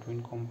co-production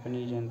between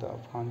companies in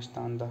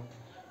Afghanistan, the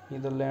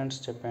Netherlands,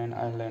 Japan,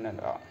 Ireland,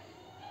 and all.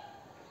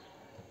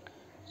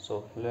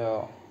 So,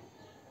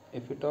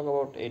 if we talk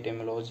about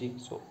etymology,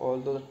 so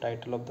although the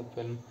title of the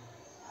film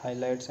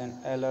highlights an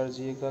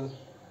allegorical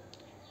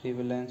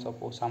prevalence of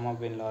Osama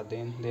bin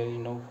Laden, there is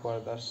no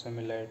further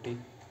similarity.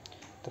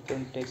 The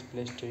film takes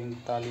place during the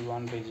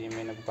Taliban regime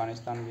in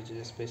Afghanistan, which is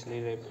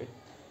especially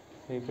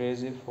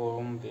repressive for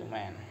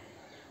women.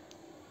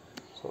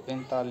 So,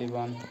 in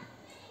Taliban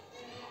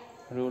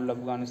ruled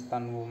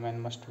Afghanistan, women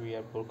must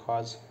wear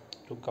burqas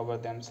to cover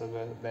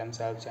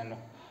themselves and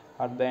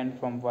are banned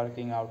from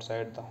working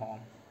outside the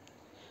home.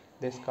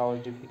 This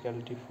caused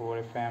difficulty for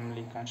a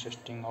family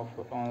consisting of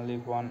only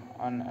one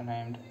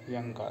unnamed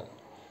young girl.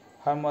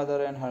 Her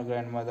mother and her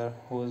grandmother,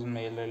 whose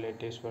male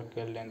relatives were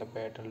killed in the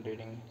battle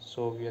during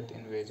Soviet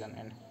invasion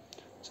and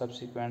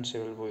subsequent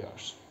civil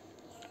wars.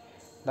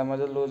 The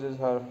mother loses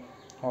her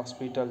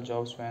hospital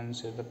jobs when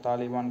the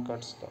Taliban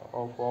cuts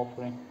off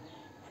offering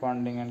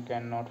funding and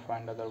cannot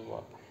find other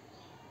work.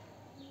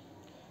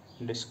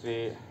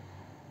 Desperate,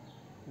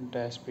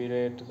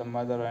 the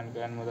mother and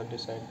grandmother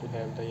decide to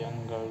have the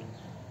young girl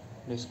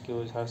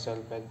disguise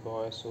herself as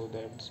boy so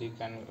that she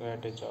can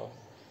get a job.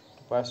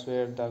 To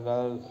persuade the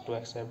girl to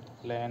accept the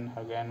plan,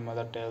 her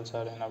grandmother tells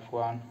her an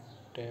Afghan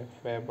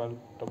fable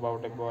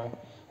about a boy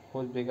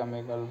who become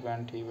a girl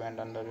when he went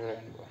under a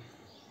rainbow.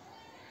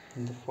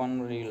 The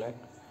fun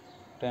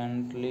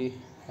reluctantly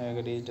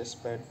agrees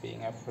despite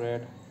being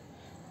afraid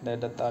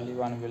that the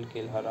Taliban will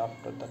kill her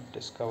after they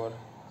discover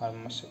her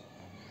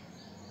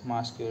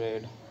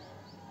masquerade.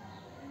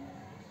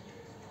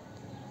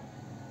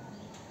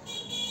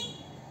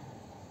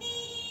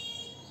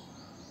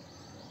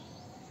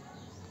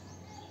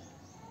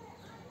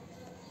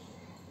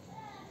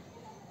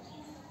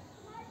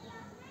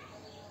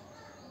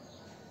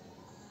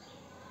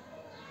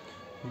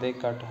 They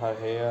cut her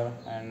hair,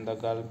 and the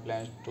girl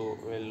plans to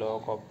a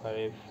lock of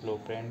her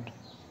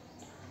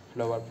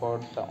flower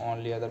pot. The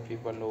only other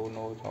people who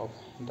know of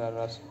the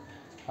rush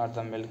are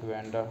the milk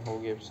vendor,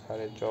 who gives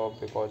her a job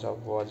because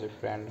of was a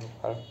friend of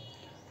her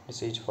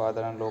deceased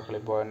father, and local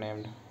boy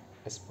named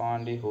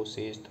Espandi who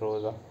sees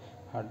through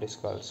her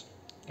disguise.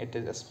 It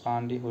is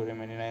Espandi who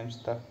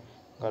renames the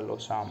girl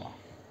Osama.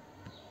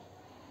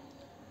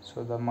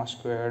 So the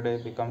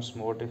masquerade becomes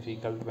more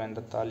difficult when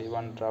the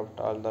Taliban dropped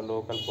all the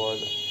local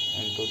boys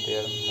into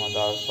their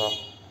madrasa,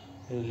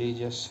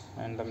 religious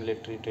and the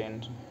military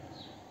trained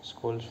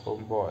schools for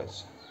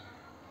boys.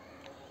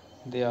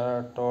 They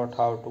are taught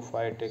how to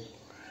fight,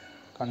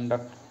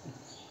 conduct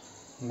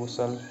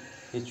ghusl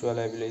ritual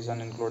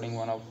ablution, including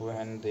one of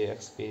when they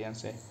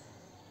experience a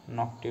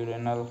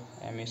nocturnal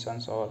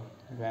emissions or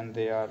when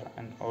they are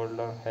an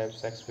older have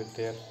sex with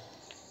their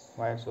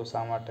wives.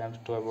 Osama attempts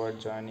to avoid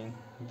joining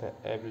the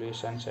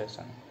ablution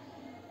session,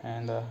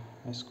 and the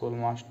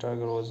schoolmaster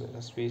grows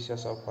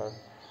suspicious of her.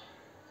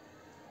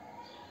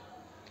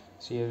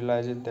 She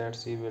realizes that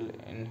she will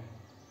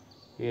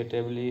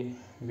inevitably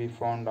be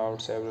found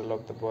out. Several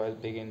of the boys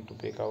begin to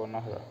pick on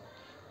her.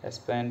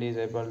 Spand is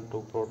able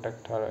to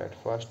protect her at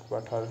first,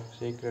 but her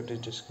secret is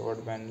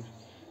discovered when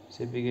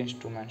she begins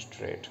to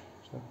menstruate.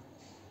 So,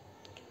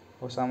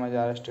 Osama is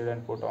arrested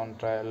and put on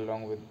trial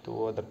along with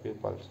two other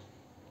pupils.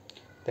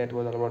 That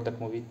was all about that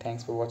movie.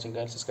 Thanks for watching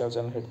guys. Subscribe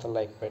channel, hit the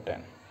like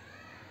button.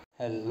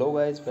 Hello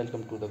guys,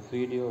 welcome to the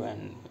video.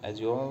 And as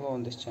you all know,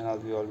 on this channel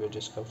we always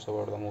discuss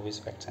about the movies,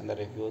 facts and the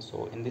reviews.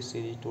 So in this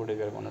series today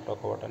we are going to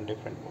talk about a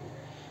different movie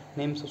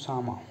named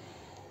Osama.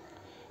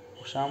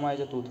 Osama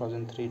is a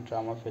 2003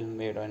 drama film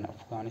made in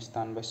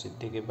Afghanistan by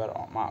Siddiqui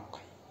Barmak.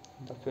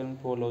 The film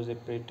follows a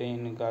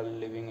preteen girl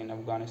living in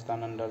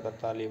Afghanistan under the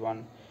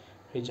Taliban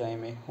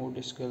regime who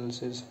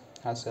disguises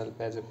herself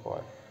as a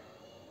boy.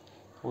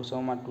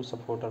 Osama to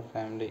support her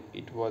family.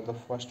 It was the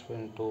first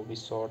film to be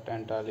shot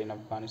entirely in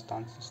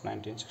Afghanistan since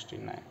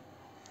 1969,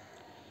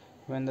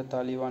 when the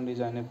Taliban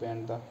designer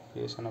banned the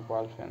creation of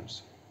all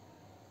films.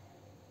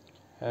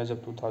 As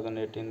of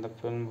 2018, the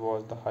film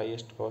was the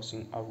highest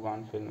grossing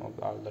Afghan film of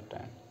all the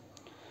time.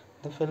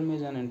 The film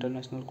is an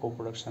international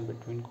co-production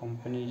between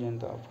companies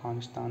in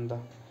Afghanistan, the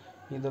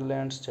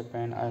Netherlands,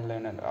 Japan,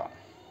 Ireland, and all.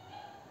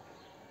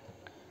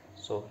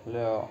 So,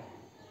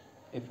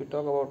 if we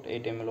talk about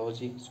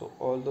etymology, so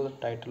although the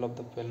title of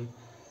the film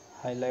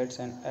highlights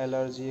an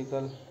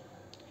allegorical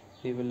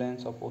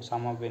prevalence of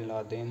Osama bin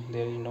Laden,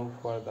 there is no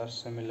further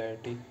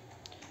similarity.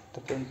 The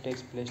film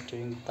takes place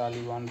during the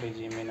Taliban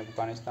regime in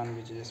Afghanistan,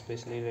 which is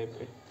especially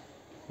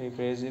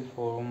repressive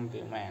for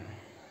women.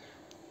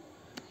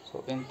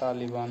 So, in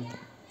Taliban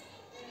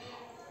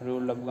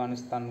ruled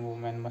Afghanistan,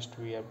 women must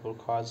wear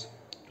burqas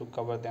to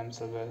cover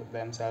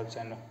themselves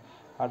and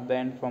are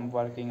banned from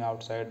working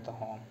outside the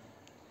home.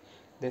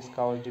 This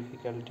caused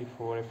difficulty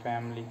for a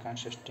family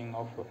consisting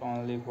of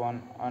only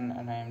one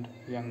unnamed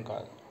young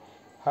girl.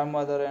 Her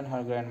mother and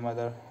her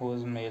grandmother,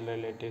 whose male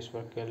relatives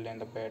were killed in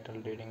the battle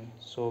during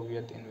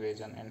Soviet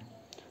invasion and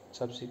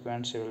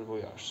subsequent civil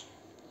wars.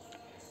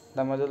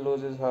 The mother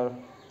loses her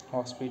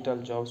hospital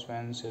jobs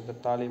when the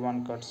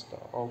Taliban cuts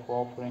off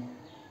offering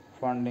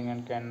funding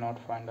and cannot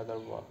find other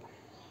work.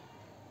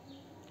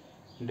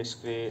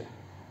 Desperate,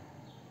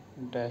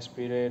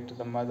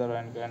 the mother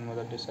and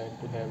grandmother decide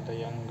to have the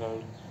young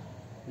girl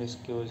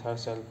disguise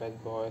herself as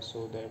boy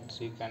so that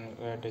she can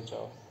get a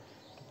job.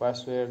 To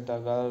persuade the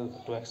girl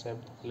to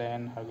accept the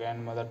plan, her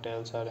grandmother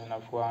tells her an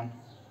Afghan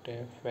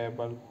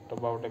fable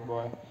about a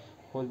boy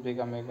who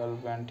become a girl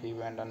when he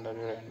went under a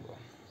rainbow.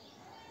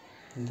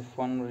 The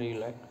fun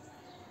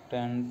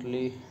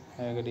reluctantly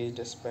agrees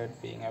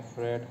despite being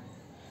afraid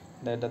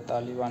that the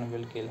Taliban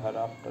will kill her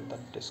after they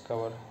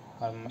discover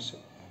her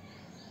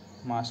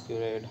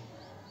masquerade.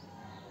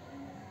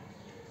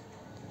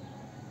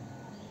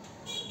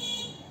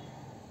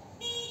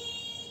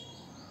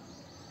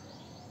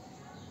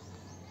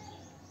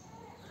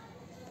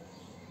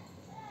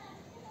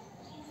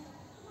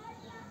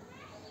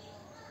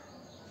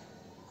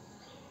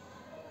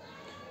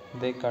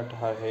 They cut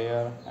her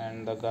hair,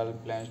 and the girl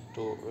plans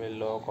to a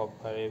lock of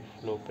her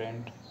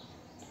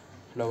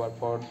flower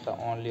pot. The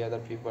only other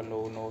people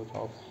who know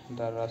of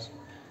the rush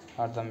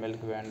are the milk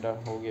vendor,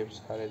 who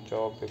gives her a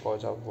job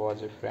because of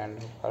was a friend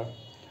of her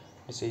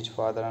deceased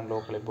father and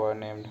local boy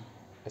named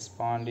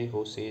Espandi,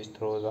 who sees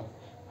through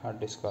her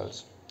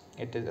disguise.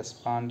 It is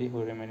Espandi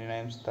who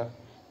renames the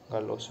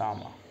girl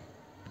Osama.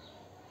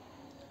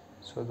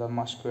 So the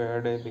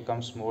masquerade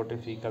becomes more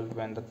difficult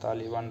when the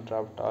Taliban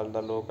draft all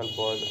the local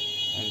boys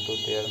into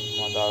their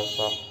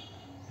madrasa,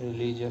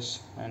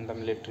 religious and the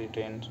military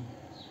trained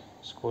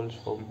schools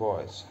for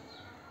boys.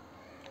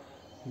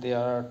 They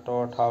are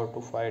taught how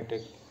to fight,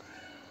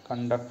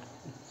 conduct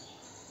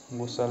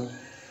ghusl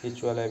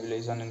ritual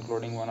ablution,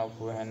 including one of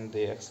when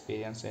they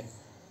experience a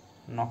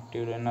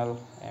nocturnal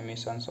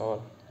emissions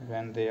or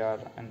when they are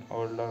an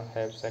older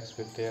have sex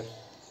with their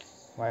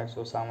wives.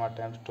 Osama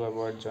attempts to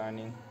avoid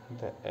joining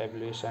the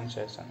ablution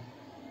session,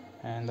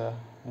 and the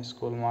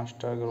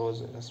schoolmaster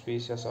grows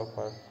suspicious of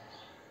her.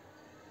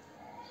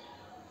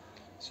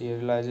 She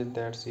realizes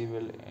that she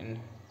will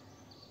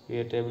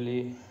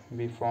inevitably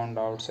be found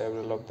out.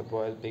 Several of the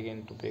boys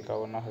begin to pick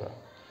on her.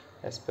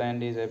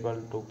 Spand is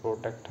able to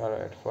protect her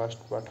at first,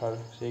 but her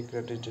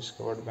secret is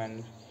discovered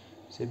when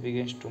she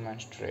begins to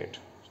menstruate.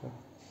 So,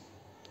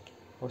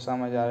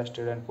 Osama is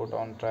arrested and put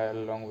on trial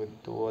along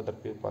with two other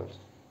pupils.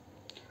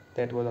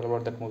 That was all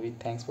about that movie.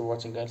 Thanks for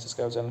watching, guys.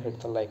 Subscribe channel, hit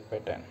the like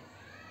button.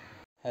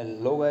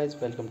 Hello guys,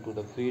 welcome to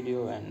the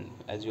video. And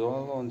as you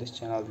all know, on this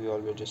channel we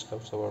always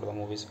discuss about the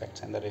movies, facts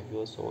and the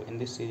reviews. So in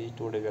this series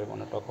today we are going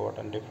to talk about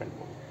a different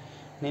movie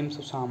named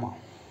Osama.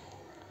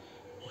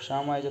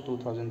 Osama is a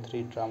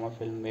 2003 drama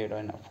film made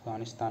in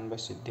Afghanistan by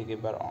Siddiqui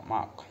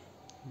Barmak.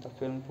 The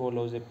film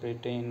follows a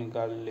preteen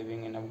girl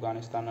living in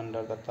Afghanistan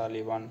under the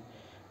Taliban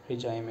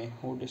regime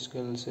who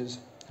disguises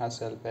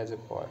herself as a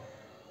boy.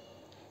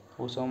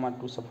 Osama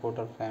to support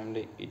her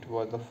family. It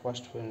was the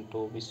first film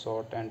to be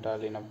shot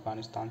entirely in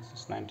Afghanistan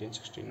since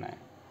 1969,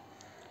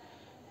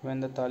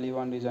 when the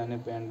Taliban regime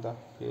banned the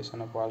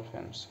creation of all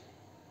films.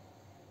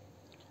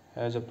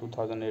 As of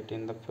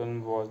 2018, the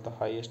film was the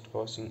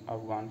highest-grossing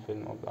Afghan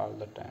film of all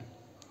the time.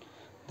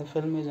 The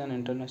film is an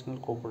international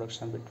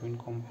co-production between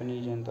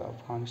companies in the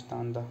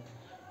Afghanistan, the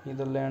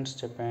Netherlands,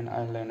 Japan,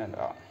 Ireland, and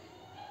all.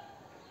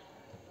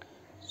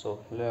 So,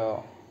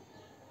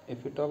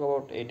 if we talk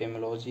about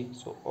etymology,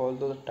 so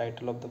although the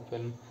title of the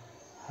film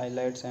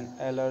highlights an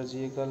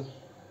allegorical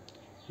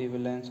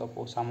prevalence of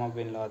Osama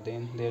bin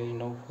Laden, there is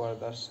no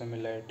further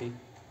similarity.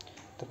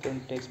 The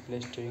film takes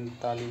place during the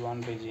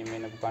Taliban regime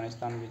in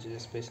Afghanistan, which is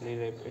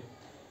especially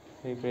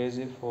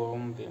repressive for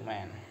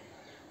women.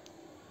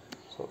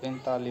 So, in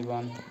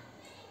Taliban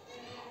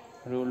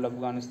ruled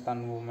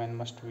Afghanistan, women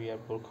must wear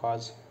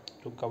burqas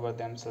to cover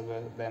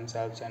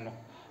themselves and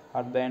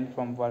are banned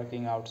from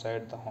working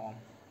outside the home.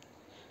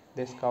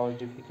 This caused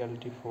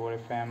difficulty for a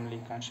family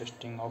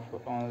consisting of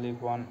only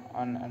one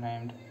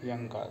unnamed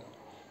young girl.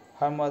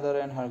 Her mother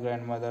and her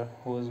grandmother,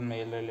 whose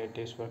male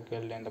relatives were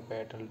killed in the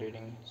battle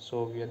during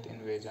Soviet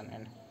invasion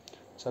and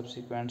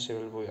subsequent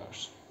civil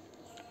wars.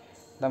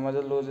 The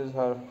mother loses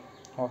her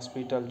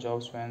hospital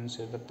jobs when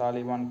the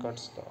Taliban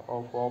cuts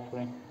off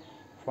offering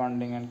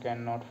funding and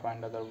cannot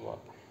find other work.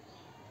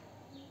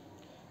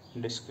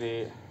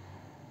 Desperate,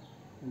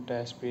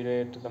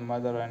 the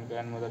mother and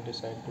grandmother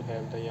decide to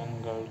have the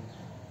young girl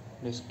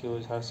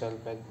disguise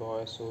herself as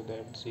boy so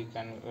that she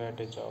can get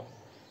a job.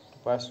 To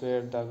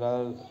persuade the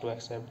girl to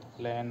accept the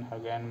plan, her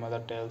grandmother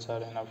tells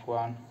her an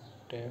Afghan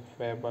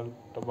fable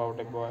about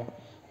a boy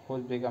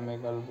who's become a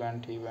girl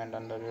when he went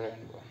under a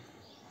rainbow.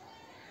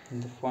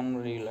 The fun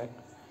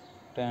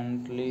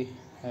reluctantly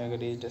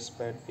agrees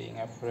despite being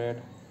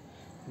afraid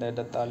that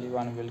the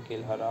Taliban will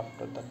kill her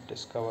after they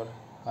discover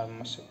her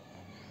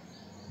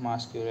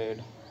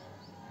masquerade.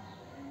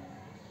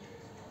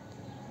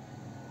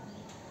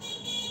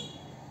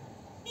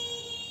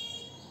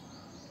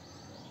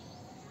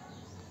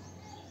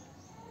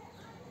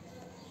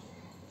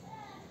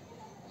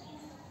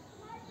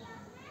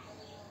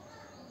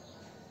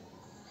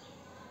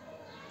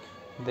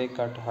 They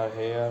cut her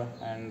hair,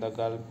 and the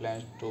girl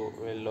plunges to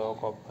a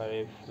lock of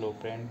her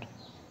blueprint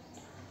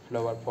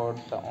flower pot.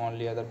 The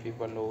only other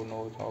people who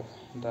know of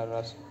the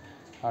rush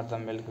are the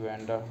milk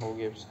vendor who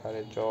gives her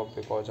a job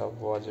because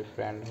of was a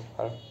friend of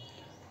her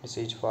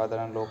deceased father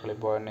and local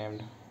boy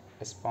named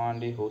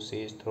Espandi who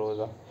sees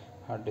through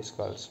her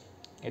disguise.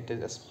 It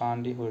is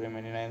Espandi who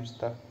renames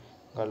the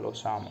girl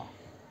Osama.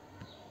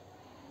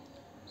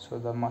 So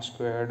the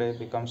masquerade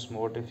becomes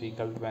more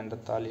difficult when the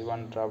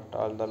Taliban dropped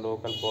all the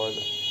local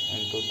boys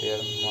into their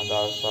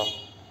madrasa,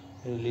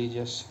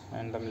 religious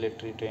and the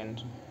military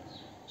trained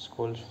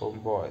schools for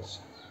boys.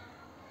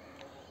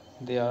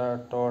 They are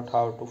taught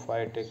how to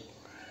fight,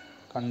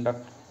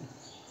 conduct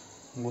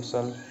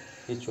ghusl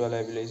ritual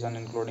ablution,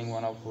 including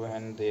one of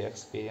when they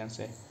experience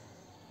a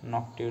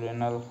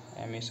nocturnal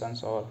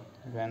emissions or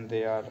when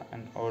they are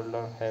an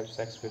older have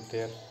sex with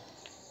their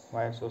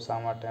wives.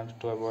 Osama attempts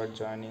to avoid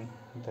joining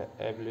the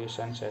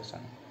ablution session,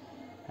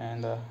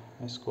 and the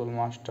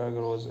schoolmaster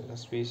grows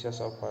suspicious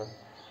of her.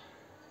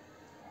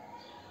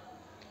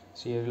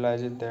 She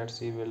realizes that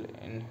she will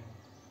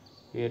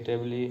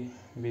inevitably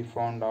be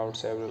found out.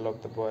 Several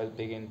of the boys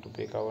begin to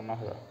pick on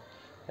her.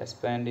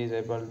 Spand is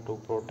able to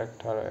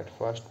protect her at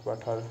first,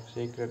 but her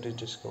secret is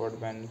discovered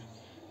when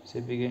she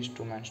begins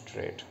to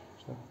menstruate.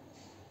 So,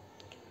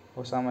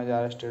 Osama is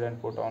arrested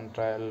and put on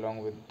trial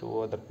along with two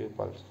other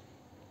people.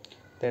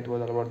 That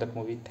was all about that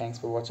movie. Thanks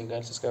for watching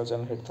guys. Subscribe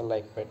channel, hit the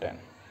like button.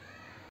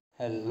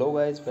 Hello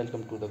guys,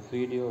 welcome to the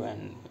video,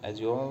 and as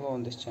you all know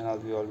on this channel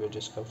we always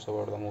discuss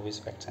about the movies,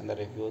 facts and the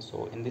reviews.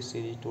 So in this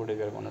series today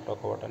we are going to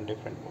talk about a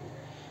different movie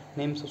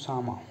named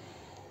Osama.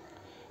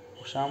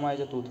 Osama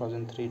is a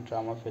 2003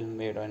 drama film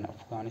made in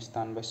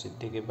Afghanistan by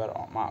Siddiqui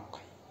Barmak.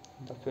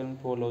 The film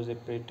follows a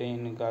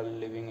preteen girl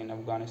living in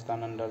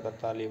Afghanistan under the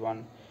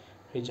Taliban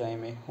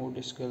regime who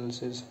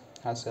disguises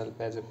herself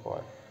as a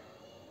boy.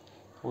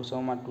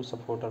 Osama to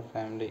support her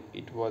family.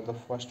 It was the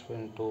first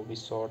film to be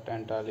shot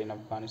entirely in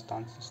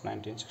Afghanistan since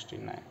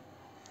 1969,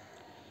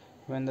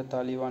 when the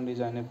Taliban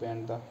regime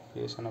banned the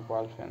creation of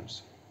all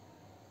films.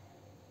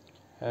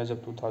 As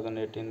of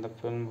 2018, the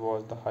film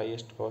was the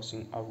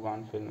highest-grossing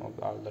Afghan film of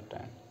all the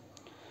time.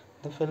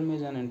 The film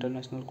is an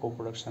international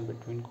co-production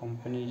between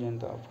companies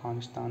in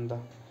Afghanistan, the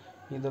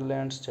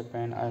Netherlands,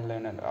 Japan,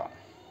 Ireland, and all.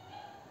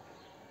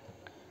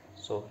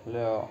 So,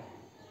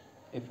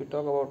 if we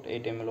talk about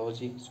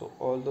etymology, so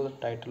although the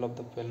title of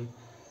the film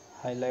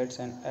highlights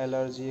an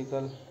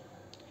allegorical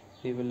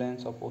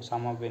prevalence of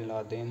Osama bin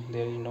Laden,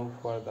 there is no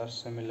further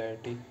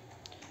similarity.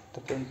 The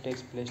film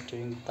takes place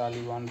during the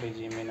Taliban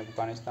regime in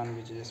Afghanistan,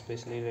 which is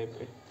especially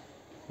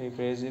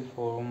repressive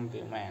for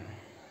women.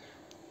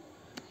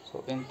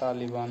 So in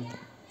Taliban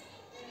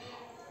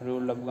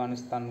ruled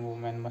Afghanistan,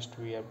 women must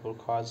wear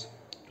burqas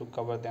to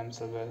cover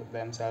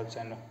themselves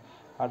and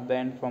are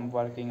banned from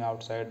working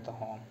outside the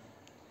home.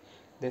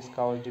 This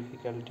caused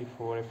difficulty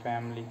for a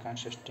family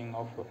consisting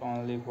of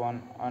only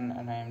one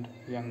unnamed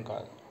young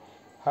girl.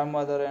 Her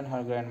mother and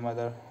her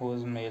grandmother,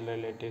 whose male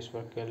relatives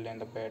were killed in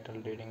the battle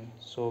during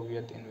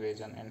Soviet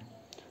invasion and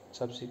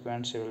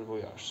subsequent civil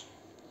wars.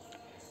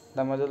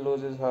 The mother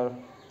loses her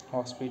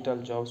hospital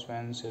jobs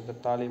when the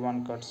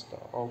Taliban cuts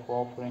off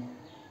offering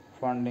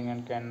funding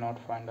and cannot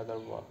find other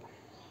work.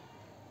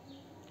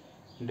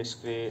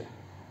 Desperate,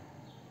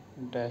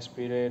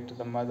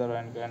 the mother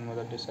and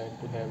grandmother decide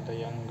to have the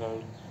young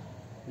girl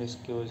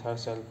disguise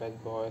herself as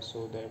boy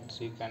so that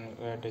she can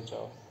get a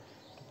job.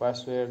 To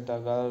persuade the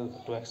girl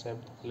to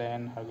accept the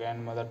plan, her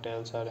grandmother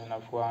tells her an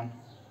Afghan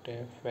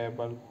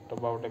fable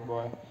about a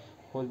boy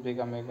who's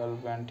become a girl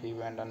when he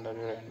went under a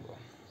rainbow.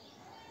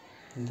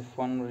 The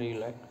fun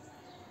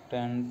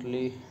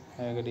reluctantly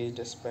agrees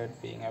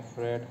despite being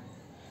afraid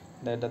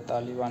that the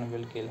Taliban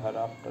will kill her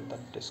after they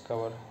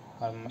discover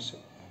her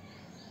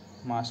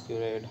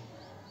masquerade.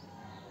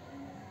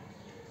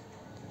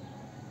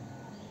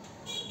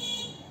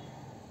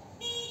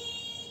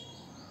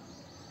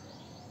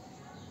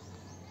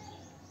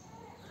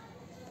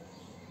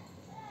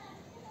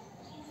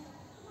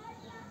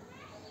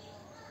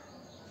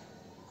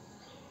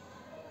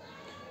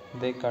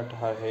 They cut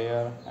her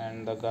hair,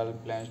 and the girl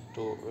plunges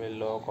to a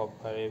lock of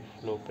her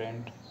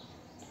blueprint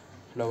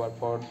flower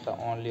pot. The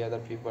only other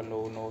people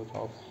who know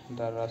of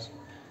the rush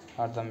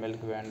are the milk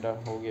vendor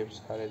who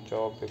gives her a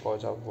job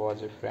because of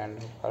was a friend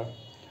of her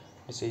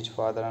deceased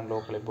father and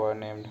local boy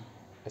named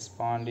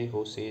Espandi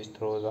who sees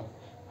through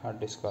her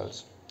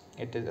disguise.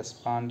 It is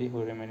Espandi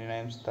who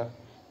renames the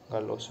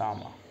girl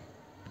Osama.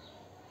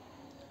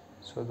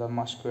 So the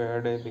Mosque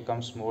day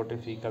becomes more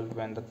difficult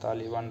when the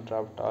Taliban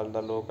dropped all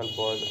the local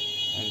boys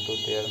into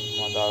their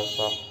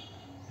madrasa,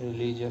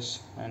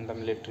 religious and the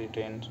military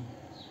trained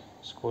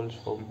schools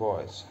for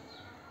boys.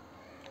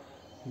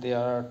 They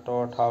are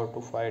taught how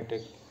to fight,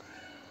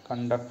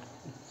 conduct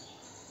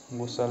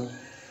ghusl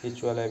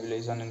ritual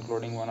ablution,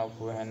 including one of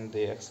when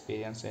they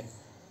experience a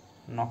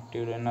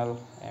nocturnal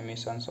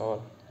emissions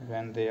or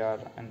when they are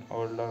an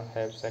older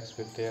have sex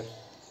with their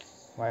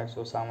wives.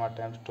 Osama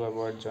attempts to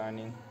avoid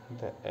joining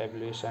the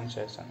ablution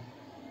session,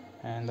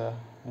 and the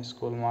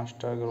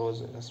schoolmaster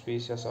grows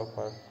suspicious of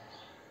her.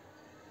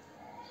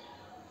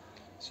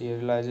 She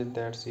realizes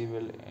that she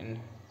will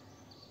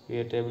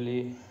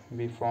inevitably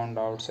be found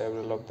out.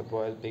 Several of the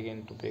boys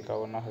begin to pick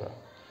on her.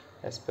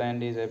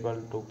 Spend is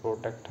able to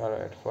protect her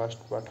at first,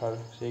 but her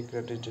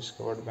secret is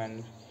discovered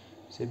when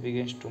she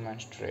begins to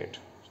menstruate.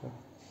 So,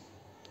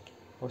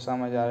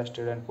 Osama is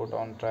arrested and put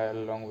on trial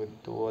along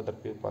with two other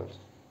pupils.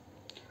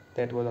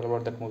 That was all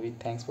about that movie.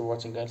 Thanks for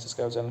watching, guys.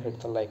 Subscribe channel, hit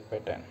the like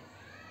button.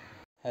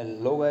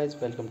 Hello guys,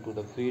 welcome to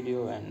the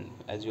video. And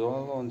as you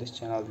all know, on this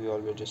channel we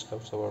always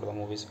discuss about the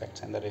movies, facts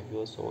and the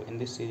reviews. So in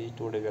this series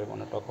today we are going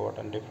to talk about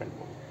a different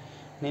movie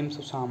named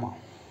Osama.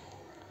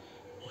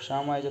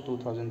 Osama is a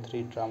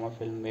 2003 drama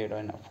film made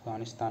in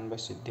Afghanistan by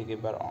Siddiqui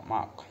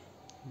Barmak.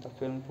 The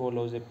film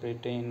follows a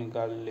preteen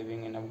girl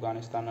living in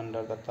Afghanistan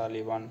under the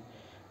Taliban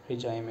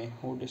regime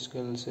who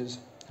disguises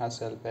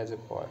herself as a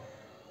boy.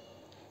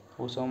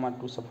 Osama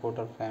to support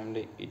her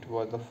family. It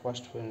was the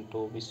first film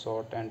to be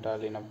shot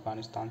entirely in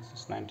Afghanistan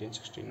since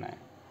 1969,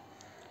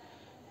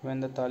 when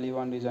the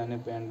Taliban regime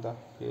banned the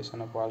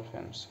creation of all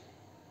films.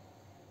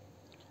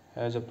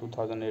 As of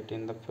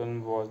 2018, the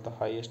film was the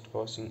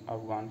highest-grossing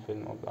Afghan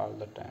film of all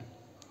the time.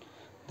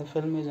 The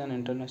film is an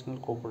international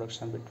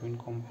co-production between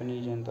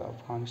companies in the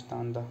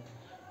Afghanistan, the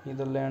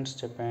Netherlands,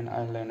 Japan,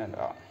 Ireland, and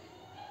all.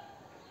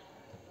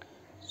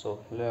 So,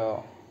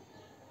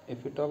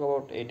 if we talk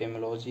about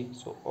etymology,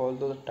 so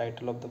although the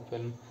title of the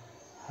film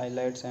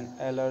highlights an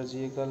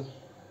allegorical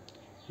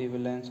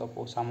relevance of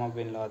Osama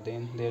bin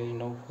Laden, there is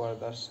no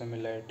further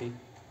similarity.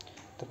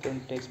 The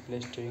film takes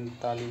place during the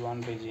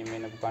Taliban regime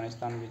in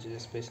Afghanistan, which is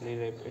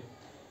especially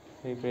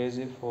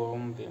repressive for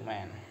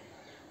women.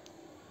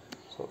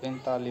 So in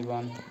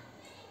Taliban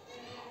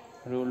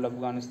ruled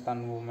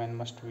Afghanistan, women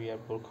must wear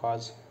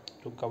burqas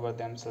to cover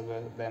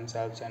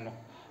themselves and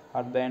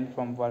are banned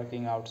from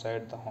working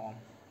outside the home.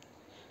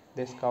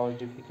 This caused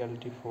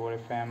difficulty for a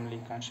family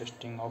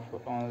consisting of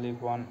only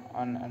one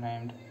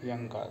unnamed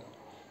young girl.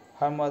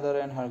 Her mother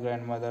and her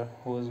grandmother,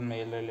 whose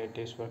male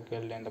relatives were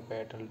killed in the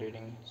battle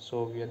during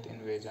Soviet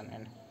invasion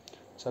and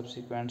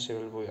subsequent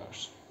civil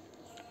wars.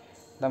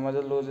 The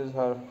mother loses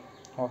her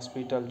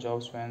hospital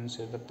jobs when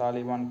the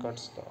Taliban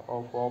cuts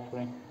off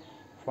offering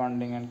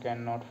funding and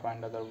cannot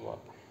find other work.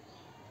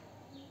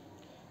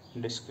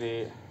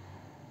 Desperate,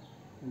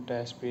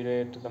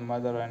 the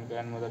mother and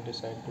grandmother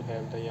decide to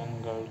have the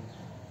young girl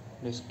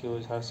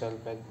disguise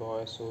herself as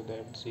boy so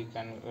that she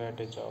can get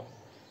a job.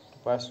 To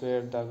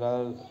persuade the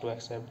girl to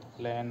accept the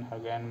plan, her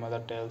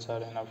grandmother tells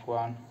her an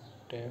Afghan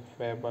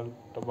fable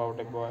about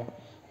a boy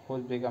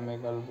who's become a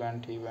girl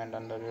when he went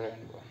under a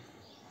rainbow.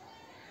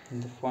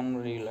 The fun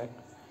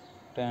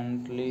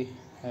reluctantly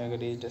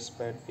agrees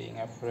despite being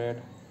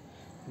afraid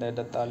that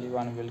the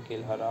Taliban will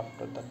kill her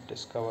after they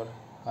discover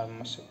her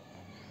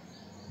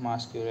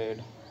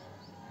masquerade.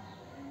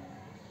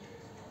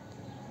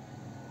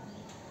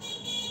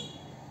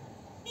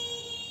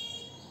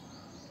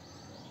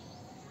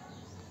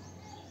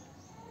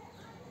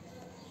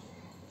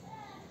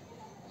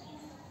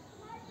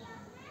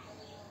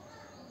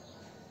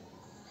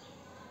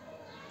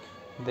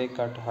 They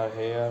cut her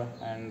hair,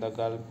 and the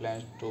girl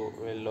plans to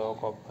a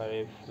lock of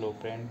her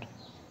blueprint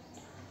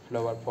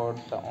flower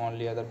pot. The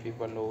only other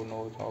people who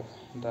know of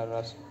the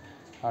rush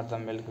are the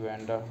milk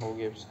vendor, who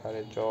gives her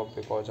a job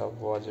because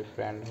of was a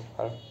friend of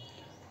her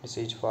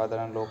deceased father,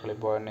 and locally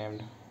boy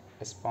named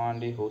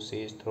Espandi who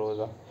sees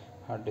through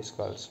her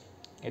disguise.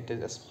 It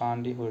is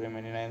Espandi who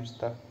renames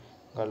the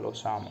girl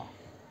Osama.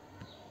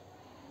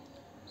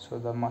 So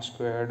the Mosque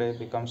day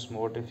becomes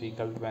more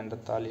difficult when the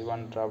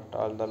Taliban dropped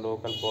all the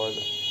local boys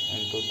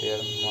into their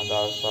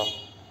madrasa,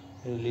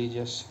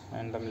 religious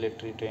and the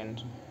military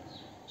trained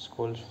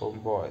schools for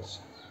boys.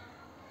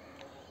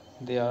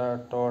 They are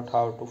taught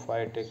how to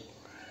fight,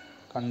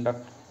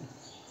 conduct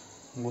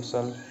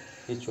ghusl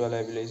ritual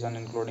ablution,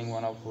 including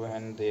one of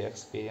when they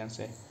experience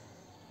a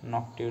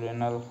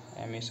nocturnal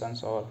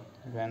emissions or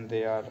when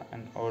they are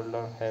an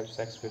older have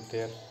sex with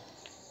their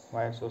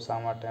wives.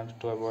 Osama attempts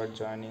to avoid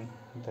joining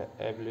the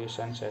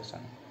ablution session,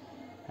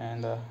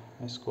 and the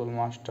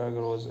schoolmaster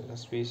grows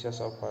suspicious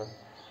of her.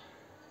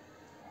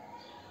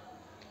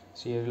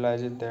 She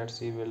realizes that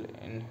she will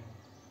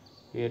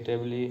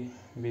inevitably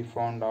be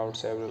found out.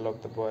 Several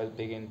of the boys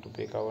begin to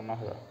pick on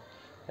her.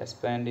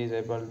 Spend is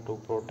able to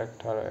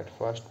protect her at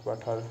first,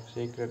 but her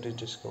secret is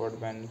discovered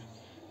when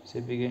she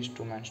begins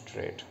to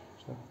menstruate.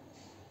 So,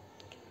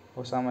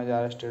 Osama is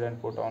arrested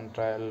and put on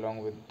trial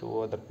along with two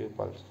other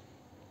pupils.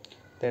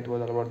 That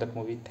was all about that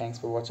movie. Thanks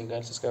for watching,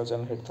 guys. Subscribe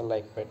channel, hit the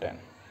like button.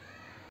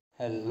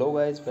 Hello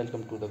guys,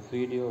 welcome to the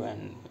video.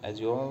 And as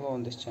you all know,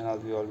 on this channel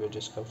we always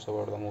discuss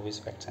about the movies,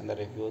 facts and the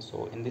reviews.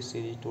 So in this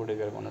series today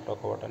we are going to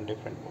talk about a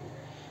different movie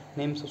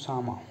named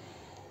Osama.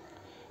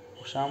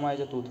 Osama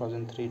is a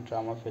 2003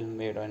 drama film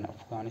made in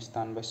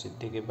Afghanistan by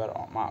Siddiqui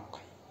Barmak.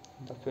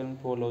 The film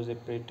follows a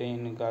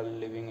preteen girl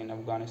living in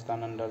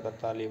Afghanistan under the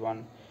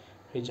Taliban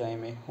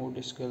regime who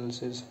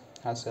disguises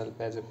herself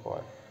as a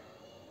boy.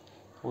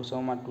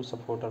 Osama to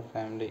support her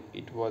family.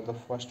 It was the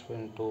first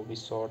film to be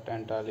shot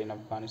entirely in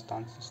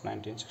Afghanistan since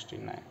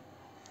 1969,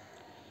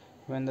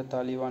 when the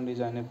Taliban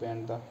designer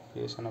banned the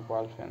creation of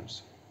all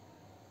films.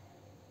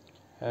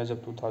 As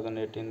of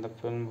 2018, the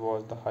film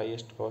was the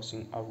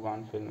highest-grossing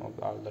Afghan film of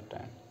all the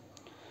time.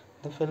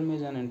 The film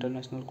is an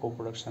international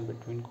co-production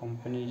between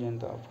companies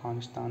in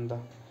Afghanistan, the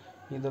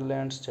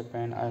Netherlands,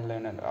 Japan,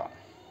 Ireland, and all.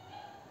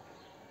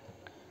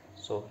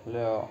 So,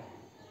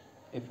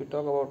 if we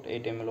talk about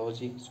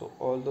etymology, so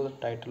although the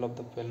title of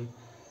the film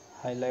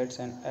highlights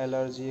an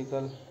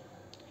allegorical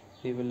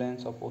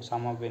prevalence of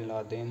Osama bin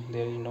Laden,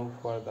 there is no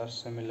further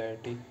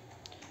similarity.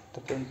 The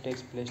film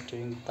takes place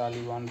during the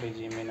Taliban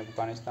regime in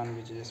Afghanistan,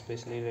 which is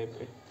especially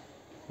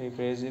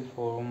repressive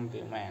for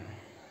women.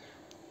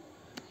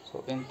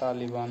 So, in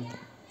Taliban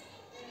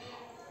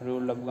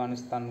ruled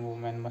Afghanistan,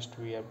 women must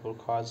wear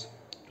burqas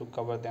to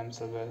cover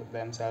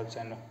themselves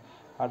and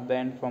are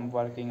banned from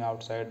working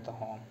outside the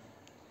home.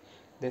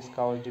 This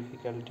caused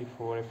difficulty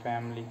for a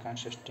family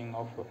consisting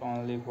of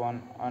only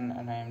one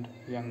unnamed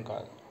young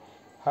girl.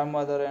 Her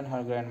mother and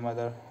her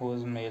grandmother,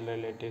 whose male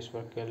relatives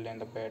were killed in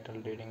the battle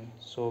during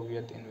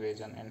Soviet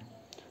invasion and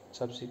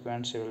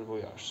subsequent civil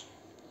wars.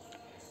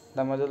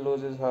 The mother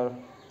loses her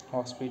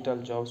hospital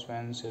jobs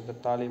when the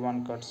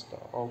Taliban cuts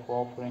off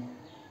offering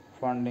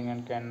funding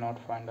and cannot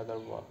find other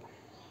work.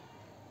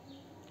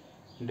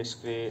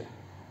 Desperate,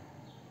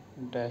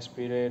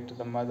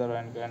 the mother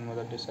and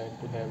grandmother decide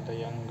to have the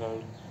young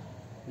girl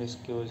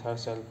disguise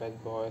herself as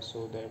boy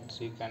so that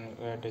she can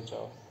get a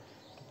job.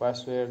 To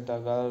persuade the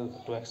girl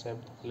to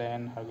accept the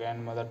plan, her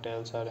grandmother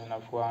tells her an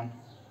Afghan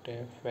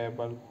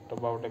fable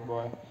about a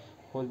boy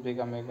who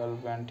become a girl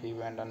when he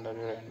went under a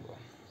rainbow.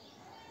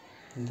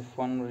 The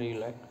fun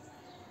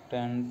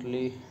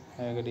reluctantly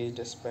agrees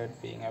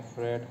despite being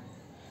afraid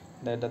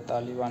that the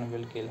Taliban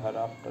will kill her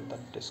after they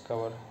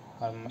discover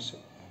her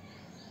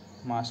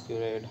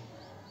masquerade.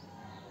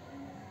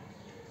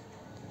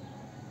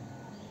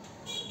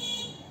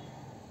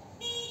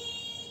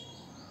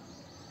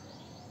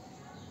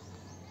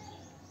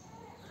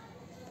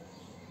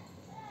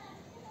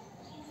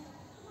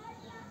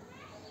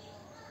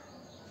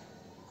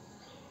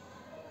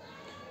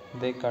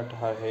 They cut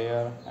her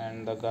hair,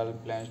 and the girl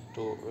plans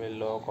to a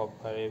lock of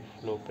her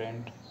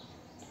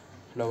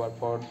flower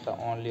pot. The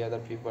only other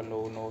people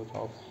who know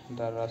of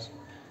the rush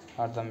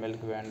are the milk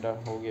vendor,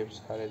 who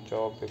gives her a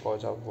job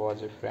because of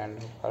was a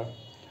friend of her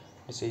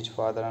deceased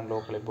father and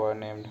local boy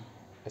named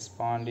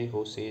Espandi,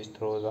 who sees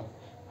through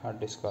her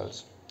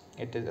disguise.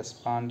 It is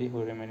Espandi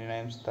who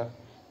renames the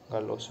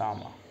girl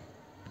Osama.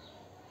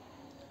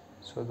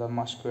 So the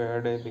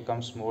masquerade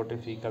becomes more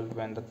difficult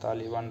when the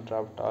Taliban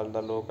dropped all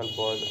the local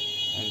boys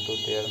into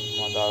their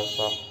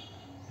madrasa,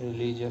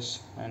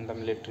 religious and the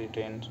military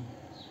trained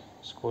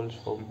schools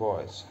for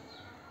boys.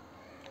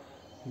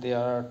 They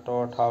are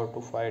taught how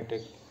to fight,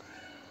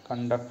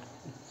 conduct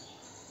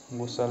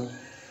ghusl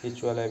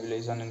ritual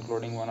ablution,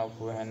 including one of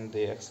when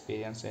they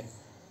experience a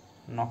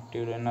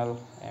nocturnal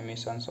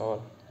emissions or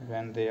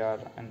when they are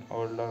an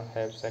older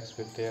have sex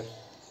with their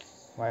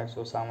wives.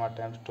 Osama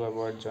attempts to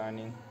avoid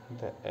joining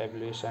the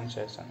ablution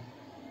session,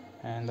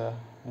 and the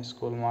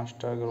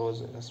schoolmaster grows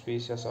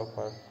suspicious of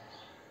her.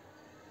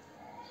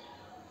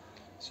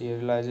 She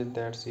realizes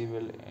that she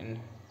will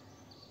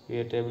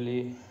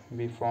inevitably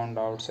be found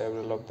out.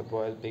 Several of the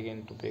boys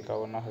begin to pick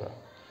on her.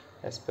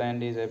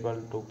 Spand is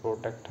able to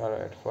protect her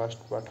at first,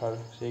 but her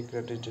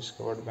secret is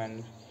discovered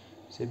when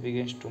she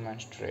begins to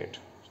menstruate.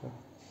 So,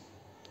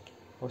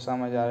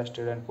 Osama is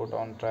arrested and put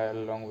on trial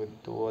along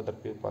with two other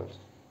pupils.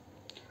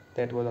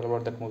 That was all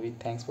about that movie.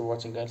 Thanks for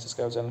watching guys.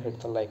 Subscribe channel, hit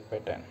the like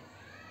button.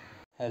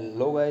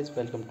 Hello guys,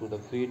 welcome to the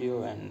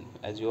video. And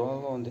as you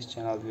all know, on this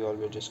channel we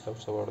always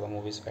discuss about the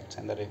movies, facts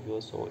and the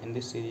reviews. So in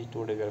this series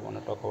today we are going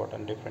to talk about a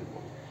different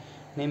movie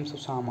named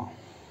Osama.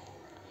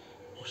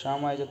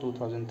 Osama is a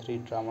 2003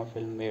 drama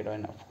film made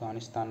in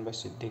Afghanistan by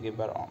Siddiqui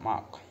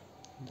Barmak.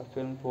 The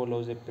film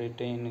follows a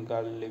preteen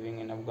girl living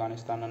in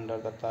Afghanistan under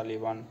the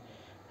Taliban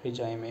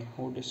regime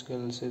who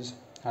disguises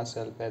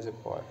herself as a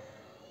boy.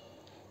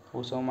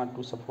 Osama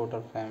to support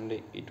her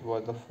family. It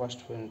was the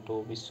first film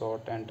to be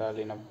shot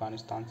entirely in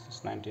Afghanistan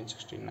since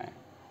 1969,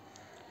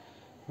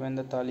 when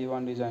the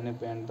Taliban designer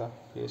banned the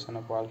creation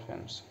of all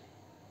films.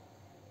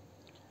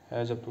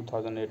 As of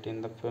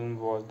 2018, the film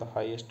was the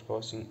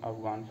highest-grossing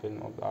Afghan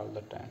film of all the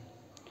time.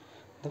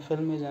 The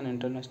film is an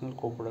international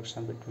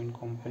co-production between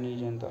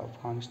companies in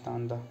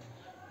Afghanistan, the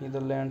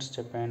Netherlands,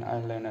 Japan,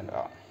 Ireland, and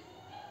all.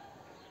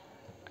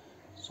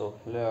 So,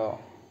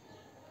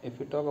 if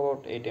we talk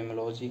about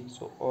etymology,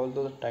 so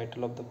although the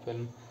title of the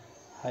film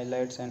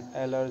highlights an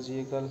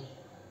allegorical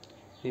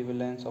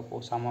prevalence of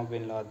Osama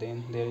bin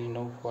Laden, there is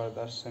no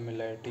further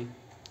similarity.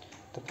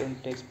 The film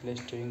takes place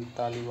during the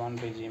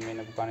Taliban regime in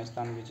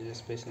Afghanistan, which is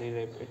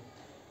especially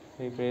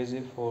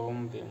repressive for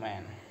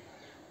women.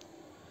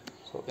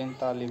 So, in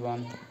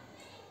Taliban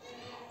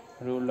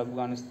ruled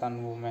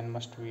Afghanistan, women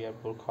must wear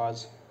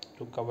burqas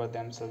to cover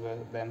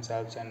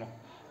themselves and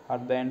are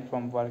banned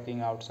from working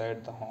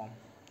outside the home.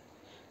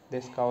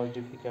 This caused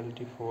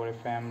difficulty for a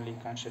family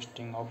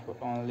consisting of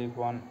only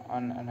one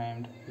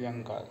unnamed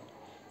young girl.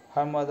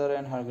 Her mother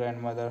and her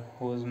grandmother,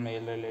 whose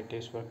male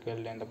relatives were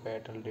killed in the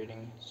battle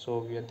during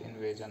Soviet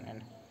invasion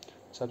and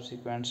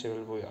subsequent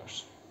civil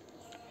wars.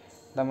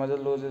 The mother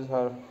loses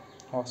her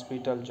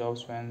hospital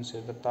jobs when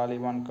the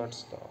Taliban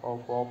cuts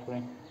off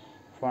offering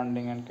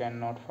funding and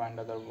cannot find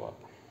other work.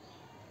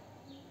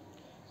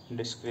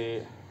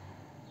 Desperate,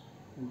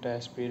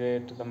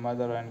 the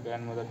mother and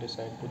grandmother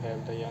decide to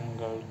have the young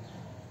girl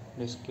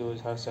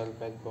disguise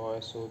herself as boy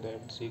so that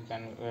she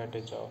can get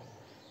a job.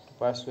 To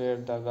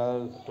persuade the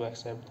girl to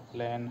accept the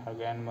plan, her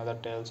grandmother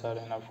tells her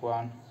in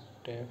Afghan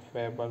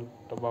fable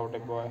about a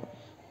boy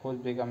who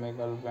become a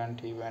girl when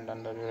he went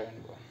under a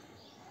rainbow.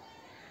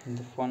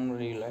 The fun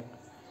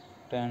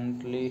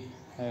reluctantly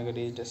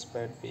agrees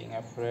despite being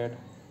afraid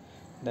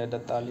that the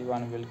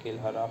Taliban will kill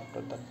her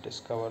after they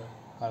discover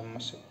her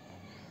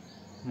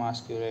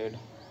masquerade.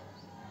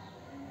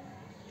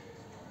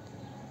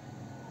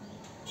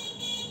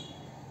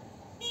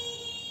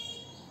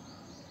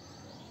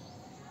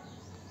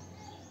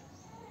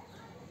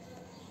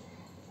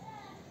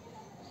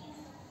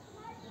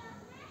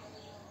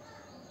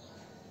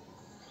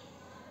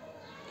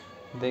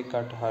 They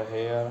cut her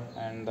hair,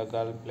 and the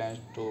girl plans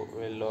to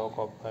a lock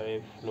of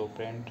her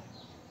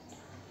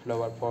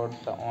flower pot.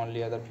 The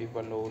only other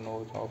people who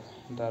know of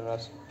the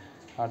rush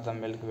are the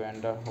milk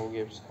vendor, who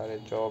gives her a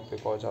job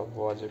because of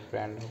was a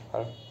friend of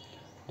her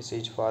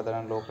deceased father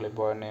and local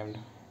boy named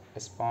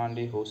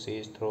Espandi, who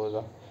sees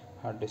through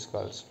her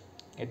disguise.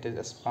 It is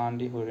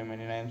Espandi who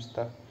renames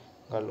the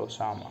girl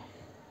Osama.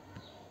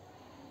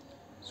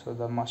 So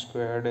the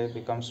masquerade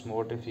becomes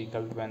more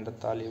difficult when the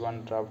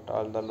Taliban draft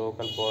all the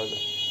local boys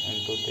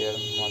into their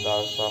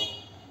madrasa,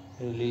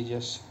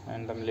 religious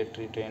and the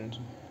military trained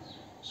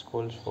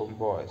schools for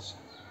boys.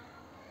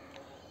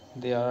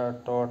 They are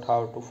taught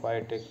how to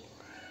fight,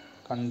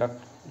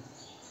 conduct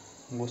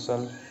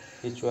ghusl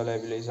ritual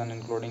ablution,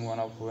 including one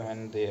of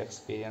when they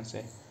experience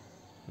a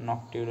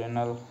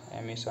nocturnal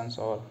emissions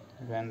or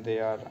when they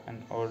are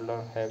an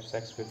older have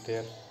sex with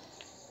their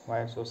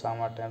wives.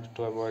 Osama attempts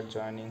to avoid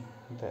joining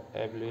the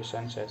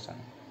ablution session,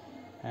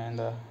 and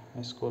the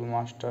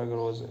schoolmaster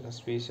grows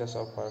suspicious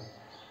of her.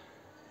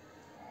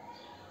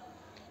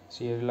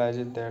 She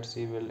realizes that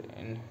she will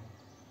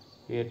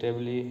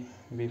inevitably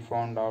be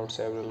found out.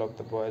 Several of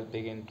the boys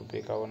begin to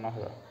pick on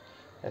her.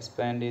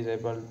 Spand is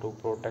able to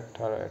protect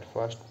her at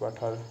first, but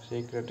her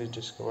secret is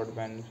discovered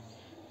when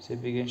she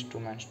begins to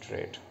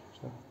menstruate.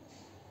 So,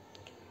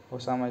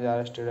 Osama is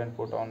arrested and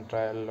put on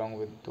trial along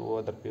with two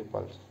other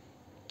pupils.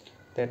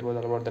 That was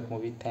all about that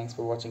movie. Thanks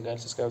for watching,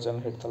 guys. Subscribe channel,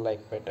 hit the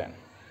like button.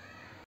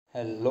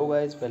 Hello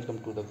guys, welcome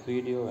to the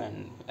video.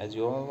 And as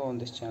you all know, on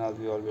this channel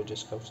we always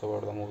discuss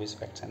about the movies,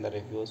 facts and the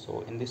reviews.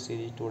 So in this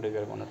series today we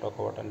are going to talk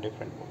about a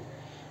different movie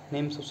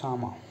named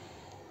Osama.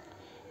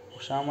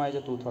 Osama is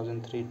a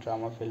 2003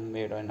 drama film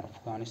made in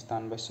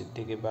Afghanistan by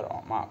Siddiqui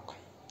Barmak.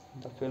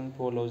 The film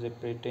follows a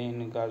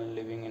preteen girl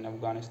living in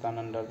Afghanistan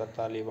under the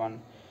Taliban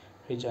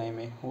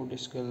regime who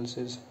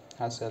disguises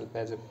herself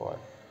as a boy.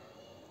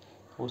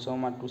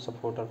 Osama to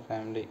support her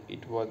family.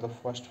 It was the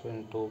first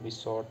film to be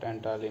shot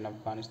entirely in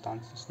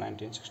Afghanistan since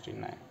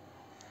 1969,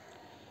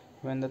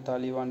 when the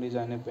Taliban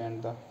regime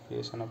banned the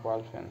creation of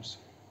all films.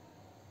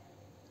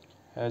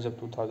 As of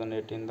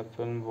 2018, the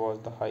film was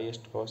the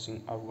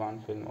highest-grossing Afghan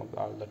film of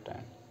all the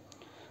time.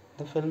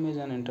 The film is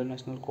an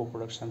international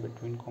co-production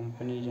between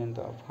companies in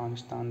the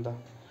Afghanistan, the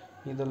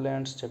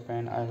Netherlands,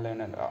 Japan,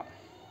 Ireland, and all.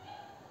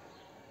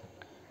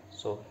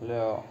 So,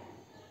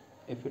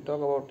 if we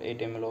talk about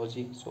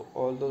etymology, so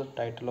although the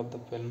title of the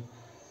film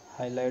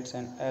highlights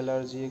an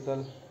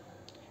allegorical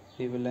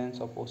prevalence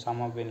of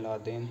Osama bin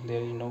Laden,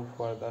 there is no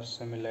further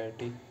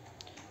similarity.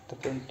 The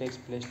film takes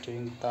place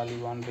during the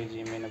Taliban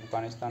regime in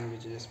Afghanistan,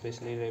 which is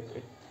especially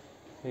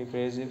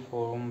repressive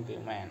for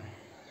women.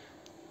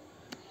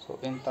 So,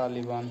 in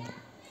Taliban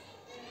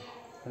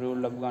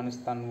ruled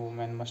Afghanistan,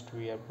 women must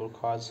wear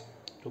burqas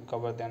to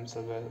cover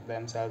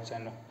themselves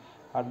and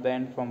are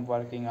banned from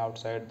working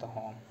outside the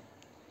home.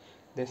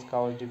 This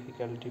caused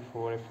difficulty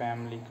for a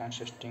family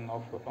consisting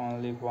of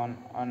only one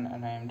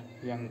unnamed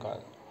young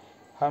girl.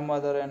 Her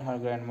mother and her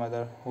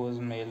grandmother, whose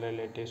male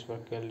relatives were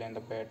killed in the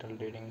battle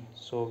during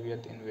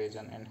Soviet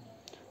invasion and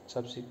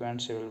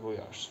subsequent civil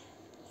wars.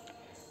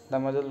 The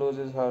mother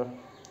loses her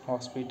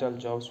hospital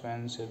jobs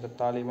when the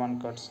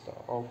Taliban cuts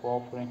off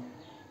offering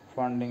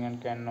funding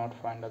and cannot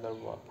find other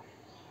work.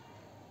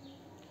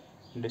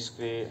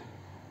 Desperate,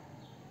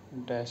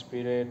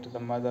 the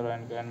mother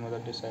and grandmother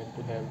decide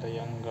to have the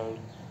young girl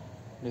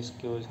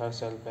disguise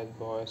herself as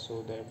boy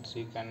so that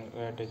she can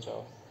get a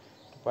job.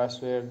 To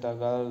persuade the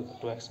girl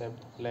to accept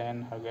the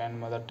plan. Her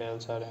grandmother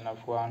tells her an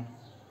Afghan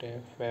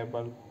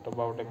fable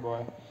about a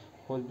boy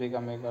who's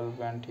become a girl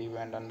when he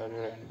went under a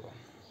rainbow.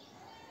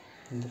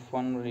 The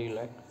fun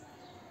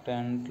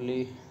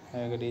reluctantly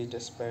agrees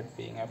despite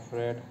being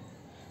afraid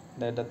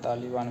that the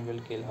Taliban will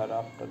kill her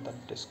after they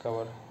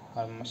discover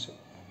her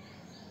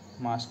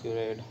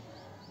masquerade.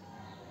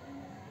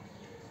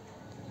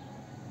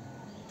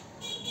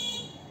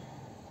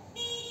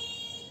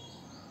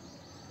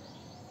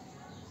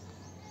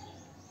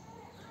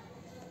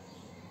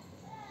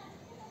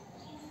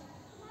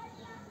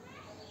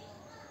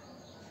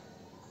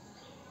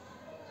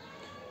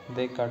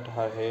 They cut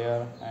her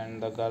hair,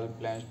 and the girl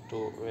plans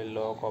to a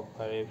lock of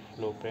her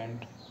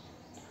blueprint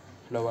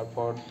flower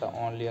pot. The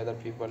only other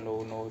people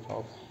who know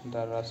of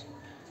the rush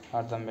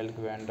are the milk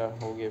vendor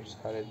who gives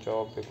her a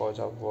job because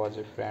of was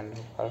a friend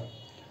of her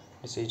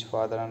deceased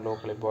father and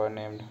local boy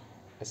named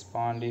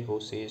Espandi who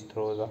sees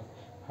through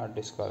her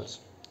disguise.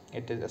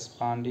 It is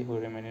Espandi who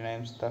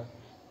renames the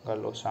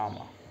girl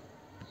Osama.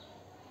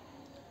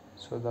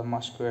 So the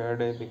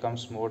masquerade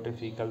becomes more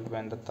difficult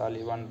when the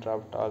Taliban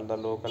dropped all the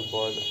local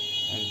boys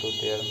into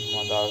their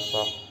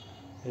madrasa,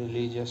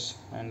 religious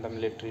and the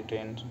military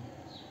trained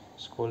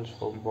schools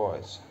for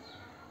boys.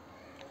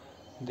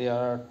 They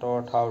are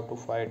taught how to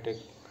fight,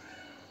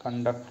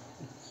 conduct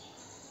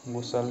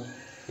ghusl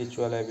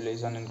ritual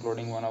ablution,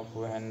 including one of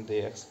when they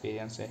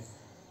experience a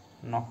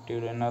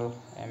nocturnal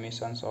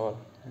emissions or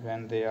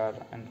when they are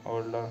an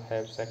older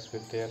have sex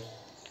with their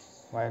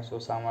wives.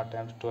 Osama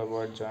attempts to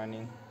avoid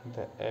joining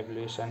the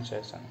ablution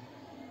session,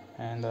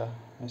 and the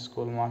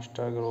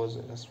schoolmaster grows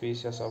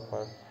suspicious of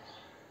her.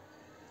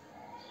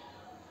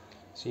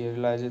 She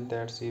realizes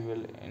that she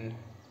will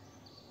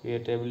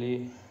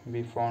inevitably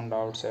be found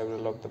out.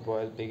 Several of the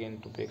boys begin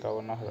to pick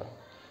on her.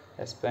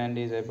 Spand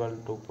is able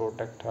to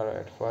protect her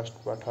at first,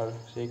 but her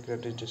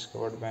secret is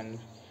discovered when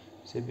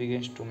she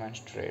begins to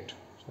menstruate.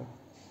 So,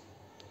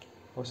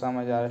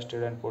 Osama is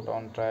arrested and put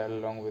on trial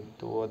along with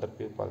two other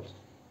people.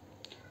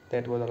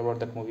 That was all about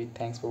that movie.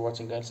 Thanks for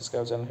watching, guys.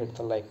 Subscribe channel, hit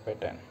the like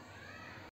button.